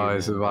It's for you,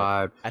 always a man, but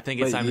vibe. I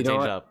think it's But time to you know change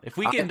what? up. If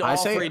we can I all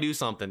say- three do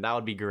something, that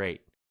would be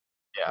great.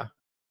 Yeah.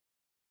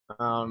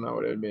 I don't know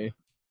what it would be.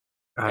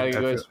 I Gotta go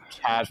feel- as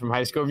Chad from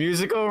High School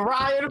Musical,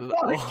 Ryan.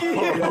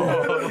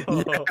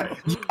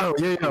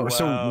 Yo.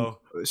 So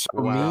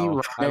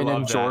Wow. I Ryan, love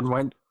and that. Jordan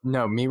went.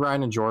 No, me,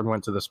 Ryan, and Jordan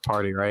went to this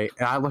party, right?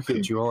 And I look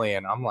at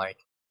Julian. I'm like,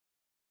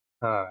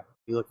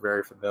 you look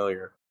very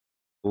familiar.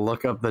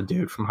 Look up the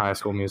dude from High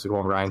School Musical,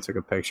 and Ryan took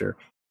a picture.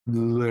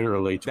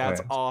 Literally twins.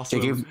 That's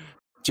awesome.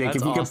 Jake, That's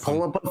if you awesome. can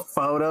pull up a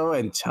photo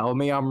and tell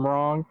me I'm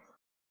wrong,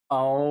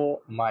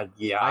 oh my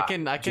god! I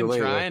can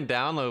Julia. try and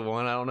download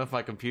one. I don't know if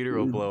my computer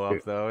will blow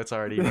up though. It's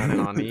already running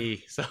on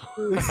E. So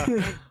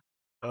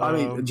I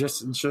mean,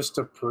 just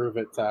to prove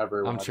it to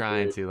everyone. I'm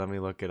trying dude. to. Let me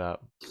look it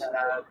up.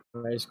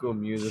 High School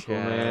Musical,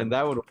 Chad. man.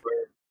 That would work.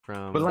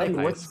 From But like,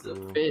 high what's the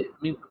school fit?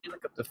 Let me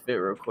look up the fit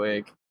real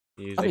quick.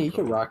 I mean, you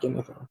musical. can rock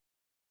anything.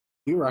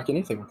 You can rock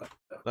anything with that.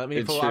 Let me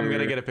It's pull. I'm gonna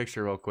your- get a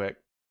picture real quick.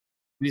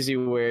 Does he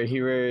wear?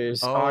 He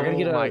wears. Oh, I gotta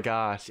get my a.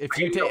 gosh! If I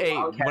you need a take, hey,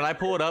 Wildcat when I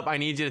pull it up, I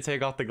need you to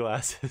take off the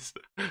glasses.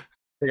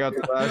 Take out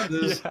the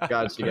glasses. Yeah.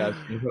 Gotcha.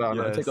 Hold on.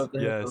 yes, Take off the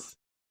headphones. yes.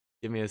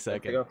 Give me a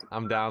second. off the-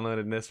 I'm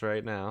downloading this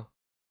right now.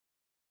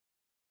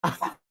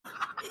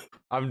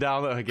 I'm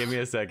downloading. Give me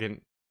a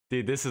second,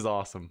 dude. This is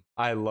awesome.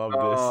 I love this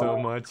so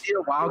Oh, much. I need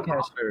a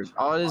Wildcat shirt.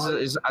 All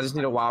it is I just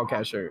need a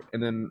Wildcat shirt,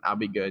 and then I'll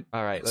be good.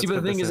 All right. See, let's but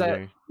the put thing this is in that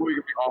here. we're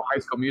gonna be all High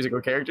School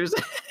Musical characters.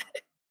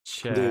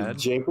 Dude, Chad.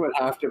 Jake would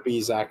have to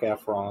be Zac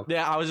Efron,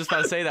 Yeah, I was just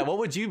about to say that. What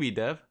would you be,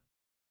 Dev?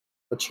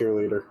 a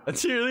cheerleader. A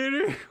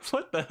cheerleader?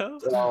 What the hell?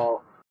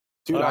 Oh,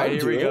 dude, All right, I'd here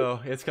do we it. go.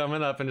 It's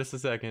coming up in just a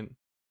second.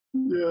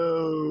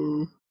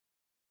 Yo,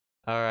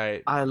 All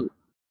right. I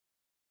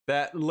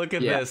That look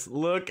at Yeah. this.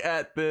 Look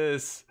at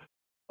this.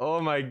 Oh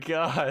my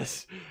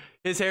gosh.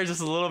 His hair's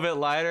just a little bit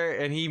lighter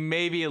and he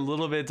may be a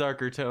little bit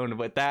darker toned,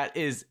 but that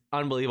is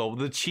unbelievable.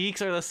 The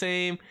cheeks are the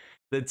same.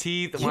 The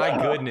teeth, my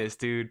Yeah. goodness,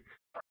 dude.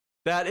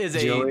 That is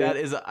Julia? that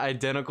is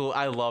identical.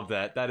 I love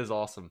that. That is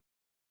awesome.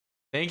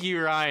 Thank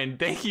you, Ryan.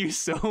 Thank you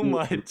so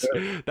much.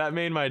 That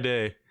made my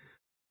day.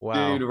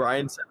 Wow. dude,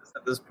 Ryan said this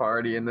at this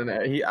party, and then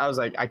I was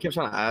like, I kept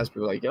trying to ask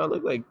people like, "Yo,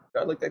 do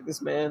I look like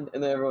this man?"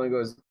 And then everyone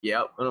goes,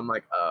 "Yep," and I'm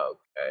like, "Oh,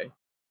 okay."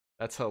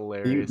 That's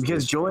hilarious.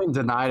 Because dude. Julian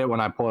denied it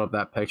when I pulled up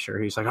that picture.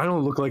 He's like, I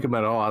don't look like him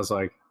at all. I was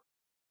like,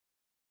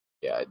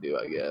 Yeah, I do,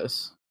 I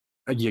guess.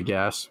 you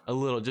guess. A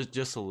little,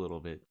 just a little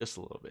bit. Just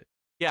a little bit.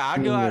 Yeah, I'd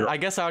mean, go out, you're- I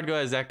guess I would go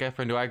as Zac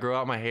Efron. Do I grow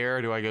out my hair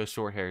or do I go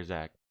short hair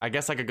Zach? I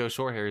guess I could go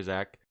short hair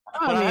Zach.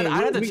 But I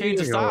had to we change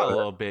the can style a go-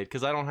 little bit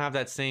because I don't have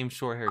that same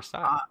short hair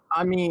style.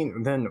 I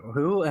mean, then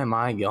who am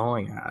I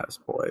going as,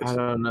 boys? I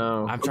don't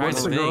know. I'm trying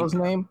What's to the think. girl's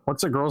name?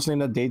 What's the girl's name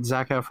that dates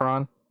Zac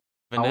Efron?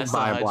 Vanessa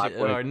buy a Hudgens, black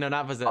wig. or no,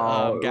 not Vanessa.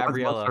 Oh, what's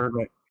Gabriella. her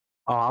name?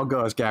 Oh, I'll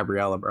go as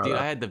Gabriella, brother. Dude,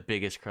 I had the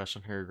biggest crush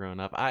on her growing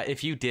up.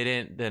 If you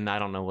didn't, then I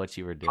don't know what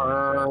you were doing.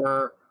 bro.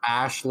 Her,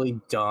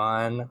 Ashley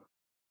Dunn.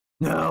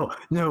 No.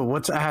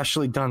 What's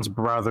Ashley Dunn's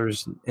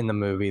brothers in the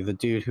movie? The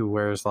dude who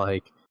wears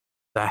like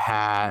the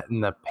hat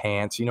and the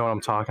pants. You know what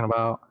I'm talking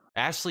about?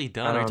 Ashley I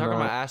Dunn. Are you don't talking know.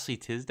 about Ashley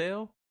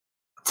Tisdale?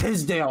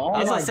 Tisdale. Oh I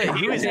was my gonna say, God.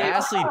 who is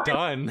Ashley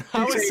Dunn?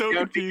 I was so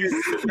confused.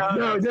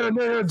 No. Julie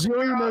knows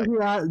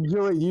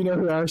Julie, you know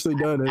who Ashley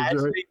Dunn is, right?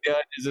 Ashley Dunn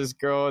is this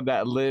girl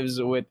that lives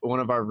with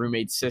one of our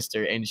roommate's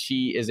sister, and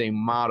she is a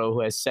model who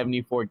has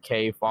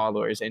 74K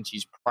followers, and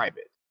she's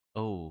private.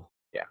 Oh.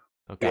 Yeah.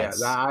 Okay.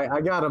 Yeah, I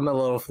got them a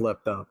little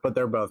flipped up, but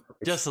they're both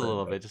Just a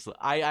little extremely-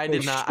 bit. I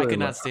did not. I could Extremely.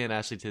 not stand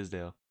Ashley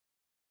Tisdale.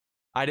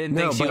 I didn't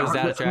No, think she but was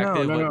that no,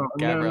 attractive, no, but no,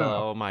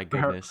 Gabriella. Oh my Her,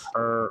 goodness.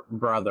 her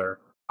brother,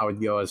 I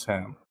would go as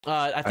him.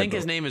 I think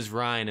his believe- name is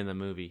Ryan in the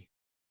movie.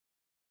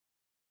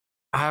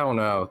 I don't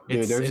know,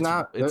 dude.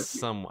 It's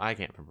some. I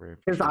can't remember.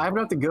 because I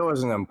have to go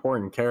as an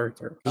important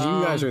character. Because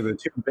you guys are the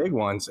two big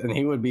ones, and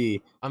he would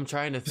be. I'm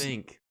trying to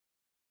think.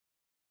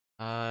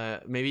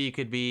 Maybe you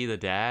could be the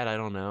dad. I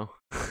don't know.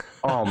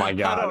 Oh my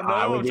God, I don't know.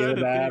 I would I'm be trying the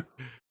to dad.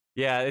 think.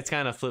 Yeah, it's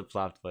kind of flip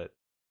flopped, but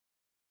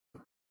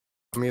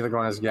I'm either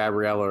going as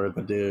Gabriella or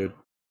the dude.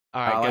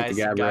 all I right, like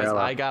the guys. Gabriella.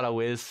 I got a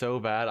whiz so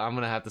bad. I'm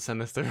gonna have to send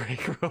this to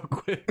Rick real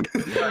quick.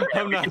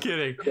 I'm not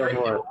kidding. All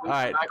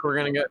right. we're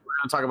gonna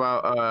talk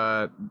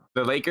about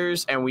the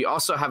Lakers, and we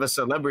also have a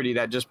celebrity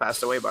that just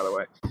passed away, by the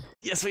way.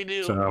 Yes, we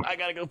do. So- I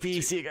gotta go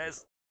pee. See you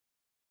guys.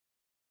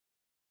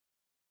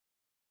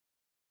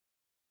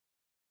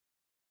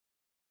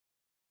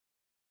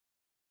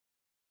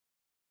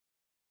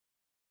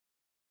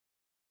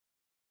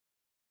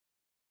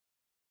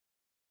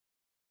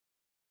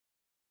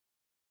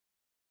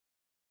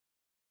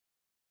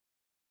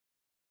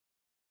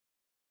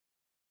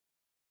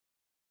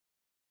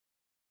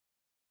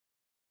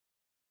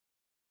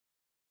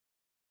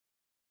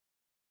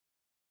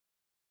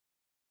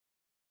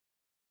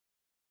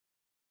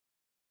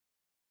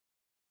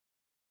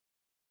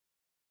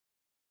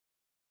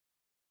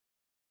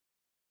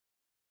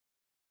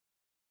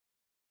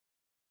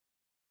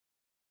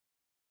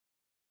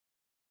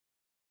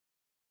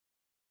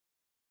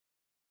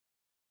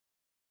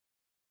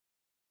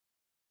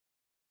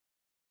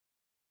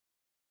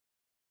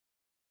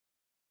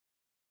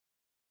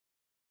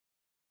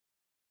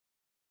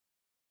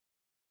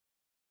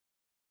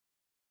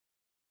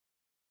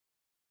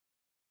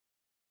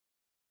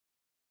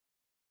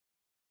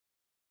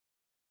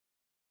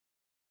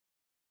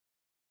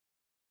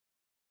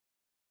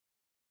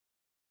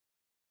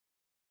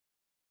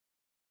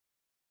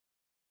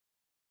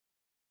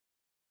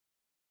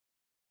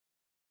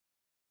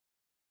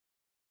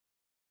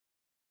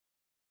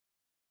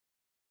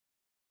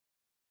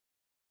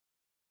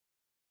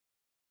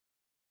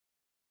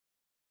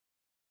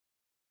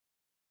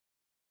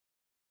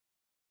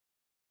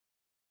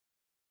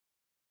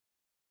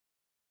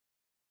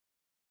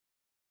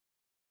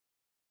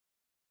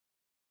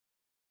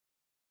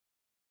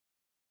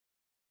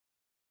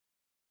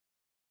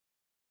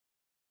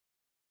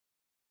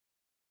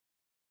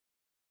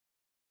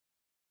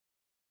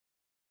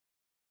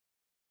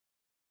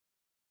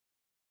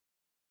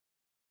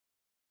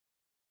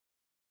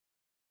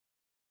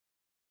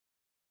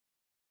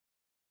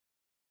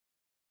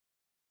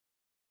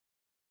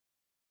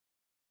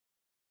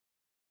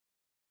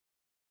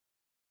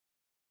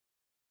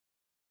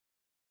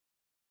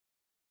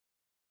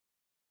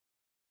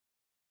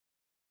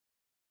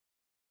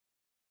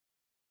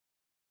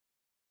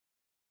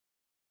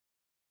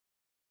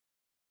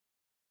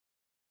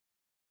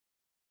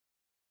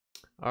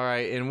 All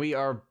right, and we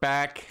are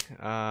back.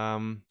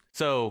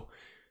 So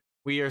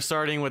we are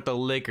starting with the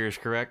Lakers,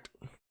 correct?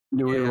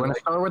 Do we want to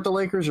start with the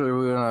Lakers, or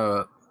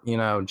are we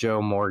gonna,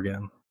 Joe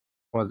Morgan?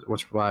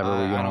 Which vibe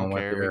are we going I don't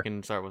with care. here? We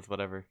can start with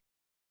whatever.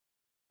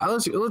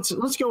 Let's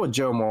go with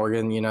Joe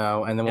Morgan,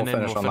 and then we'll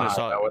finish on the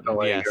high note with the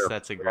Lakers. Yes,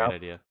 that's a great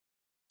idea.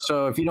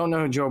 So if you don't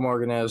know who Joe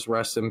Morgan is,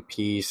 rest in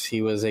peace.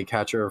 He was a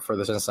catcher for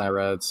the Cincinnati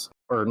Reds.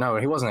 Or no,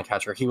 he wasn't a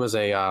catcher. He was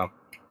a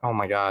oh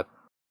my god.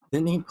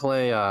 Didn't he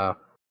play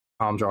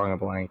I'm drawing a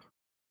blank.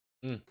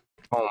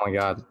 Oh my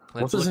god.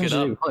 Let's look it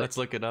up. Let's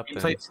look it up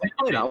then.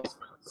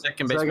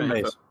 Second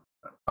base.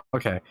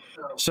 Okay.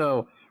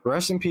 So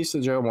rest in peace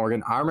to Joe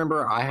Morgan. I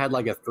remember I had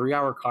like a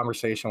 3-hour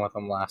conversation with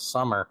him last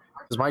summer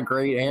because my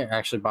great aunt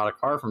actually bought a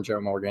car from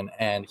Joe Morgan,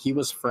 and he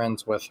was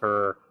friends with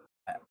her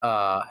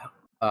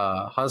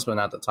husband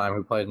at the time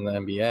who played in the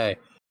NBA.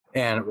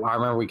 And I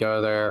remember we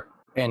go there,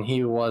 and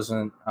he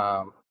wasn't.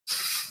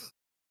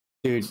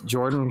 Dude,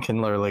 Jordan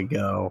can literally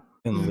go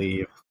and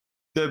leave.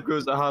 Deb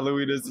goes to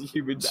Halloween as a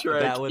human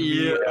Shrek. That would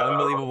be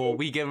unbelievable.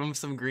 We give him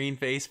some green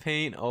face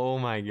paint. Oh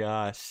my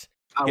gosh.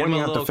 I wouldn't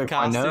even have to fix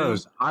my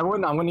nose. I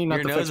wouldn't even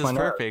have to fix my nose. Your nose is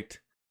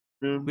perfect.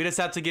 We just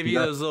have to give you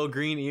those little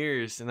green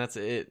ears, and that's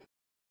it.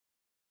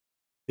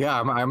 Yeah,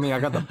 I mean, I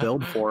got the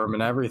build for him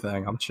and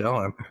everything. I'm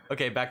chilling.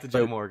 Okay, back to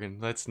Joe Morgan.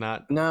 Let's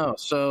not. No,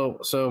 so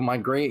my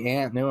great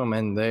aunt knew him,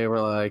 and they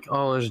were like,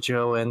 "Oh, there's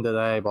Joe in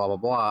today." Blah blah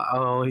blah.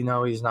 Oh,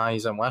 he's not.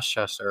 He's in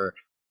Westchester.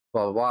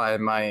 Blah blah blah.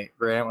 And my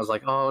great aunt was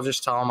like, "Oh,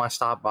 just tell him I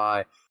stopped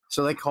by."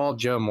 So they called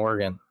Joe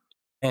Morgan,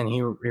 and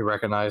he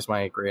recognized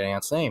my great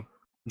aunt's name.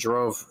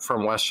 Drove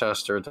from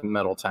Westchester to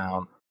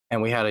Middletown,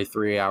 and we had a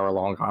 3-hour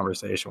long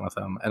conversation with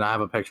him. And I have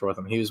a picture with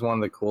him. He was one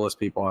of the coolest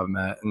people I've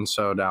met, and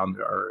so down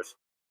to earth.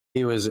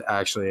 He was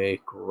actually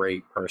a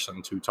great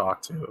person to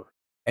talk to.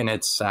 And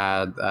it's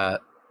sad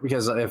that,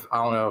 because I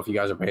don't know if you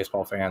guys are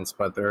baseball fans,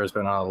 but there has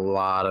been a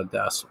lot of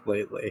deaths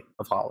lately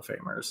of Hall of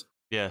Famers.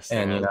 Yes.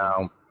 And,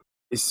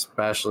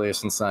 especially a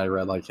Cincinnati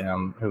Red like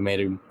him, who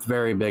made a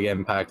very big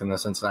impact in the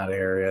Cincinnati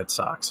area. It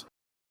sucks.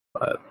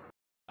 But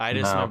I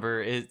just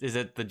remember, is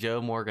it the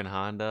Joe Morgan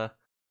Honda?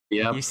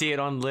 Yeah. You see it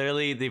on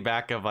literally the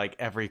back of like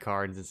every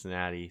car in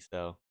Cincinnati.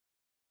 So,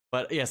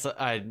 but yes,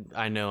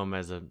 I know him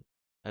as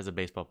a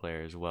baseball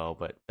player as well,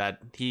 but that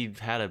he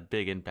had a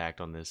big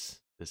impact on this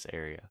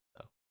area.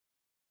 So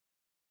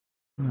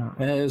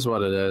it is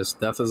what it is.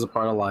 Death is a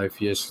part of life.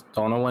 You just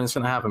don't know when it's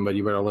gonna happen, but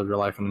you better live your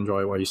life and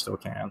enjoy it while you still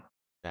can.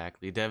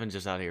 Exactly. Devin's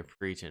just out here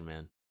preaching,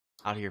 man.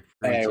 Out here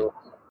preaching. Hey,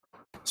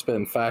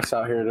 spitting facts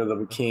out here to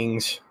the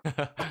Kings.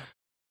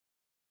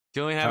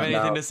 Julian, have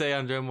anything to say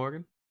on Joe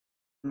Morgan?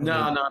 No.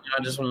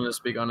 I just wanted to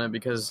speak on it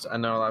because I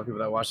know a lot of people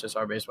that watch this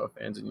are baseball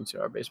fans, and you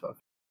two are baseball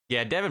fans.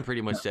 Yeah, Devin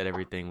pretty much said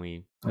everything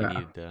we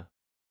needed to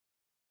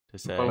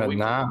say. But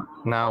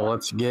now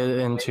let's get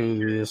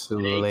into this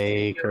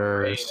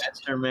Lakers.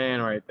 That's your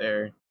man right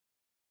there.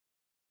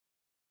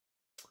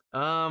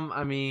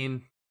 I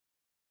mean,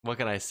 what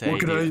can I say? What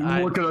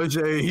can I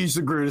say? He's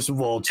the greatest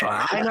of all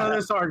time. I know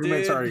this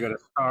argument's already going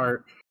to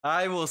start.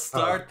 I will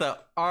start the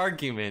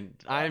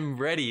argument. I'm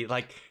ready.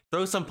 Like,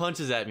 throw some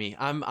punches at me.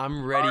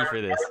 I'm ready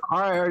for this. All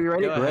right, are you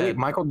ready? Ready?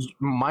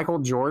 Michael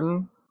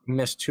Jordan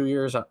missed 2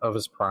 years of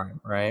his prime,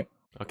 right?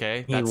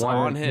 Okay, that's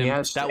on him.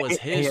 That was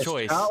his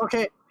choice.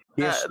 Okay.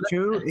 He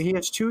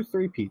has two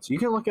three-peats. You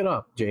can look it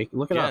up, Jake.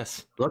 Look it up.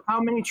 Look how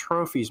many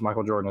trophies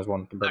Michael Jordan has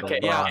won compared to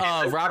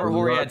LeBron. Robert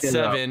Horry had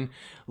 7.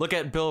 Look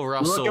at Bill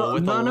Russell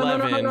with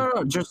 11.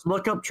 No. Just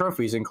look up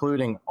trophies,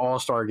 including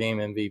All-Star Game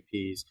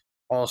MVPs,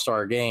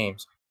 All-Star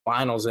Games,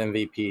 Finals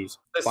MVPs,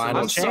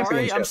 Finals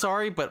championships. I'm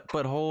sorry, but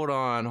hold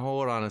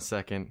on a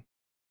second.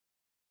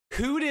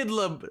 Who did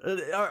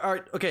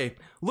okay,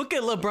 look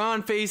at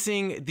LeBron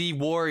facing the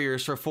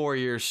Warriors for 4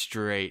 years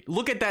straight.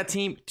 Look at that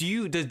team.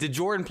 Did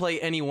Jordan play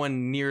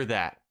anyone near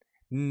that?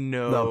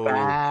 No. The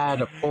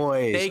bad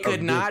boys. They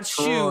could not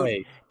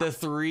shoot the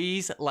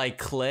threes like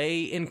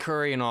Clay and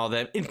Curry and all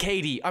that. And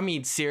KD, I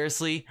mean,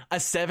 seriously, a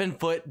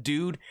 7-foot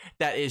dude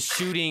that is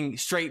shooting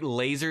straight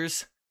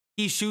lasers.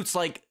 He shoots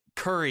like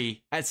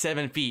Curry at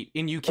 7 feet,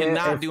 and you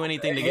cannot do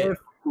anything to get. If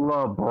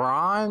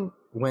LeBron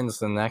wins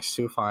the next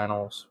 2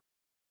 finals,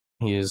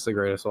 he is the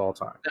greatest of all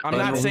time. I'm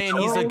not saying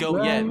he's the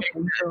GOAT yet.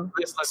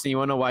 Listen, you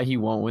want to know why he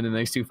won't win the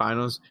next 2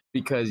 finals?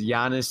 Because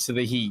Giannis to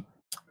the Heat.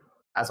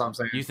 That's what I'm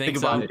saying. You think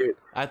so?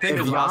 I think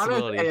it's a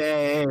possibility.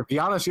 If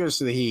Giannis goes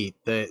to the Heat,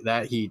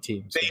 that Heat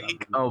team.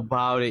 Think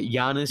about it.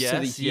 Giannis to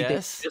the Heat.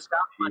 Yes. They just got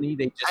money.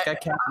 They just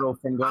got capital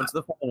from going to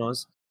the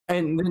finals.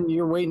 And then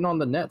you're waiting on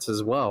the Nets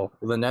as well.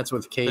 The Nets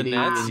with KD. The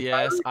Nets,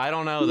 yes. I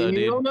don't know, though,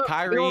 dude.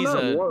 Kyrie's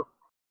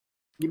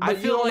I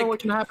feel like what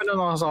can happen in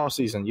this off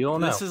season. You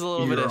don't know. This is a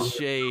little bit of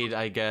shade,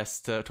 I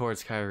guess,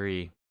 towards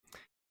Kyrie.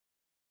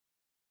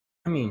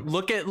 I mean,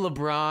 look at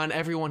LeBron.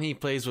 Everyone he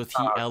plays with,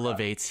 he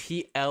elevates.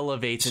 He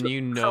elevates, and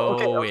you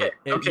know it.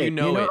 You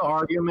know the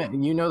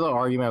argument. You know the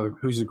argument of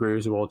who's the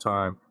greatest of all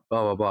time.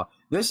 Blah blah blah.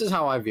 This is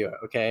how I view it.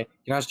 Okay,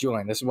 you know, ask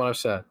Julian. This is what I've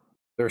said.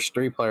 There's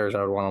 3 players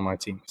I would want on my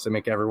team because they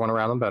make everyone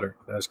around them better.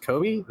 That is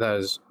Kobe, that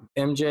is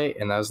MJ,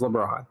 and that is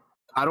LeBron.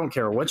 I don't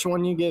care which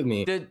one you give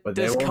me. But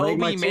Does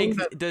Kobe team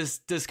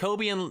does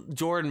Kobe and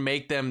Jordan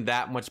make them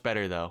that much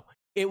better though?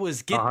 It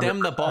was get them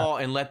the 100%. ball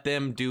and let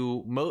them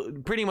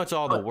do pretty much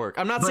all the work.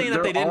 I'm not but saying that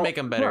they they're didn't all- make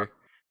them better.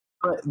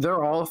 But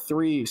they're all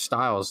three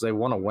styles. They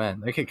want to win.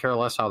 They could care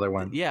less how they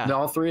win. Yeah.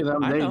 All three of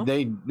them, I know.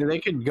 they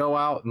could go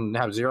out and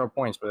have 0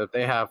 points, but if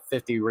they have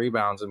 50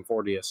 rebounds and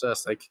 40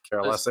 assists, they could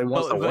care less. They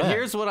want to But win.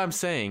 here's what I'm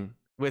saying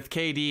with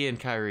KD and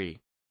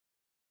Kyrie.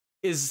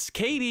 Is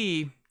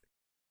KD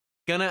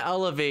gonna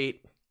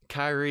elevate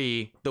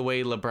Kyrie the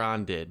way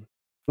LeBron did?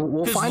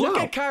 We'll Because find look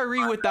out. at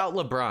Kyrie without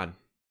LeBron.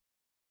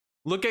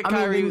 Look at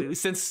Kyrie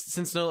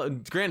since no.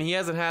 Granted, he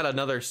hasn't had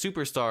another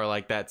superstar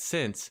like that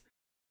since.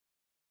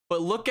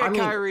 But look at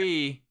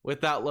Kyrie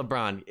without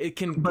LeBron. Is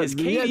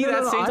KD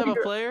that same type of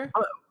player?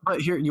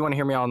 But here, you want to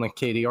hear me out on the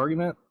KD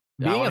argument?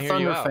 Yeah, I Being wanna a hear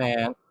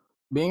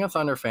you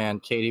Thunder fan,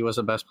 KD was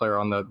the best player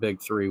on the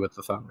big three with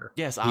the Thunder.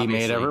 Yes, he obviously.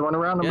 made everyone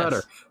around him Yes.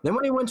 better. Then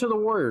when he went to the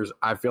Warriors,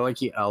 I feel like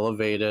he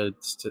elevated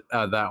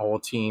that whole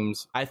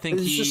team's. I think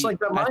It's he just like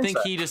that I think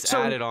mindset. he just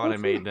So, added on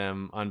and we'll see. made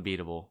them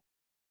unbeatable.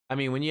 I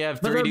mean, when you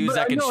have But- three dudes but-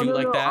 that can no, shoot no,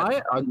 like no,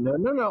 that,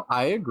 No,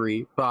 I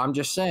agree, but I'm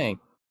just saying,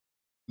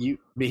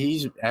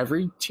 he's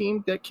every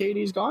team that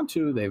KD's gone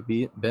to, they've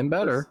been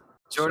better.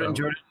 Jordan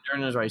So-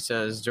 is right. He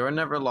says Jordan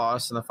never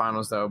lost in the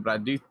finals though,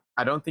 but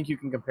I don't think you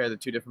can compare the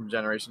two different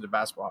generations of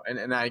basketball,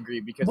 and I agree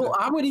because Well,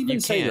 I would even You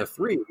say the can't.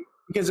 three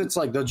because it's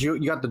like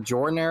you got the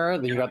Jordan era,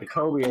 then you got the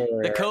Kobe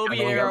era. the Kobe and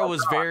then you got era LeBron.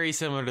 was very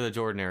similar to the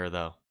Jordan era,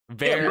 though. Yeah, but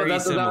Very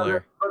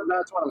similar. But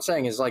that's what I'm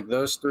saying is like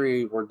those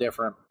three were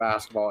different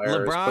basketball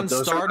eras. LeBron but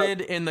those are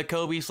started in the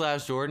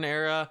Kobe/Jordan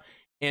era,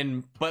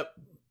 but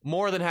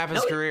more than half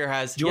his No, career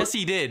has. Jordan- Yes,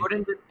 he did.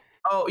 Jordan did.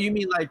 Oh, you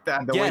mean like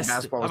that? The way Yes,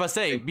 basketball I'm about was to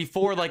say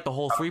before like the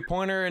whole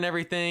 3-pointer and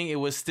everything, it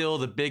was still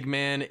the big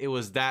man. It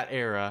was that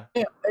era.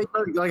 Yeah,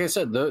 like I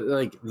said,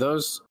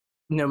 those.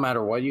 No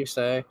matter what you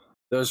say,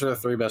 those are the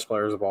three best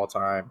players of all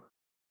time,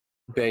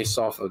 based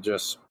off of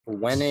just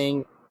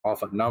winning,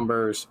 off of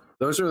numbers.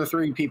 Those are the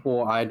three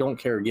people. I don't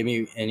care. Give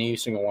me any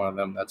single one of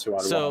them. That's who I'd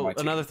want on So my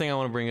team. another thing I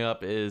want to bring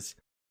up is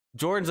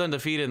Jordan's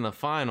undefeated in the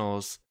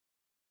finals,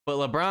 but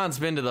LeBron's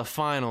been to the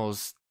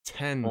finals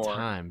 10 More.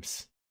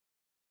 times.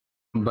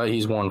 But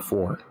he's won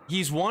 4.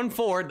 He's won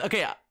 4.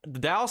 Okay, the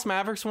Dallas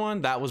Mavericks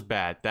one, that was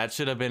bad. That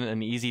should have been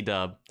an easy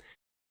dub.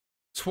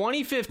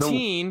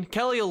 2015,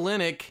 Kelly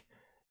Olynyk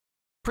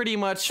pretty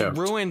much Choked.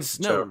 ruins.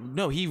 Choked.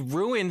 No, he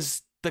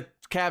ruins the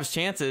Cavs'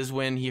 chances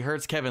when he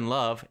hurts Kevin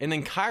Love, and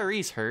then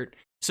Kyrie's hurt.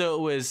 So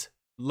it was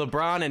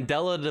LeBron and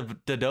Della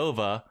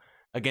Dadova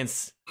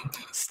against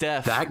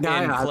Steph That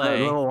guy, and that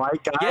Clay. little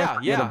white guy. Yeah,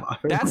 yeah.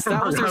 That was their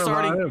Forgot about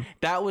starting. him.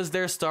 That was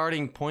their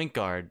starting point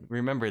guard.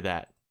 Remember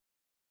that.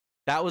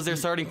 That was their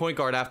starting point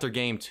guard after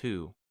game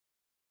 2.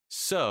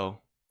 So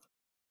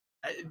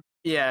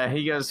Yeah,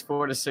 he goes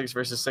 4-6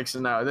 versus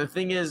 6-0. The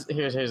thing is,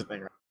 here's the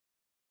thing. Right?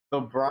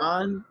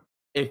 LeBron,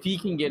 if he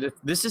can get it,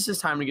 this is his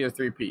time to get a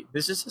 3-peat.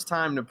 This is his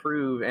time to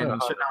prove and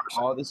shut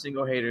down all the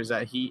single haters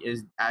that he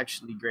is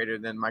actually greater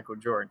than Michael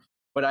Jordan.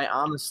 But I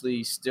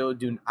honestly still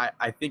do.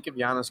 I think if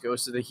Giannis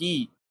goes to the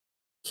Heat,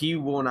 he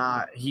will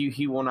not.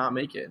 He will not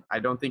make it. I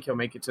don't think he'll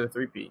make it to the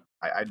 3-peat.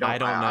 I don't. I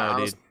don't know,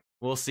 honestly, dude.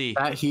 We'll see.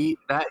 That heat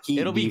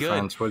It'll be good.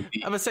 defense would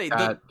be. I'm gonna say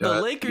the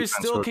that Lakers defense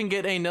still would- can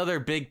get another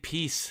big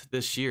piece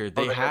this year.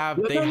 They they have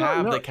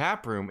have- no. the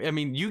cap room. I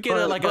mean, you get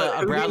But- a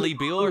but Bradley who-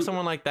 Beal or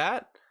someone like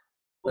that.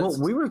 Well,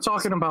 we were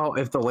talking about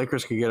if the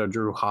Lakers could get a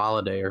Drew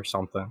Holiday or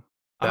something. I'm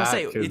gonna That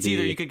say could it's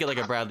either be- you could get like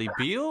a Bradley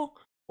Beal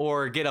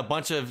or get a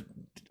bunch of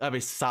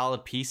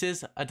solid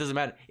pieces. It doesn't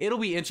matter. It'll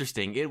be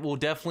interesting. It will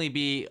definitely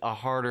be a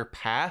harder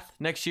path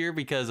next year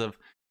because of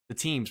the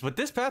teams. But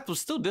this path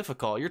was still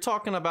difficult. You're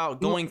talking about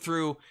going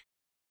through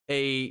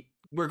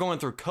we're going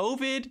through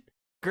COVID.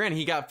 Granted,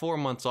 he got 4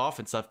 months off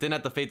and stuff. Didn't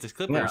have to face the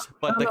Clippers,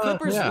 but the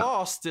Clippers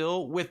lost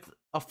still with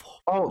a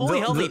fully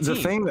healthy the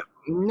team. thing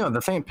that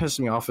that pissed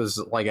me off is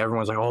like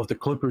everyone's like, oh, if the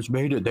Clippers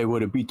made it, they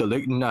would have beat the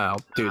Lakers. No,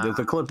 dude, if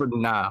the Clippers,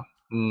 no.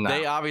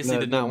 They obviously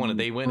did not want it.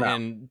 They went no.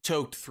 and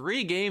choked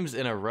 3 games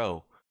in a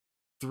row.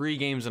 3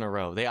 games in a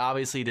row. They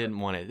obviously didn't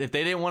want it. If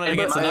they didn't want it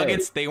against the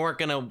Nuggets, they weren't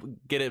gonna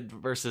get it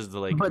versus the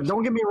Lakers. But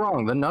don't get me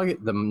wrong, the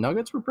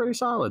Nuggets were pretty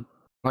solid.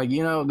 Like,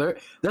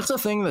 that's the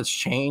thing that's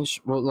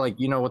changed. Well, like,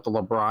 with the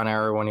LeBron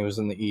era when he was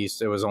in the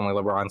East, it was only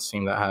LeBron's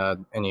team that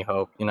had any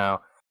hope,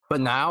 But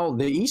now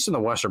the East and the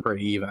West are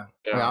pretty even.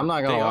 Yeah. Like, I'm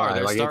not They gonna lie. are.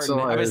 They're Like, it's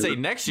starting. I'm like, gonna say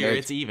next year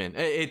it's- it's even.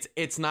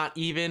 It's not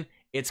even.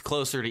 It's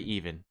closer to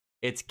even.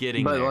 It's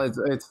getting but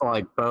there. it's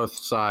like both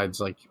sides.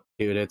 like,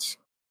 dude, it's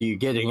you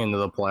getting into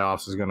the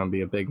playoffs is going to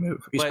be a big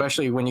move, But-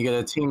 especially when you get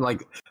a team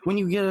like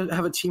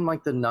have a team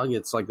like the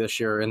Nuggets like this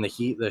year and the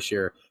Heat this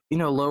year.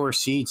 Lower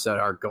seeds that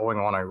are going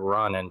on a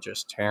run and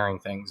just tearing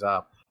things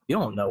up. You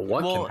don't know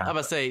what Well, can I'm happen.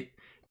 gonna say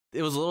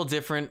it was a little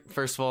different.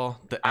 First of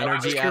all, the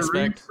energy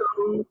aspect.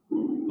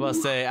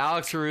 Let's say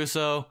Alex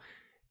Caruso,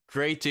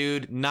 great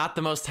dude, not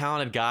the most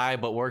talented guy,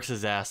 but works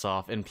his ass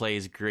off and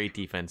plays great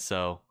defense.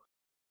 So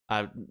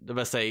I'm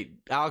gonna say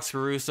Alex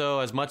Caruso,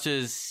 as much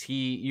as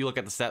you look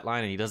at the stat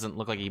line and he doesn't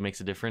look like he makes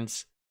a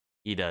difference,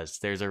 he does.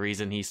 There's a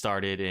reason he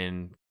started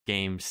in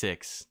Game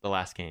 6, the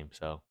last game.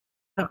 So,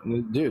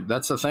 dude,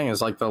 that's the thing.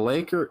 Is like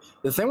the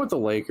thing with the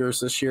Lakers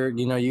this year.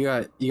 You know, you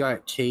got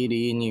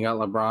KD and you got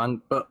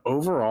LeBron, but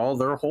overall,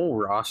 their whole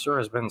roster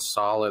has been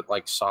solid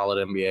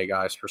NBA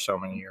guys for so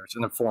many years,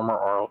 and the former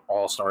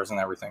All Stars and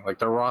everything. Like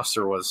their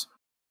roster was,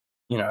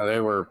 you know, they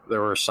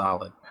were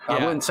solid. Yeah.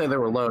 I wouldn't say they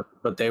were low,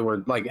 but they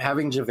were like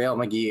having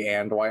JaVale McGee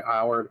and Dwight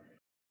Howard,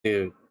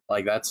 dude.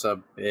 Like that's a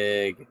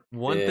big.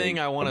 One thing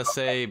I want to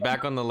say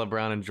back on the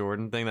LeBron and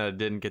Jordan thing that I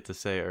didn't get to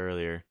say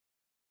earlier.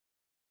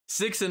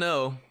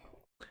 6-0.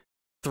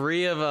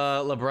 3 of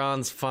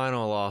LeBron's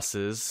final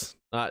losses.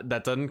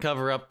 That doesn't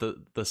cover up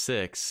the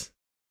 6.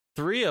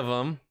 3 of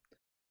them.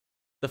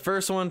 The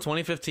first one,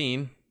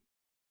 2015.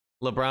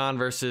 LeBron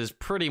versus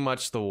pretty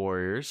much the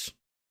Warriors.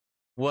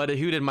 Who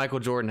did Michael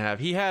Jordan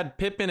have? He had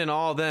Pippen and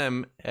all of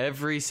them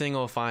every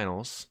single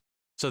finals.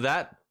 So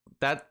that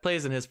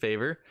plays in his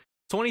favor.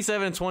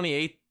 2017,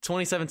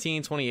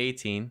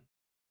 2018.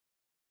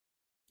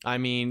 I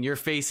mean, you're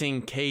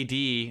facing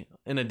KD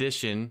in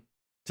addition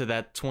to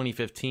that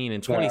 2015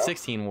 and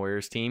 2016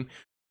 Warriors team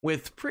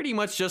with pretty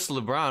much just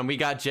LeBron. We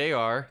got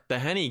JR, the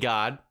Henny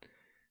God,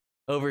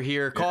 over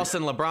here,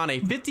 costing LeBron a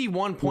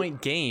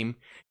 51-point game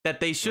that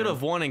they should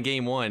have won in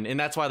game 1, and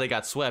that's why they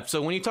got swept.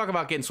 So when you talk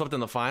about getting swept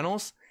in the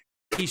finals,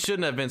 he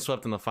shouldn't have been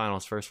swept in the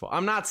finals, first of all.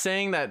 I'm not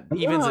saying that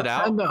evens it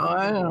out.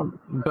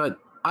 But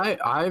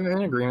I'm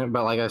in agreement,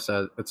 but like I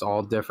said, it's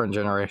all different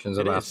generations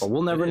of basketball.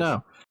 We'll never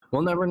know.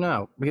 We'll never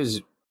know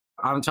because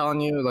I'm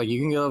telling you, like you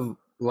can give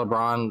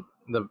LeBron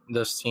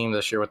this team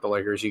this year with the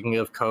Lakers. You can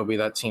give Kobe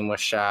that team with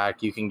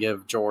Shaq. You can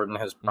give Jordan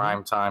his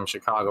prime time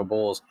Chicago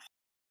Bulls.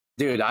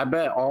 Dude, I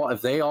bet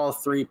if they all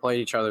 3 played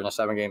each other in a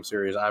 7-game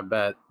series, I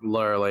bet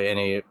literally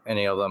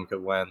any of them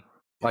could win.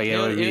 Like it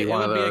would be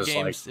one of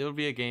those. It would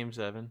be a game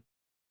 7.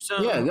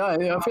 So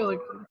yeah, I feel like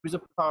who's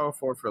a power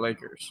forward for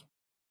Lakers?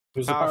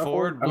 Who's power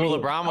forward? Well,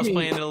 LeBron was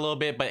playing it a little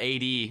bit, but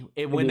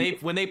AD.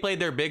 When they played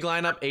their big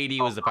lineup,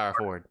 AD was the power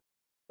forward.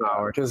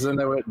 Because then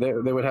they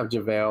would have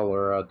JaVale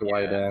or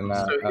Dwight in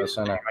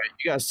center.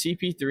 You got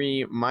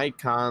CP3, Mike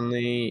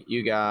Conley.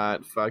 You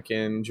got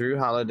fucking Drew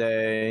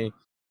Holiday.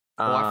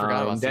 Oh, I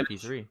forgot about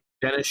CP3.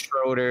 Dennis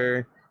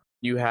Schroeder.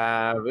 You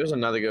have there's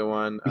another good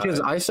one.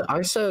 Because I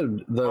said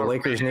the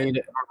Lakers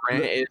need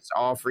Morant is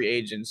all free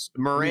agents.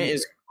 Morant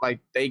is like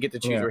they get to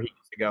choose where he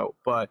gets to go,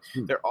 but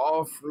they're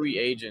all free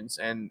agents,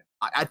 and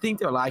I think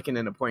they're lacking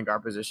in the point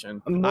guard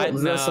position. That's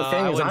the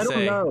thing. I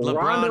don't know.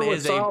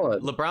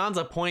 LeBron's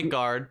a point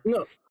guard.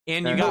 No.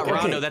 And you got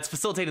Rondo that's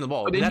facilitating the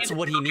ball. That's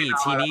what he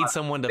needs. He needs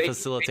someone to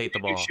facilitate the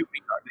ball.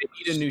 They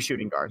need a new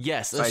shooting guard.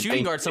 Yes, a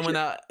shooting guard, someone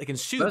that can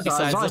shoot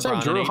besides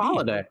LeBron Drew and AD.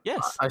 Holiday.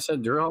 Yes. I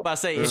said Drew. But I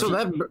say,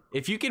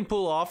 if you can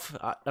pull off,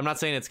 I'm not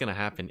saying it's going to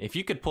happen. If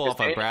you could pull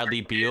off a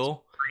Bradley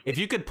Beal,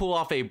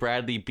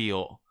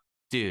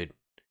 dude.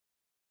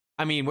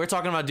 I mean, we're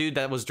talking about a dude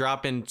that was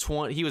dropping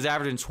 20. He was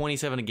averaging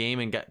 27 a game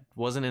and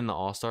wasn't in the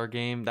All-Star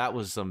game. That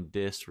was some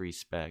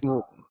disrespect.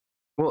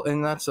 Well,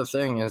 and that's the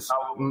thing is,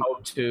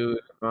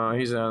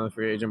 he's another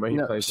free agent, but he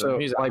plays. So,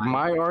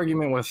 my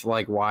argument with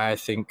like why I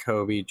think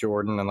Kobe,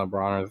 Jordan, and LeBron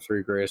are the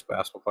 3 greatest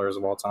basketball players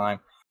of all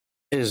time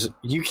is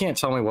you can't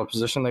tell me what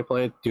position they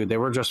played, dude. They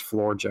were just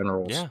floor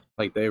generals. Yeah,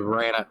 like they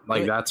ran it.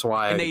 Like that's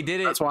why. And they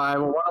did it. That's why I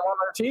want them on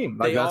their team.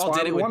 Like, they all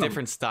did it with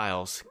different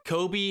styles.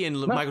 Kobe and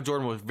Michael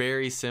Jordan were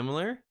very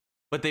similar,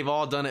 but they've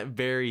all done it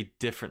very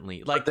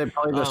differently. Like they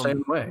played the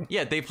same way.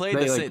 Yeah, they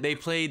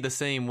played the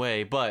same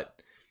way, but.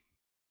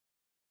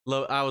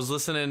 I was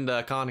listening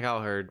to Colin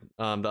Cowherd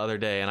the other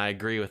day, and I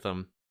agree with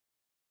him.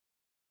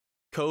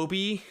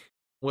 Kobe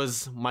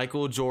was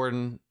Michael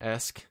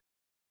Jordan-esque.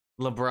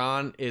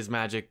 LeBron is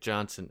Magic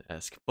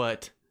Johnson-esque,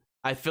 but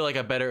I feel like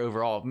a better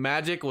overall.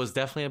 Magic was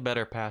definitely a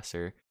better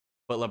passer,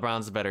 but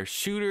LeBron's a better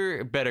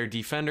shooter, better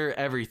defender,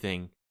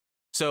 everything.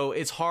 So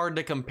it's hard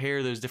to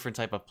compare those different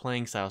type of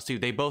playing styles too.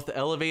 They both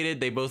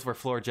elevated. They both were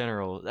floor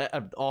generals.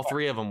 All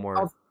 3 of them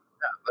were.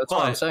 That's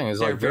what I'm saying. Is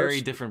they're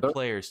very different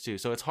players too,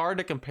 so it's hard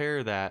to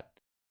compare that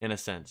in a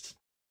sense.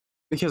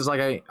 Because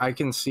like I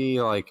can see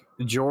like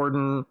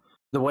Jordan,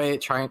 the way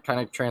it kind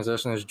of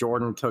transitioned is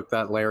Jordan took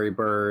that Larry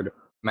Bird,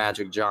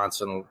 Magic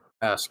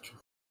Johnson-esque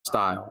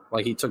style.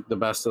 Like he took the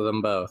best of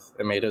them both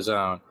and made his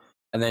own.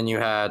 And then you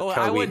had Kobe,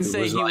 I wouldn't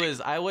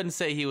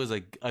say he was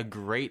a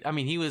great. I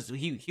mean, he was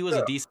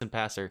a decent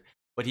passer,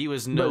 but he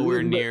was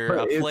nowhere near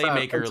a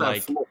playmaker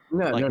like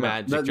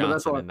Magic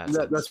Johnson in that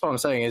sense. That's what I'm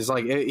saying. Is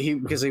like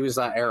because he was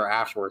that era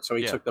afterwards, so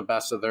he took the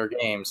best of their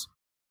games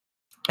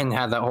and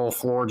had that whole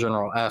floor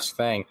general-esque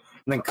thing.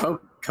 And then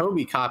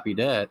Kobe copied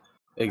it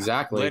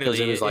exactly.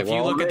 Literally, it was like, if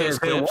you look at those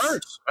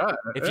clips,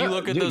 you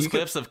look at those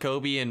clips of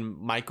Kobe and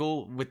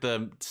Michael with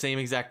the same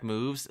exact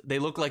moves, they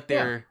look like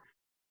they're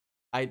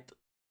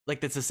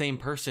like it's the same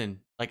person,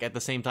 like at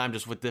the same time,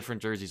 just with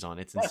different jerseys on.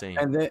 It's insane.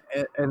 And then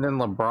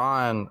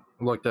LeBron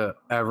looked at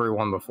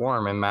everyone before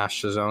him and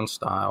matched his own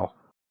style.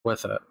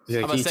 with it.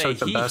 I'm gonna He say, took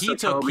the best of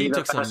Kobe,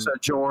 the best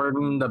of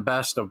Jordan, the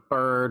best of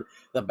Bird,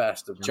 the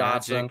best of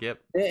Johnson. Magic, yep.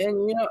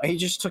 And you know, he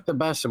just took the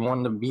best and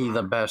wanted to be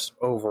the best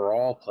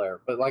overall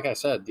player. But like I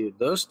said, dude,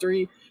 those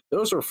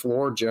are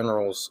floor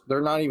generals.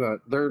 They're not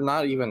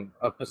even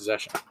a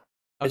possession.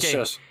 It's Okay.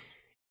 just,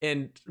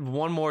 And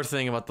one more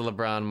thing about the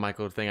LeBron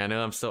Michael thing. I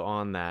know I'm still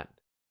on that.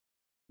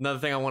 Another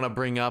thing I want to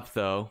bring up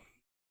though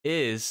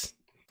is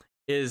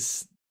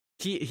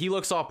he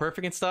looks all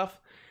perfect and stuff,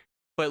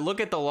 but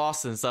look at the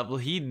losses and stuff.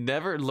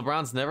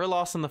 LeBron's never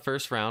lost in the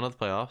first round of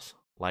the playoffs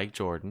like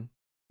Jordan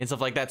and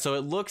stuff like that. So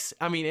it looks,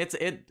 I mean,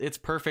 it's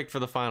perfect for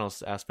the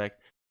finals aspect,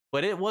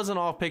 but it wasn't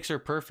all picture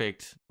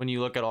perfect when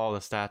you look at all the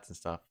stats and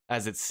stuff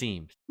as it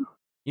seems.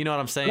 You know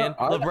what I'm saying? No,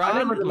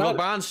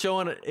 LeBron's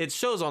showing, it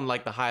shows on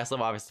like the highest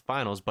level, obviously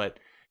finals, but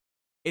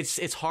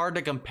it's hard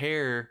to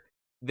compare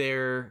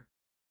their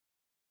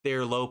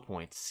low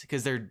points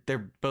because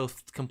they're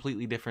both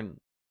completely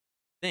different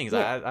things.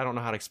 Yeah. I don't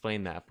know how to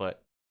explain that,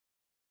 but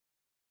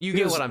you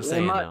get what I'm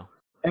saying though.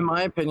 In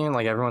my opinion,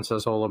 like everyone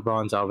says, oh,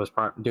 LeBron's out of his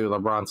prime. Dude,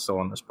 LeBron's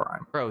still in his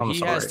prime. Bro, he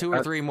has 2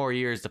 or 3 more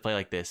years to play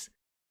like this.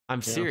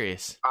 I'm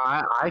serious.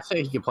 I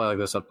say he can play like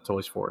this up until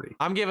he's 40.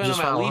 I'm giving him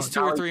at least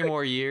 2 or 3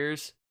 more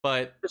years,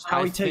 but just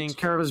how he takes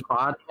care of his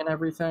body and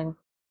everything.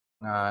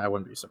 I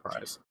wouldn't be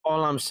surprised.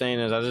 All I'm saying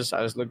is I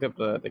just looked up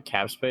the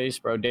cap space,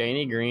 bro.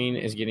 Danny Green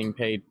is getting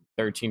paid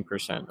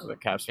 13% of the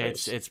cap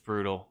space. It's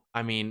brutal.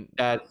 I mean,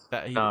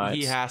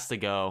 he has to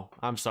go.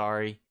 I'm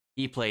sorry.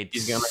 He played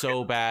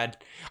so bad.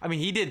 I mean,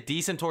 he did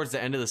decent towards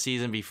the end of the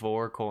season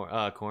before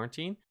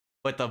quarantine,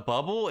 but the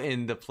bubble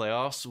in the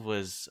playoffs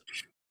was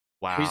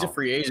wow. He's a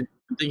free agent.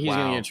 I think he's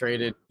going to get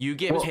traded. You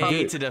get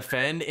paid to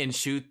defend and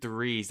shoot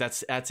threes.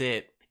 That's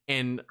it.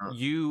 And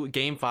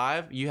game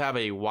 5, you have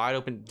a wide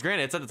open.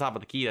 Granted, it's at the top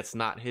of the key. That's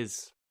not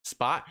his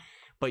spot,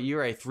 but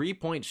you're a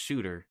 3-point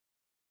shooter.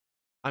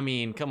 I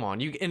mean, come on.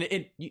 You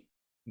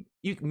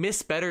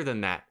miss better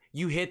than that.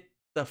 You hit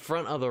the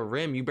front of the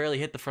rim. You barely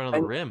hit the front of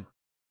the rim.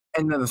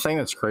 And then the thing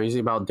that's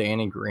crazy about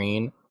Danny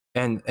Green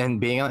and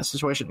being in that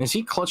situation is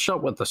he clutched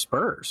up with the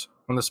Spurs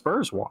when the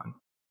Spurs won.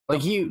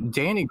 Like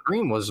Danny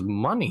Green was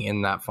money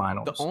in that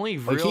finals. The only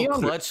real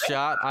clutch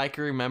shot I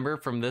can remember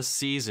from this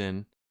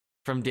season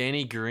from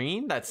Danny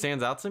Green that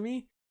stands out to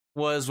me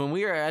was when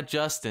we were at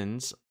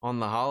Justin's on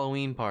the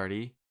Halloween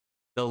party.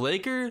 The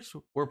Lakers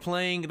were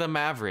playing the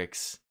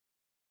Mavericks,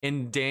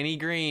 and Danny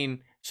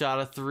Green shot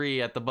a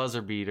 3 at the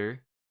buzzer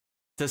beater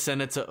to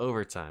send it to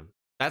overtime.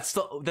 That's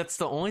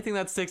the only thing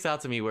that sticks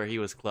out to me where he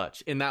was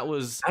clutch, and that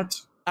was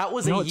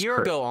a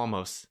year ago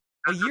almost.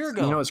 A year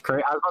ago. You know, it's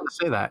crazy. I was about to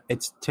say that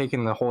it's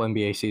taken the whole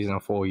NBA season a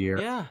full year.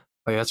 Yeah,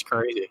 like that's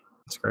crazy.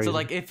 It's crazy. So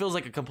like it feels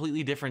like a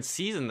completely different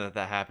season that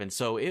happened.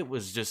 So it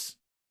was just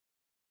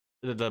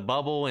the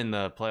bubble in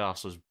the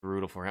playoffs was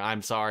brutal for him.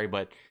 I'm sorry,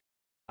 but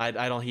I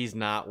don't. He's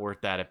not worth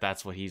that if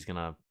that's what he's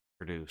gonna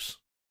produce.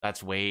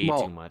 That's way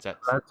too much. That's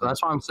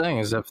what I'm saying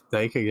is if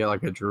they could get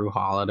like a Drew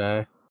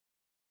Holiday.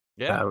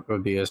 Yeah, that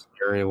would be a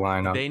scary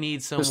lineup. They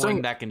need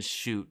someone that can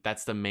shoot.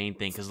 That's the main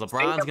thing because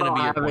LeBron's going to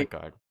be your point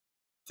guard.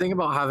 Think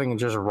about having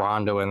just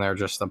Rondo in there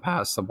just to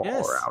pass the ball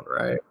around,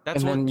 right?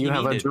 That's and then you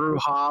have needed. a Drew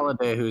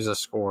Holiday who's a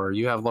scorer.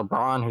 You have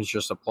LeBron who's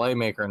just a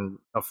playmaker and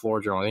a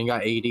floor general. Then you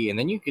got AD, and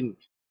then you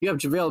have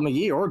JaVale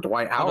McGee or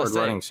Dwight Howard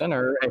running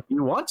center if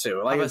you want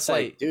to. Like it's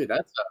like, dude,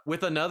 that's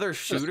with another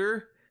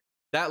shooter.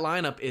 That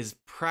lineup is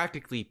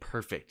practically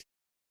perfect.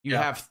 You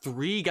have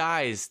 3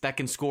 guys that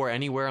can score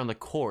anywhere on the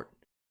court.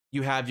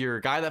 You have your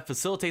guy that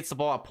facilitates the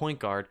ball at point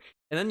guard,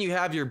 and then you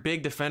have your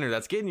big defender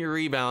that's getting your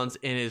rebounds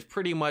and is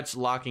pretty much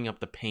locking up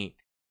the paint.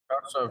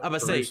 Also, I'm gonna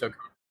say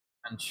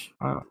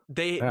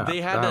they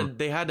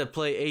had to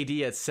play AD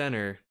at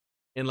center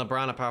and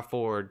LeBron at power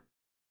forward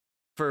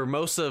for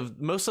most of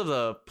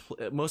the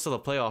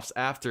playoffs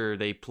after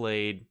they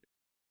played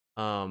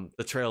the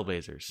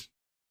Trailblazers.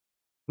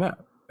 Yeah.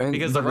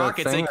 Because the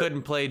Rockets, they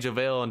couldn't play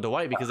JaVale and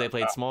Dwight because they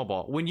played small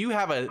ball. When you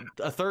have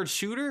a third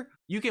shooter,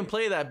 you can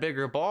play that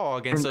bigger ball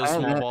against those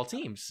small ball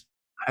teams.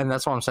 And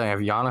that's what I'm saying. If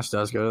Giannis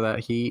does go to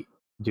that Heat,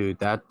 dude,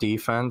 that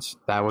defense,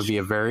 that would be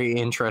a very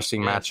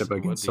interesting matchup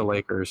against the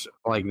Lakers.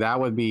 Like, that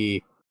would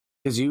be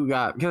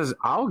because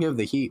I'll give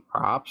the Heat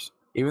props.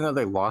 Even though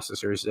they lost the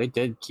series, they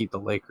did keep the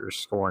Lakers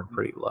scoring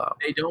pretty low.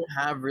 They don't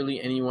have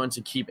really anyone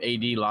to keep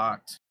AD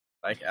locked.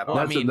 Like, at all.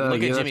 I mean,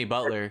 look at Jimmy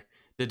Butler.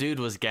 The dude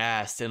was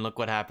gassed, and look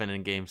what happened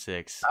in Game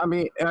 6. I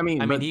mean,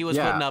 he was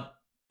putting up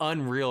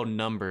unreal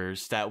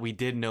numbers that we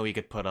didn't know he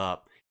could put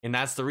up, and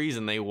that's the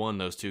reason they won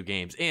those 2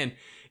 games. And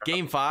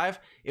Game 5,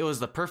 it was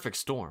the perfect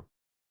storm.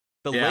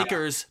 The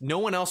Lakers, no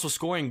one else was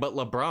scoring but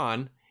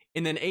LeBron,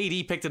 and then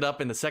AD picked it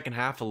up in the second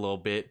half a little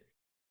bit.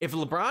 If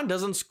LeBron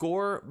doesn't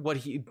score what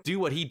he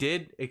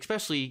did,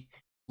 especially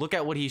look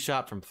at what he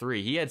shot from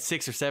 3. He had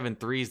 6 or 7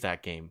 threes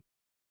that game.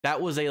 That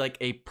was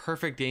a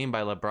perfect game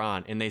by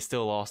LeBron, and they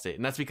still lost it.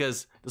 And that's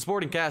because the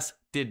Sporting Cast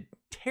did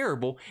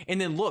terrible. And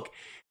then look,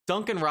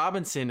 Duncan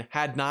Robinson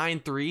had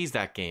 9 threes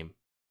that game.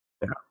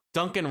 Yeah.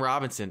 Duncan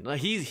Robinson,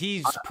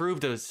 he's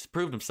proved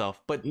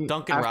himself. But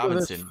Duncan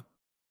Robinson,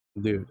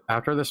 dude,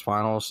 after this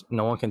finals,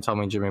 no one can tell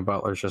me Jimmy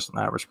Butler is just an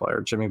average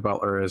player. Jimmy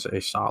Butler is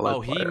a solid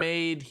Oh,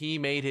 player. he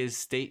made his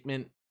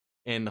statement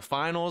in the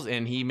finals,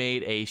 and he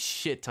made a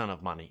shit ton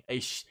of money.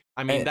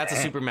 I mean, that's a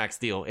super max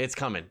deal. It's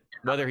coming,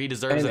 whether he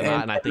deserves it or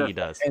not, and I think he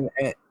does.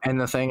 And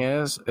the thing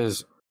is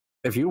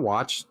if you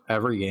watch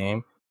every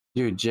game,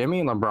 dude, Jimmy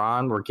and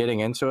LeBron were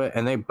getting into it,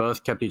 and they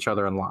both kept each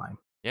other in line.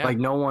 Yeah. Like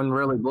no one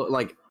really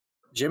like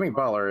Jimmy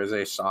Butler is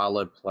a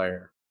solid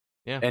player.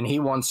 Yeah. And he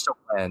wants to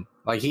win.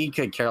 Like he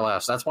could care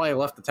less. That's why he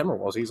left the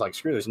Timberwolves. He's like,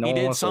 screw this. No He one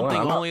did wants to win.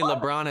 something I'm not- only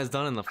LeBron has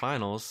done in the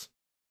finals.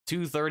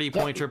 2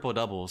 30-point triple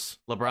doubles.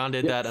 LeBron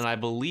did that, and I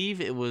believe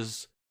it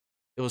was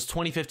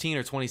 2015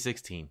 or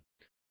 2016.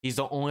 He's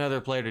the only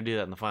other player to do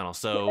that in the finals.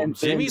 So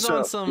Jimmy's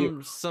on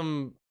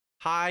some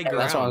high ground.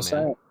 That's what I'm man.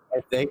 saying.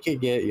 If they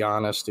could get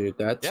Giannis, dude,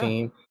 that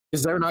team,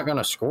 because they're not going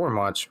to score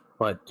much,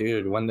 but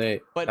dude, when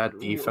that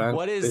defense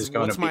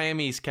what's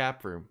Miami's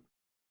cap room?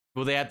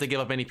 Will they have to give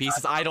up any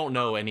pieces? I don't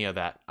know any of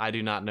that. I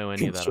do not know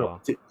any of that at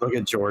all. Look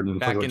at Jordan.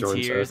 Back in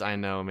Jordan tears, said. I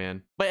know,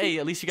 man. But hey,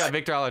 at least you got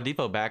Victor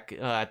Oladipo back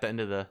at the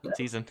end of the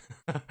season.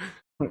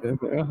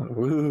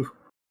 Woo.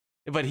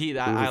 But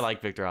I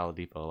like Victor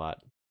Oladipo a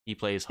lot. He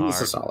plays hard.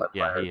 He's a solid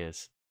player. Yeah, he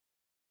is.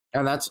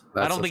 And that's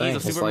I don't the think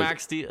he's thing.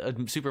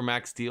 a super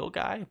max deal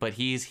guy, but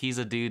he's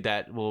a dude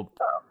that will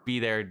be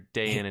there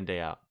day in and day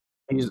out.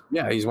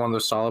 He's one of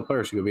those solid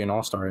players who could be an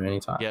all-star at any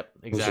time. Yep,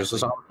 He's exactly. just a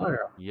solid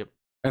player. Yep.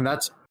 And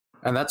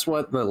that's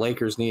what the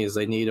Lakers need is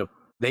they need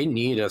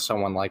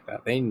someone like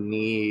that. They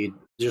need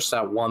just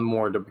that one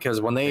more because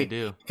when They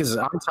do. because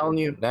I'm telling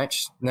you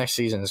next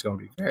season is going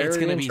to be It's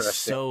going to be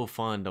interesting. so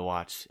fun to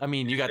watch. I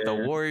mean, you got the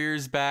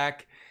Warriors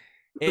back.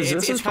 This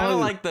It's is kind of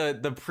probably-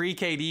 like the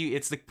pre-KD.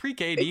 It's the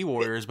pre-KD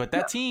Warriors, but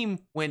that team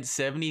went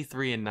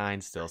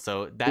 73-9 still.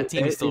 So that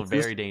team is still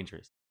very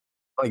dangerous.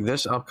 Like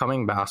this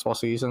upcoming basketball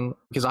season,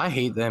 because I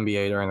hate the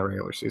NBA during the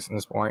regular season at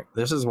this point.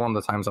 This is one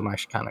of the times I'm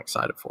actually kind of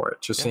excited for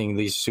it. Just seeing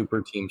these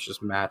super teams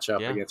just match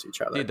up against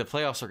each other. Dude, the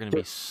playoffs are going to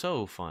be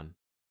so fun.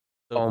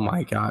 So Oh fun.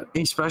 my god!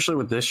 Especially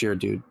with this year,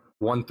 dude.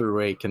 1 through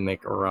 8 can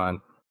make a run.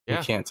 Yeah.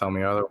 You can't tell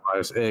me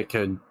otherwise. It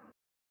could,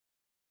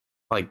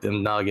 like the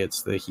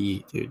Nuggets, the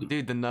Heat, dude.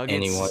 Dude, the Nuggets.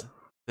 Anyone.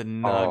 The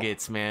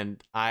Nuggets, man.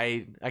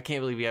 I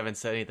can't believe we haven't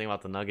said anything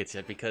about the Nuggets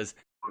yet because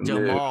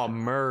Jamal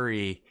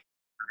Murray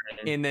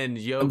and then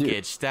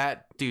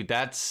Jokic.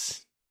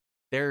 That's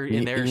they're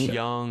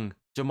young.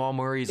 Jamal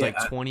Murray's like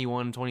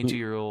 21,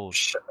 22-year-old.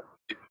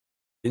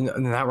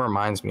 And that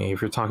reminds me,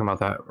 if you're talking about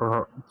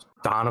that,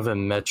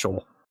 Donovan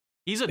Mitchell.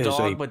 He's a is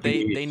dog, a but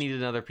beast. they need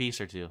another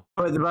piece or two.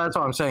 But that's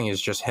what I'm saying is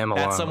just him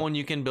alone. That's someone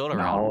you can build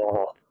around.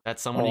 No.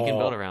 That's someone you can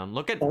build around.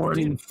 Look at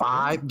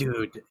 45,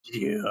 dude.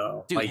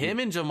 Yeah. Dude, Like, him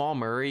and Jamal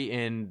Murray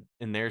in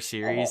their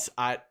series,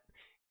 I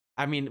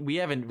mean, we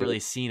haven't really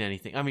seen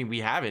anything. I mean, we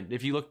haven't.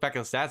 If you look back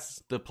at the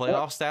stats, the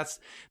playoff stats,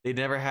 they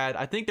never had.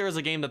 I think there was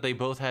a game that they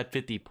both had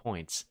 50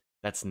 points.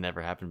 That's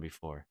never happened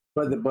before.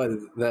 But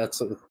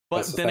that's.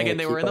 But then again,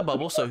 they were in the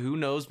bubble, so who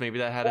knows? Maybe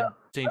that had to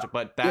change.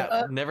 But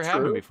that never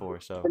happened before.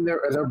 So And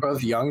they're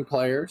both young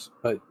players,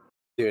 but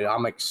dude,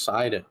 I'm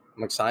excited.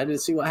 I'm excited to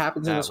see what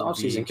happens in That this will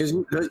offseason be- because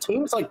the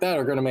teams like that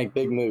are going to make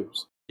big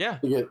moves yeah,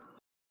 to get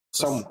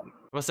someone.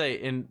 I'll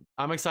say, and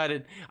I'm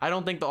excited. I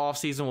don't think the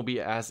offseason will be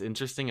as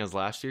interesting as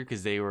last year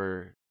because they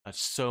were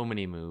so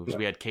many moves. Yeah.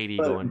 We had KD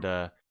But- going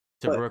to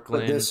But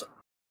Brooklyn. this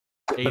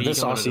AD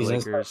this going to the offseason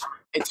is- Lakers.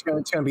 it's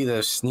going to be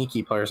the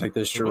sneaky players like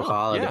this It Drew will,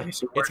 Holiday. yeah.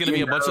 So It's going to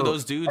be a bunch of know-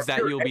 those dudes that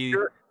if you'll be.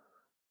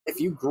 If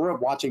you grew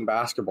up watching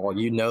basketball,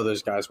 you know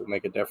those guys will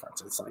make a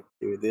difference. It's like,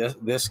 dude,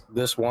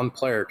 this one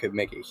player could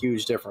make a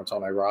huge difference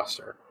on a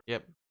roster.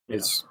 Yep.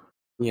 It's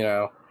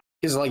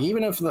because like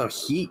even if the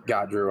Heat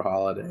got Drew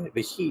Holiday,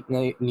 the Heat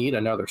need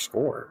another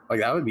scorer. Like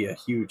that would be a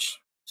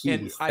huge key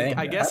And thing.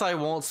 I guess I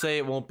won't say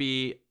it won't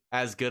be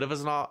as good of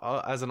as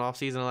an off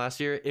season last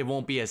year. It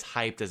won't be as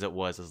hyped as it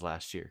was as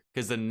last year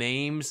because the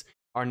names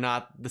are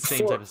not the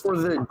same type of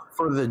stuff.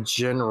 for the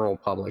general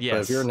public. But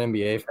Yes. if you're an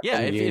NBA fan, Yeah,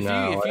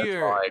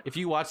 if if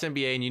you watch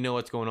NBA and you know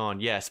what's going on,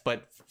 yes.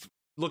 But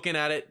looking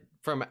at it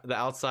from the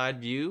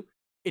outside view,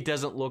 it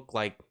doesn't look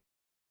like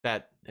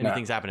that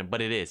anything's happening,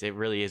 but it is. It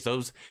really is.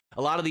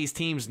 A lot of these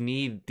teams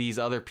need these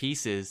other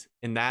pieces,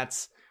 and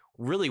that's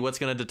really what's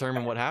going to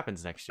determine what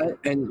happens next year.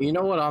 And you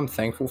know what I'm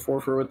thankful for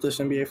with this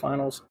NBA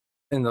Finals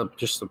and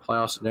just the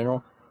playoffs in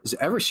general is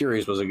every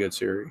series was a good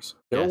series.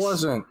 There Yes.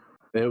 wasn't.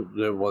 It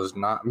was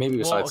not. Maybe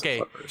besides okay,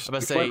 the Clippers. I'm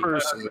about to The say-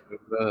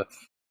 Clippers,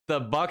 The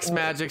Bucks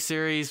Magic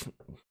series,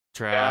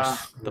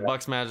 trash. The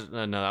Bucks Magic,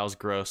 no, that was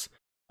gross.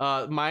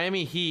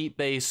 Miami Heat,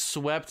 they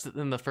swept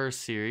in the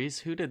first series.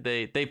 Who did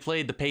they? They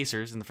played the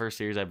Pacers in the first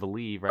series, I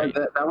believe, right?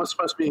 that was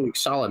supposed to be a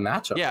solid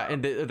matchup. Yeah,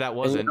 and that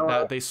wasn't. know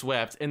what? They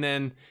swept, and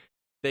then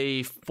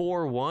they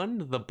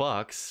 4-1 the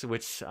Bucks,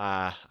 which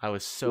I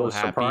was so It was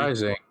happy.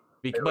 surprising.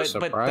 It was But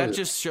that surprising.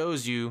 just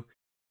shows you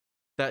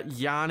that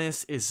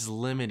Giannis is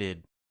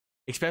limited,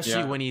 especially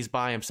Yeah. when he's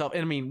by himself.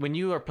 And I mean, when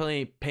you are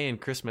paying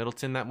Chris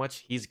Middleton that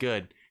much, he's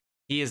good.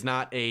 He is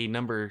not a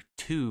number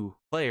 2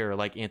 player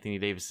like Anthony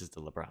Davis is to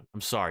LeBron.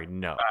 I'm sorry,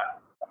 no.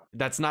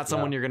 That's not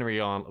someone you're going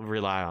to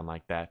rely on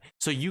like that.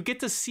 So you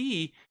get to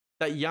see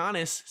that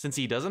Giannis, since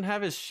he doesn't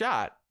have his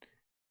shot,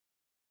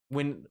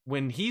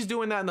 when he's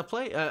doing that in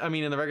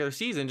the regular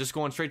season, just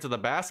going straight to the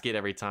basket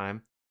every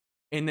time.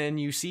 And then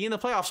you see in the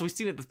playoffs, we've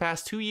seen it the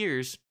past 2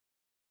 years,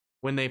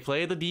 when they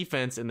play the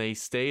defense and they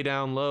stay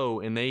down low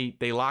and they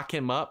lock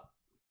him up,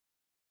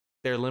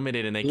 they're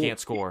limited and they can't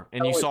score.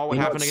 And you saw what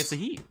happened against the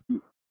Heat.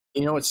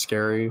 You know what's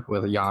scary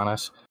with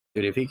Giannis?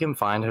 Dude, if he can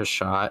find his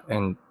shot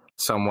and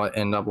somewhat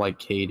end up like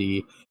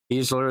KD,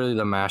 he's literally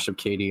the mash of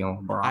KD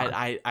and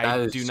LeBron.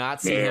 I do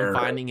not see him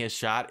finding his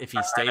shot if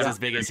he stays as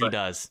big as he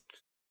does.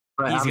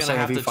 He's going to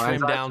have to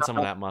trim down some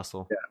of that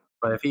muscle. Yeah.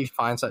 But if he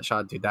finds that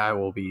shot, dude, that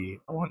will be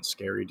one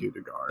scary dude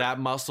to guard. That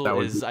muscle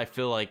I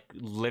feel like,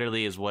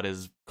 literally is what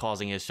is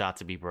causing his shot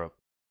to be broke.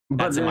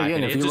 That's in my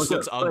opinion. It just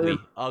looks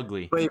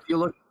ugly. But if you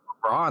look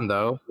at LeBron,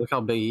 though, look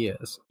how big he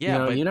is.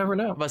 Yeah, you never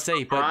know. But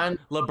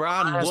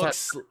LeBron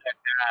looks...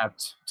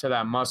 adapt to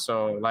that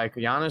muscle. Like,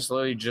 Giannis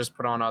literally just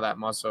put on all that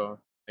muscle.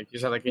 Like,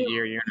 he's had like a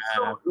year and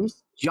a half.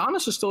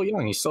 Giannis is still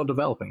young. He's still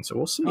developing, so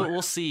we'll see.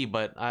 We'll see,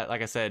 but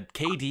like I said,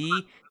 KD,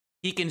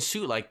 he can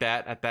shoot like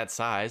that at that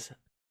size.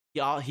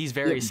 He's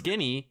very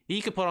skinny.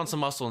 He could put on some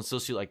muscle and still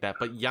shoot like that.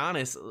 But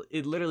Giannis,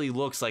 it literally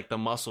looks like the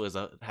muscle has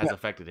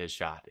affected his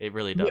shot. It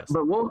really does. Yeah,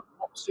 but we'll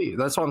see.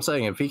 That's what I'm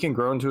saying. If he can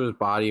grow into his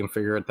body and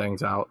figure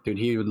things out, dude,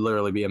 he would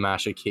literally be a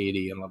mash of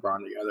KD and LeBron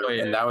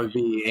together. And that would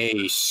be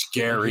a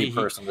scary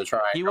person to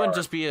try. He wouldn't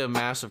just be a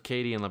mash of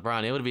KD and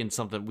LeBron. It would have been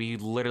something we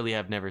literally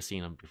have never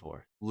seen him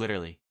before.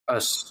 Literally. A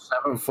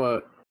 7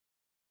 foot,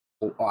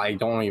 I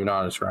don't even know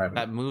how to describe it.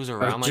 That moves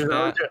around like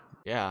that.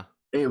 Yeah.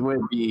 It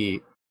would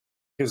be,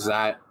 because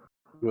that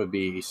would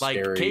be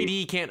scary. Like,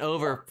 KD can't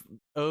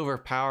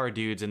overpower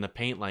dudes in the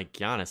paint like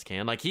Giannis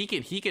can. Like, he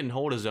can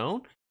hold his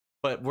own,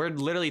 but we're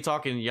literally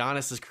talking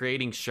Giannis is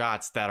creating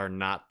shots that are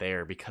not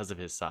there because of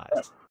his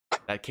size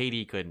that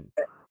KD couldn't.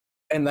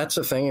 And that's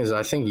the thing, is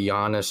I think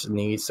Giannis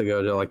needs to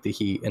go to like the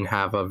Heat and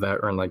have a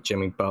veteran like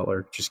Jimmy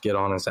Butler just get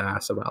on his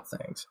ass about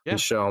things and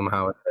show him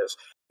how it is.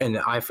 And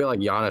I feel like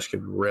Giannis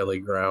could really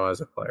grow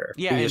as a player.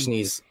 Yeah, he just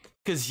needs,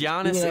 because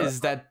Giannis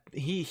is that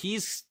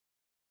he's.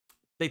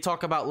 They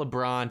talk about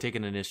LeBron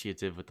taking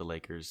initiative with the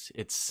Lakers.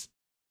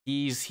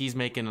 He's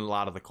making a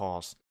lot of the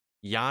calls.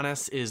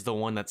 Giannis is the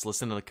one that's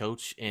listening to the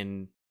coach,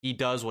 and he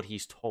does what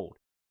he's told.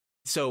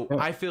 So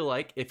I feel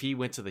like if he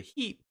went to the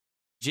Heat,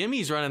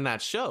 Jimmy's running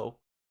that show,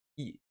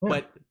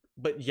 but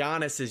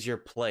Giannis is your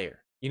player.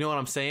 You know what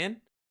I'm saying?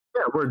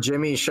 Yeah, where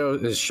Jimmy is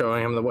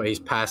showing him the way, he's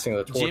passing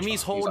the torch.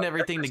 Jimmy's holding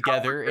everything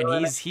together,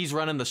 and he's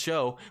running the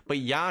show. But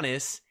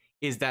Giannis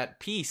is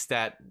that piece,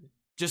 that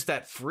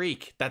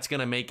freak that's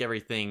gonna make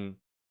everything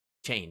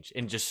change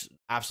and just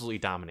absolutely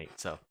dominate.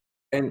 So,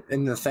 and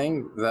the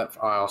thing that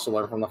I also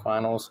learned from the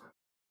finals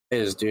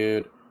is,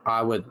 dude,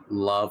 I would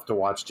love to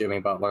watch Jimmy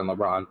Butler and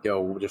LeBron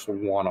go just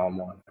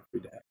one-on-one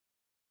every day.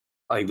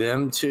 Like,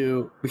 them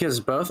two,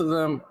 because both of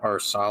them are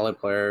solid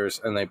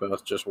players and they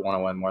both just want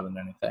to win more than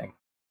anything.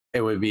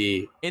 It would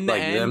be in the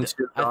end.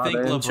 I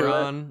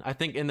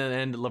think in the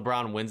end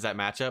LeBron wins that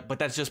matchup, but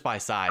that's just by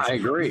size. I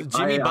agree.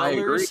 Jimmy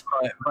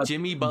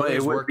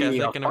Butler's work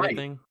ethic and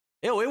everything.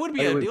 It would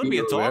be a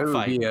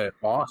dogfight. It would be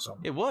awesome.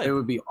 It would. It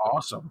would be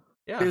awesome.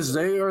 Yeah, because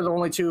they are the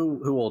only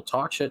two who will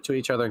talk shit to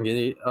each other and get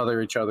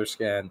each other's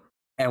skin,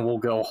 and will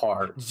go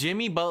hard.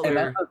 Jimmy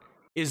Butler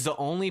is the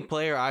only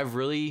player I've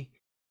really.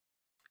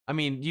 I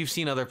mean, you've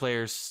seen other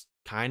players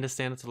kind of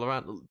stand up to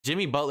LeBron.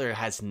 Jimmy Butler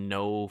has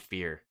no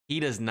fear. He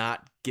does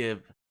not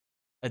give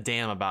a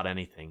damn about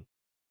anything.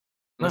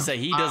 Let's say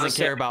he doesn't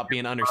care about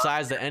being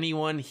undersized to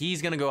anyone.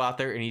 He's going to go out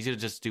there and he's going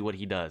to just do what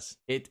he does.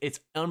 It's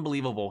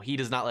unbelievable. He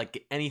does not let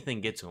anything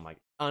get to him.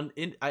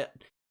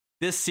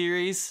 This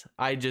series,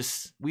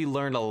 we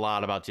learned a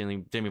lot about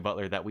Jimmy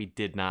Butler that we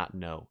did not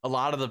know. A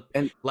lot of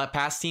the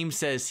past team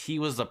says he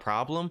was the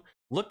problem.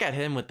 Look at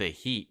him with the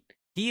Heat.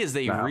 He is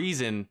the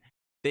reason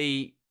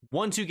they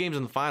won 2 games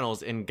in the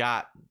finals and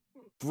got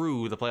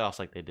through the playoffs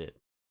like they did.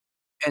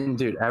 And,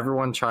 dude,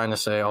 everyone trying to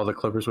say, the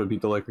Clippers would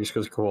beat the Lakers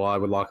because Kawhi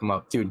would lock them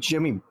up. Dude,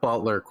 Jimmy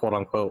Butler,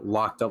 quote-unquote,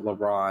 locked up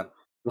LeBron,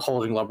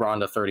 holding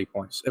LeBron to 30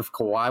 points. If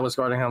Kawhi was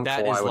guarding him,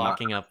 that Kawhi is would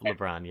locking up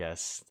LeBron,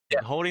 yes.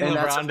 Yeah. Holding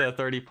LeBron to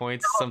 30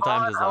 points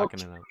sometimes is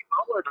locking him up.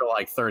 Butler to,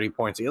 like, 30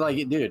 points.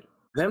 Like, dude,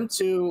 them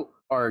two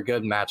are a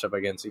good matchup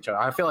against each other.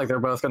 I feel like they're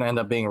both going to end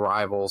up being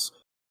rivals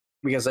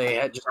because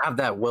they just have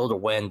that will to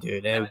win,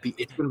 dude. And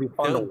it's going to be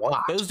fun to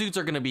watch. Those dudes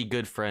are going to be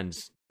good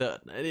friends.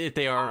 If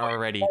they aren't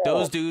already,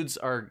 those dudes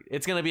are.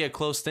 It's going to be a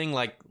close thing,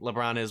 like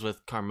LeBron is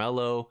with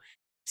Carmelo,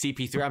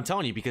 CP3. I'm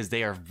telling you, because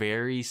they are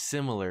very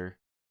similar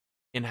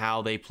in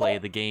how they play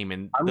the game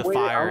and the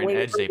fire and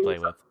edge they play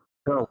with.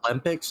 The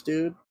Olympics,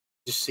 dude,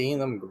 just seeing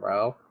them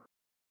grow.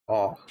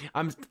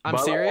 I'm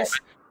serious.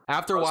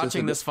 After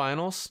watching this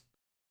finals,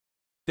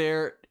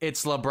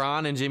 it's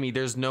LeBron and Jimmy.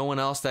 There's no one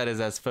else that is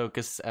as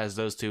focused as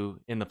those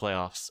two in the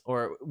playoffs,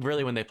 or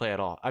really when they play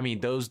at all. I mean,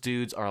 those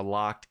dudes are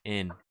locked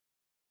in.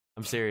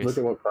 I'm serious. Look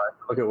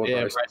at what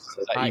Yeah, Bryce Bryce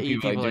said. said, I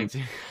eat people like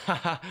Jimmy.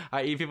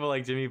 I eat people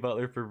like Jimmy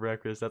Butler for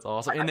breakfast. That's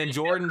awesome. And then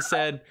Jordan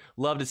said,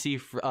 "Love to see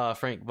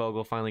Frank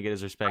Vogel finally get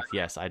his respect."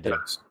 Yes, I do.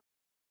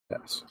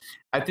 Yes.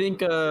 I think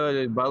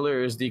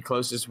Butler is the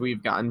closest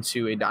we've gotten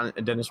to a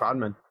Dennis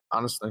Rodman,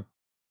 honestly.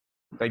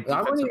 Like,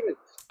 I wouldn't even,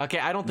 Okay,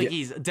 I don't think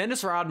he's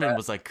Dennis Rodman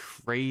was like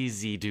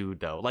crazy dude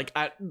though. Like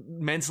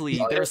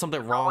mentally, there was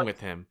something wrong with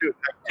him.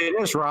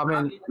 Dennis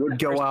Rodman would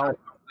go out.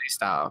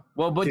 style.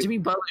 Well, but Dude. Jimmy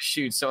Butler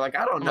shoots, so like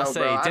I don't I'm know, gonna say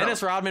bro.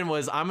 Dennis Rodman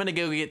was. I'm gonna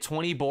go get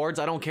 20 boards.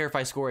 I don't care if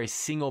I score a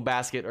single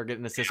basket or get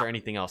an assist or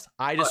anything else.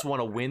 I just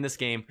want to win this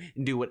game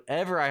and do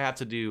whatever I have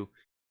to do,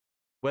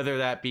 whether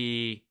that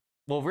be.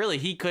 Well, really,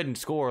 he couldn't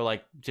score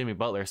like Jimmy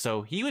Butler,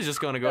 so he was just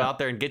going to go out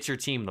there and get your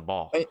team the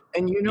ball.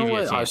 And you know Give you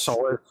a what I chance.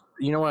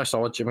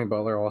 saw with Jimmy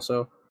Butler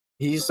also?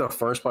 He's the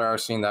first player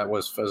I've seen that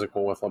was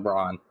physical with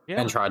LeBron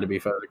Yeah. and tried to be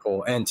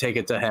physical and take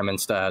it to him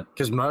instead.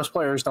 Because most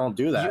players don't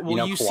do that.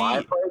 Well, you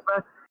Kawhi see- plays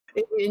that.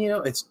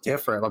 It's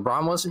different.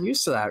 LeBron wasn't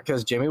used to that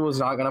because Jimmy was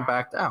not going to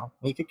back down.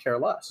 He could care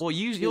less. Well,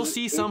 you'll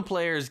see some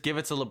players give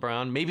it to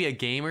LeBron, maybe a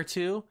game or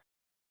two.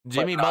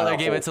 Jimmy not Butler a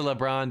gave whole- it to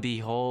LeBron the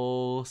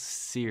whole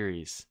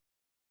series.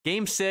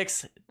 Game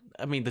 6,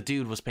 I mean, the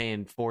dude was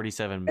paying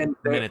 47 and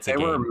minutes a they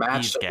game. were He's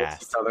matched against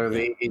gassed. each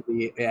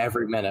other.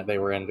 Every minute they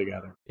were in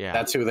together. Yeah.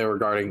 That's who they were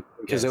guarding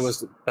because Yes. it was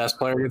the best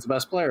player against the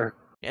best player.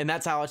 And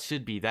that's how it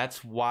should be.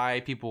 That's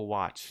why people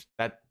watch.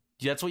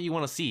 That's what you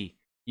want to see.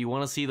 You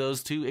want to see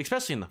those two,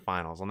 especially in the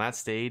finals on that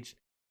stage.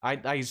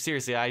 I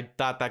seriously, I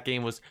thought that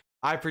game was.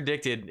 I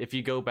predicted if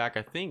you go back,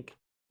 I think.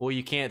 Well,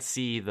 you can't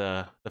see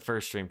the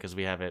first stream because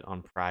we have it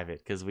on private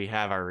because we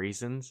have our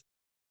reasons.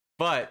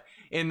 But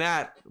in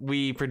that,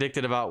 we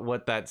predicted about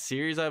what that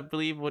series I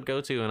believe would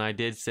go to, and I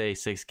did say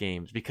 6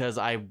 games because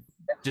I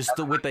just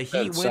with the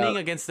Heat winning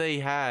against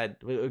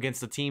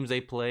the teams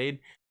they played,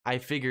 I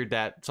figured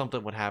that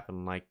something would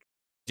happen, like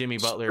Jimmy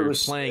Butler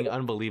was playing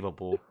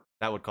unbelievable.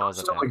 That would cause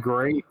it. Still a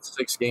great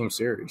 6-game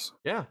series.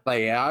 Yeah,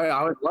 Like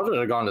I would love it to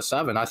have gone to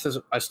 7. I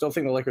still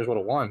think the Lakers would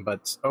have won,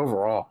 but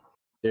overall,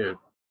 dude,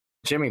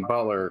 Jimmy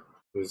Butler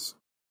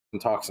can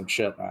talk some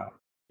shit now.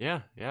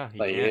 yeah. He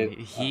Like, can.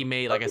 He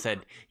made, like I said,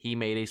 he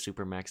made a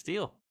supermax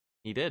deal.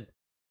 He did.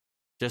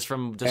 Just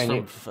from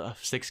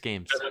 6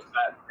 games.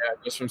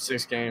 just from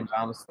 6 games,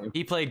 honestly.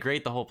 He played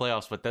great the whole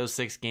playoffs, but those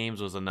 6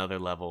 games was another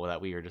level that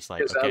we were just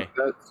like, 'Cause okay.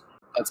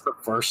 that's the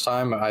first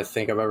time I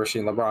think I've ever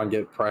seen LeBron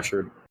get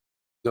pressured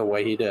the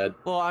way he did.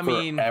 Well, I for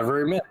mean,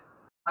 every minute.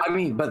 I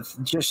mean, but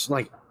just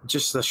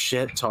the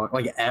shit talk,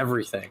 like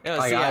everything. yeah,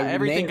 Like,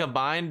 everything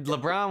combined.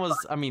 LeBron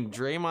was, I mean,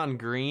 Draymond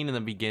Green in the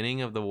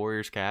beginning of the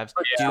Warriors Cavs.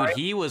 Yeah, Dude,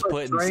 he was but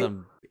putting Dray-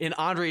 some in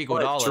Andre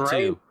Iguodala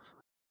too.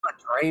 But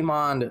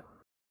Draymond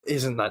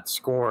isn't that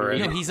scorer.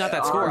 You know, he's not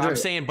that scorer. I'm Andre-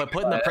 saying, but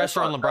putting the that's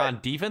pressure on not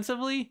LeBron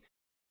defensively,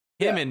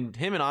 him Yeah.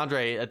 and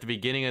Andre at the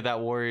beginning of that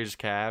Warriors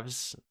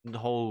Cavs, the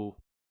whole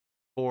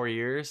 4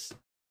 years,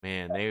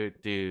 man, they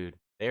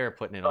were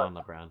putting it on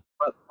LeBron.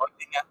 But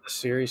looking at the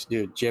series,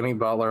 dude, Jimmy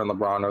Butler and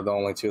LeBron are the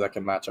only two that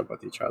can match up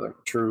with each other.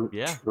 True.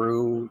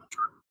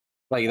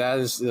 Like that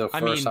is the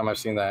first time I've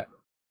seen that.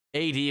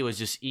 AD was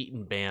just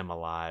eating Bam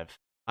alive.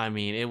 I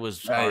mean, it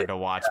was Right. hard to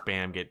watch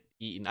Bam get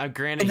eaten.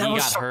 Granted, And he that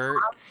was got so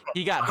hurt.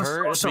 He got I was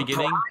hurt so at the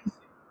beginning, surprised.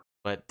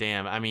 but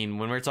damn, I mean,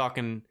 when we're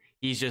talking,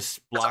 he's just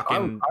I-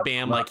 blocking I-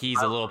 Bam like he's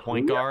a little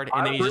point guard,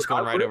 and then he's just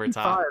going right over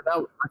top.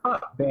 I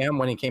thought Bam,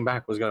 when he came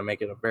back, was going to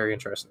make it a very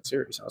interesting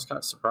series. I was kind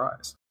of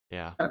surprised.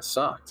 Yeah. That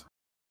sucked.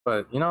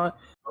 But you know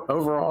what?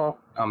 Overall,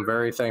 I'm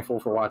very thankful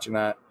for watching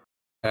that.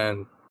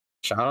 And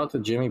shout out to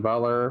Jimmy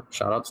Butler.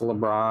 Shout out to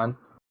LeBron.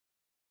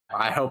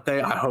 I hope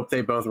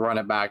they both run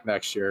it back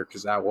next year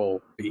because that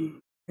will be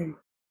a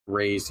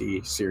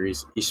crazy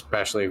series,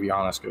 especially if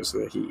Giannis goes to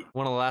the Heat.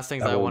 One of the last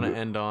things That I will want to be-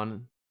 end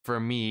on for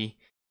me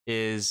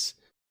is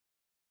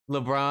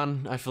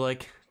LeBron. I feel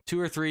like 2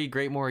 or 3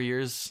 great more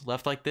years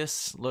left like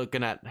this,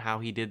 looking at how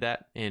he did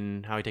that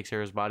and how he takes care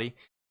of his body.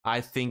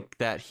 I think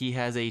that he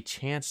has a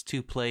chance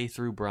to play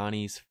through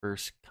Bronny's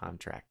first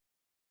contract.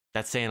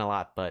 That's saying a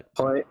lot, but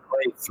Play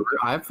through.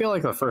 I feel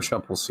like the first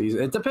couple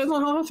seasons. It depends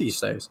on how healthy he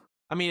stays.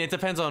 I mean, it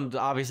depends on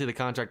obviously the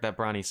contract that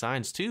Bronny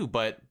signs too.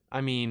 But I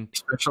mean,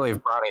 Especially if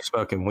Bronny's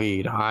smoking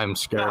weed. I'm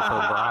scared for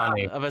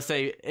Bronny. I'm gonna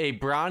say, hey,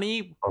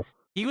 Bronny,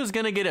 he was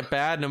gonna get it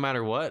bad no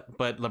matter what,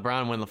 but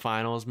LeBron win the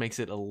finals makes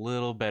it a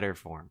little better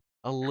for him.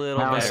 A little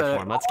Now, better so-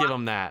 for him. Let's give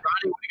him that.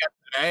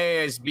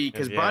 Ass beat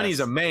because Yes. Bronny's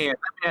a man. That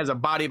man has a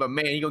body of a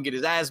man. He gonna get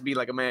his ass beat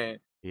like a man.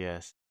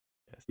 Yes.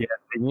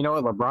 And you know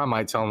what? LeBron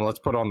might tell him, let's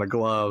put on the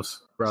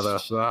gloves, brother.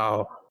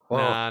 Oh,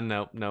 Nah,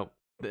 nope.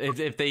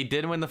 If they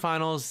did win the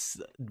finals,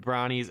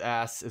 Bronny's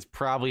ass is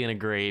probably in a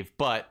grave.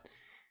 But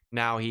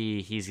now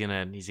he's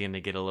gonna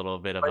get a little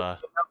bit of a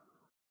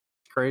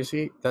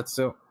crazy. That's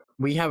so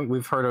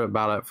we've heard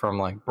about it from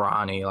like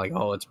Bronny, like,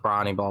 oh, it's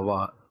Bronny, blah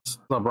blah.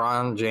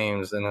 LeBron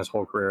James in his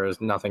whole career is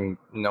nothing.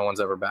 No one's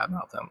ever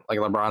badmouthed him. Like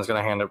LeBron's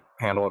gonna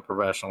handle it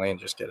professionally and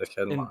just get his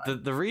kid in And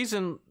line. the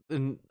reason,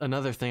 and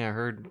another thing I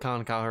heard,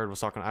 Colin Cowherd was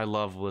talking. I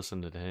love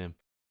listening to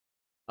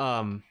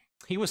him.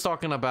 He was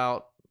talking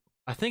about.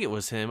 I think it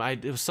was him.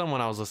 It was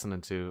someone I was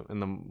listening to in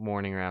the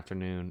morning or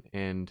afternoon,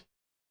 and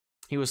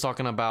he was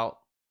talking about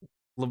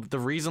the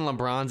reason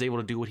LeBron's able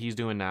to do what he's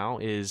doing now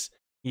is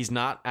he's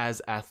not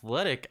as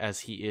athletic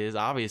as he is,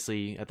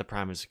 obviously, at the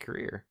prime of his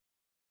career.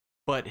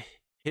 But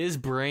his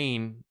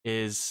brain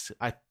is,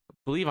 I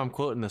believe I'm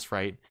quoting this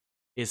right,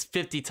 is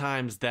 50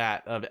 times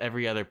that of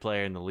every other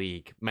player in the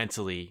league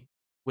mentally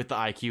with the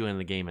IQ in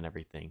the game and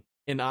everything.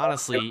 And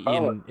honestly,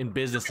 in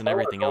business and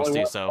everything else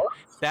too. So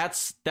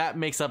that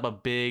makes up a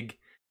big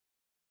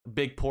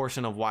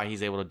portion of why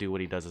he's able to do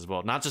what he does as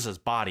well. Not just his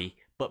body,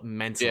 but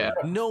mentally. Yeah.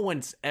 No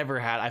one's ever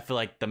had, I feel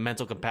like, the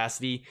mental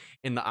capacity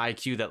and the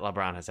IQ that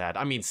LeBron has had.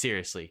 I mean,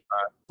 seriously.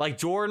 Like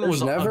Jordan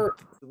was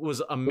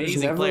an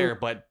amazing player,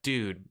 but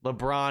dude,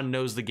 LeBron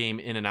knows the game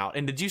in and out.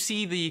 And did you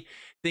see the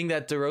thing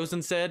that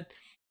DeRozan said?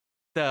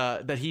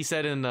 That he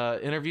said in the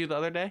interview the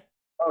other day?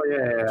 Oh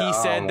yeah. He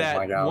said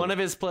that one of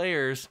his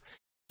players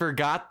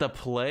forgot the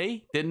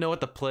play, didn't know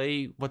what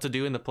to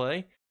do in the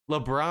play.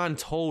 LeBron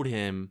told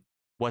him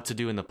what to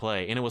do in the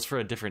play, and it was for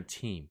a different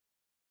team.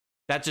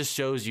 That just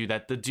shows you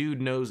that the dude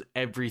knows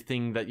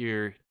everything that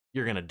you're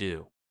gonna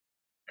do.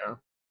 Yeah.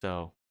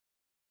 So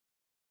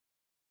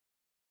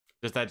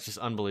that's just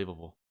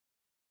unbelievable.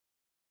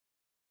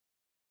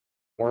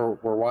 We're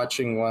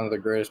watching one of the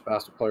greatest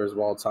basketball players of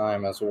all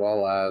time, as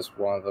well as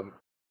one of the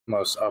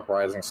most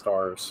uprising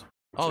stars.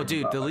 Oh,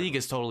 dude, the league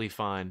is totally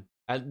fine,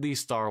 at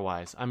least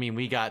star-wise. I mean,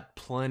 we got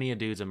plenty of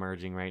dudes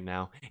emerging right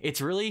now.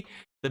 It's really,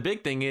 the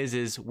big thing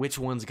is which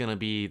one's going to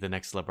be the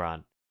next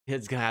LeBron.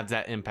 It's going to have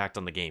that impact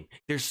on the game.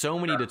 There's so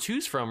many to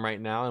choose from right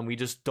now, and we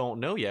just don't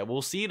know yet.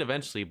 We'll see it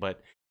eventually,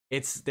 but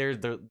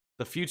the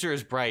future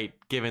is bright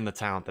given the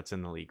talent that's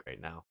in the league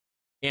right now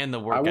and the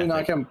work ethic.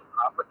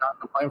 I would not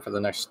complain for the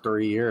next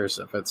 3 years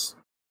if it's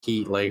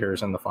Heat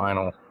Lakers in the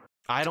final.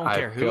 I don't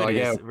care who it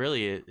is,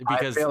 really,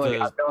 because I feel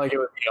like it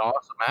would be an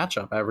awesome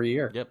matchup every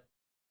year. Yep.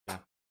 Yeah.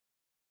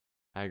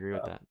 I agree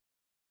with that.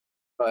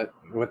 But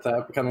with the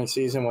upcoming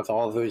season, with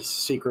all the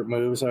secret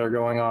moves that are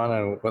going on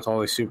and with all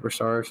these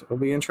superstars, it'll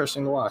be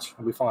interesting to watch.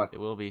 It'll be fun. It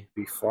will be. It'll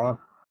be fun.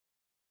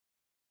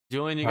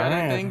 Julian, you got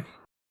anything?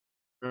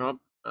 Nope.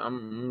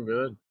 I'm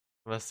good.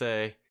 Let's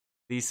say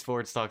these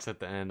sports talks at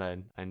the end, I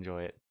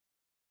enjoy it.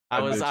 I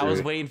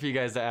was waiting for you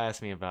guys to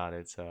ask me about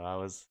it,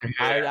 so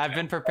I've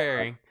been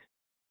preparing.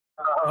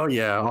 Oh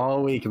yeah,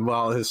 all week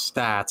about his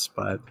stats,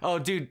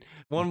 but dude,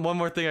 one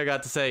more thing I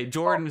got to say.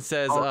 Jordan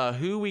says,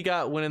 who we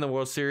got winning the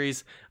World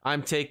Series?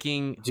 I'm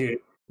taking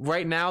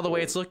right now the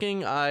way it's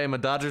looking. I am a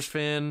Dodgers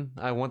fan.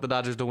 I want the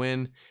Dodgers to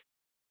win.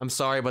 I'm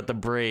sorry, but the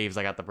Braves.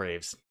 I got the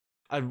Braves.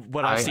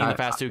 What I've seen the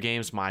past 2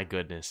 games, my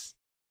goodness.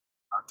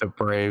 The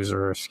Braves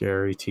are a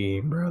scary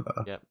team,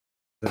 brother. Yep.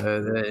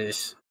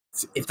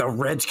 If the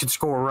Reds could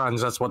score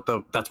runs, that's what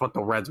the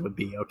Reds would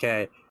be.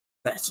 Okay.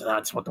 That's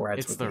what the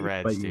Reds. It's the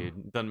Reds,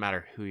 dude. Doesn't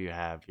matter who you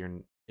have.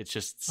 It's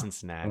just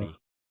Cincinnati.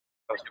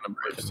 I was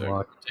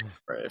gonna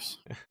Braves.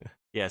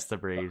 Yes, the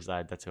Braves.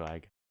 That's who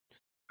I.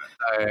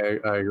 I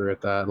agree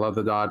with that. Love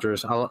the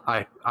Dodgers.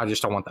 I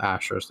just don't want the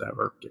Astros to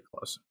ever get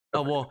close.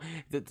 Oh well,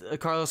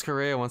 Carlos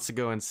Correa wants to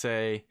go and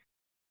say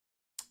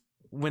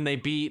when they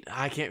beat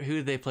who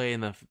did they play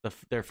in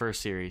their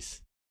first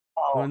series?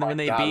 When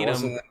they beat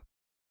them.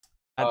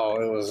 It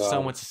was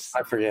so much.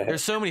 I forget.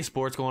 There's so many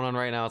sports going on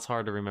right now. It's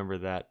hard to remember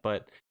that.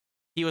 But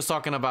he was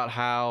talking about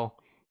how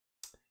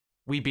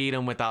we beat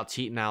them without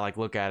cheating. Now, like,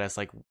 look at us,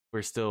 like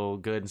we're still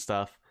good and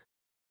stuff.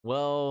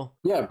 Well,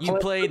 yeah, you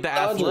played the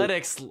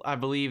Athletics, I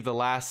believe, the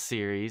last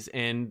series,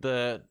 and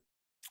I'm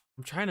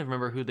trying to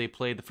remember who they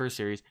played the first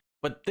series,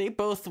 but they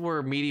both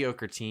were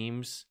mediocre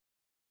teams.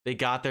 They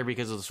got there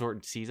because of the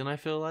shortened season. I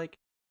feel like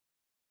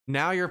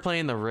now you're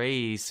playing the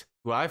Rays,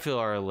 who I feel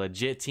are a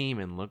legit team,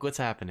 and look what's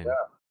happening. Yeah.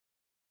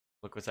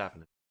 Look what's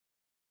happening.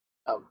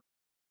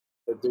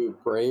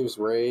 Dude, Braves,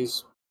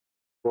 Rays,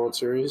 World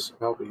Series,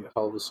 that'll be a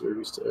hell of a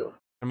series too.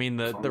 I mean,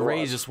 the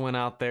Rays just went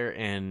out there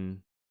and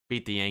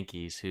beat the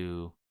Yankees,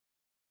 who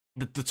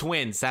the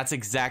Twins. That's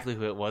exactly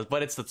who it was.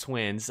 But it's the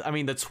Twins. I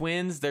mean, the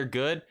Twins, they're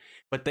good,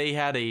 but they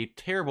had a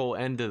terrible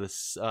end to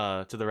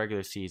the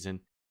regular season,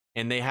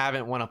 and they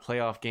haven't won a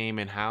playoff game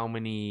in how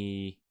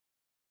many?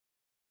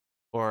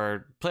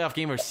 Or playoff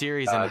game or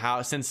series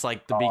since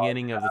like the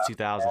beginning of the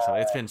 2000s. So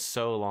it's been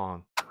so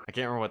long. I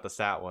can't remember what the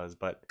stat was,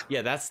 but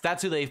yeah,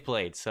 that's who they've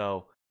played.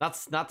 So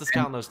not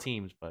discounting those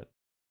teams, but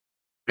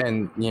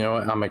and you know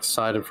what? I'm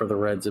excited for the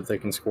Reds if they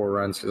can score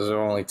runs because they're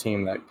the only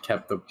team that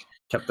kept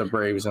the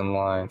Braves in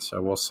line. So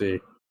we'll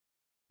see.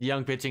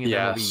 Young pitching and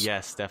MLB,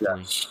 yes,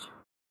 definitely. Yes.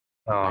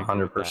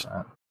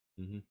 100%.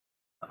 Mm-hmm.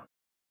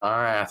 All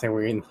right, I think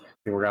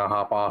we're gonna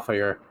hop off of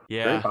here.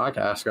 Yeah, great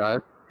podcast,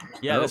 guys.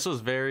 Yeah, this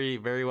was very,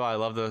 very well. I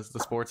love the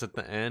sports at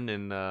the end,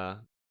 and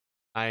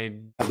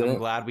I'm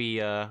glad we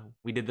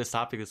did this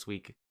topic this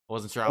week. I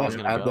wasn't sure how I was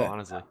going to go,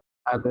 honestly.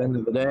 At the end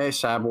of the day,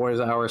 Sad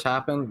Boys hours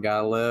happen.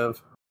 Gotta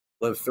live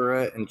through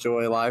it,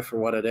 enjoy life for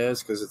what it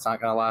is, because it's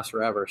not going to last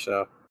forever.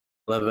 So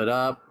live it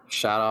up.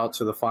 Shout out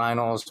to the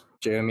finals,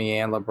 Jimmy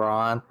and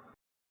LeBron.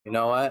 You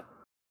know what?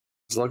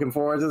 Just looking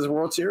forward to this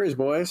World Series,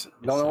 boys.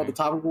 Don't know what the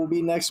topic will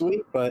be next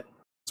week, but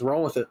Let's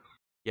roll with it.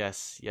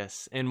 Yes.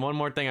 And one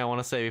more thing I want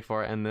to say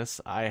before I end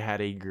this. I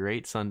had a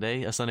great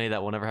Sunday, a Sunday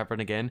that will never happen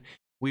again.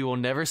 We will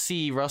never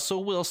see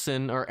Russell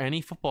Wilson or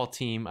any football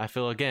team, I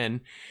feel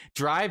again,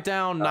 drive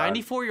down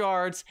 94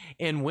 yards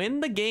and win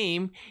the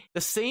game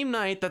the same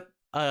night that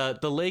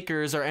the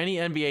Lakers or any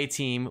NBA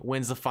team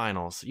wins the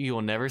finals. You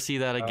will never see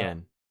that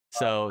again.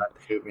 So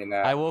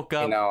I woke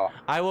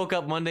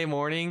up Monday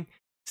morning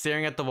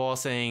staring at the wall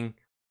saying,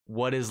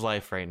 what is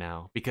life right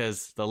now?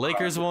 Because the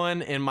Lakers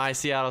won and my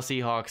Seattle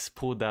Seahawks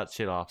pulled that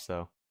shit off.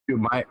 So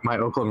dude, my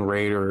Oakland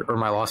Raider or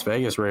my Las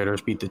Vegas Raiders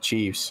beat the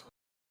Chiefs.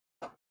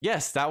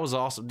 Yes, that was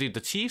awesome. Dude,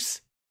 the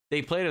Chiefs,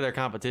 they played to their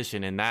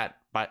competition and that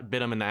bit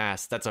them in the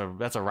ass. That's a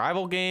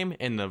rival game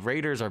and the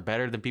Raiders are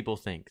better than people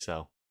think.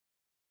 So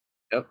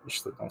yep,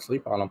 don't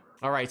sleep on them.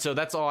 All right, so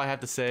that's all I have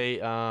to say.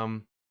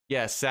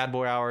 Yes, sad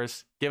boy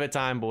hours. Give it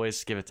time,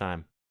 boys. Give it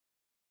time.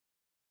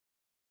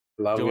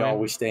 Love y'all.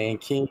 We staying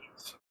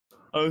kings.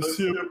 I'll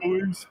see you,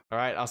 boys. All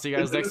right, I'll see you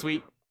guys next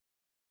week.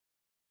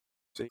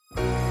 See.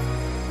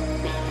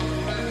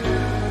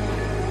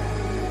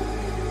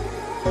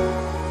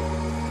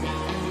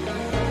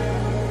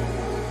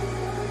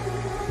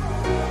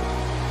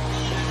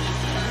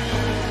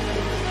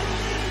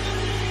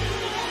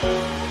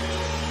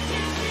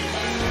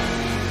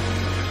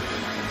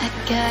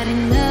 Got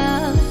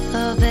enough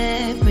of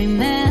every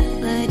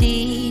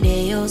melody,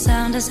 they all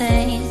sound the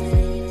same.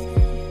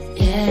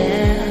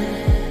 Yeah.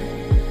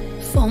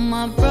 For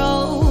my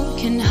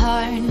broken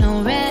heart,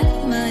 no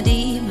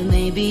remedy, but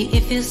maybe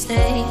if you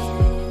stay,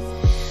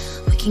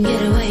 we can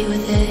get away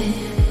with it.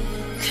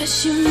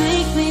 Cause you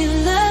make me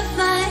love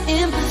my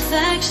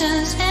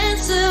imperfections,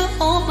 answer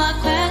all my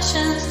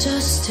questions,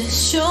 just to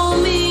show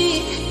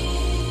me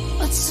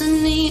what's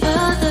on the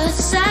other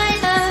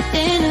side of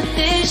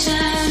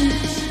inhibition.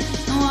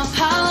 No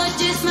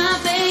apologies, my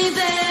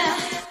baby.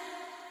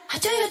 I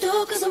do you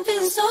do cause I'm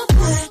feeling so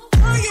good.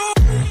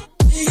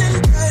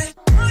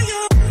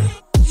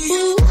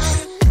 Ooh.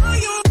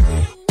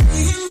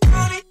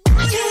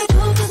 I do you do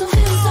cause I'm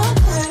feeling so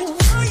good.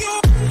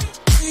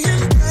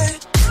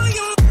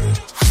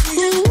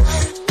 Ooh.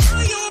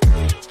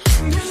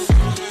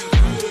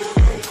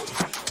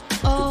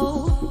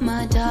 Oh,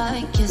 my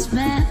darkest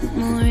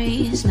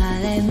memories, now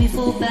let me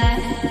fall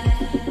back.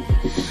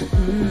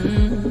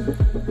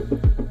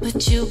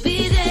 But you'll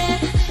be there,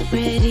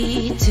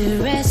 ready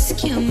to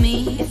rescue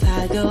me if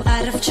I go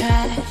out of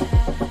track.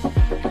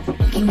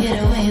 You can get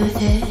away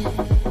with it.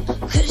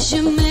 Cause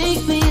you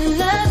make me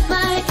love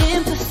my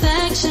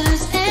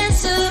imperfections,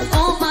 answer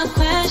all my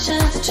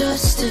questions,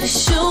 just to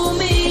show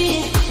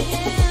me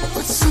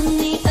what's on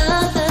the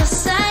other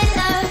side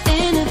of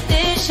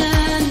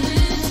inhibition.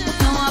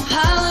 No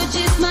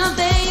apologies, my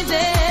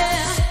baby.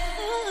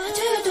 I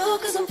do you do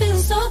cause I'm feeling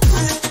so good.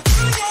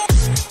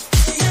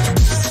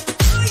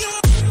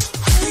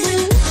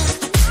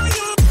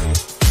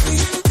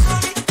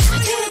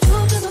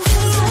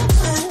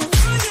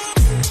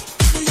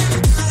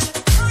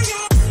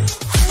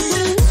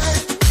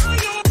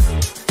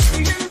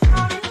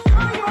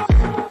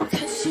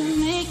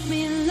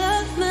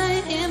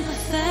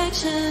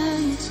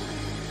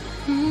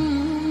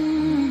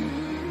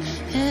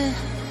 Yeah.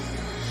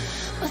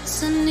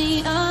 What's on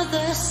the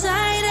other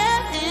side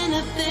of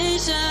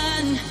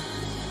inhibition?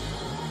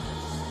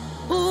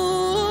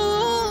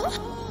 Ooh,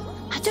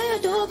 I do you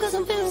do cause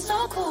I'm feeling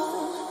so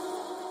cool.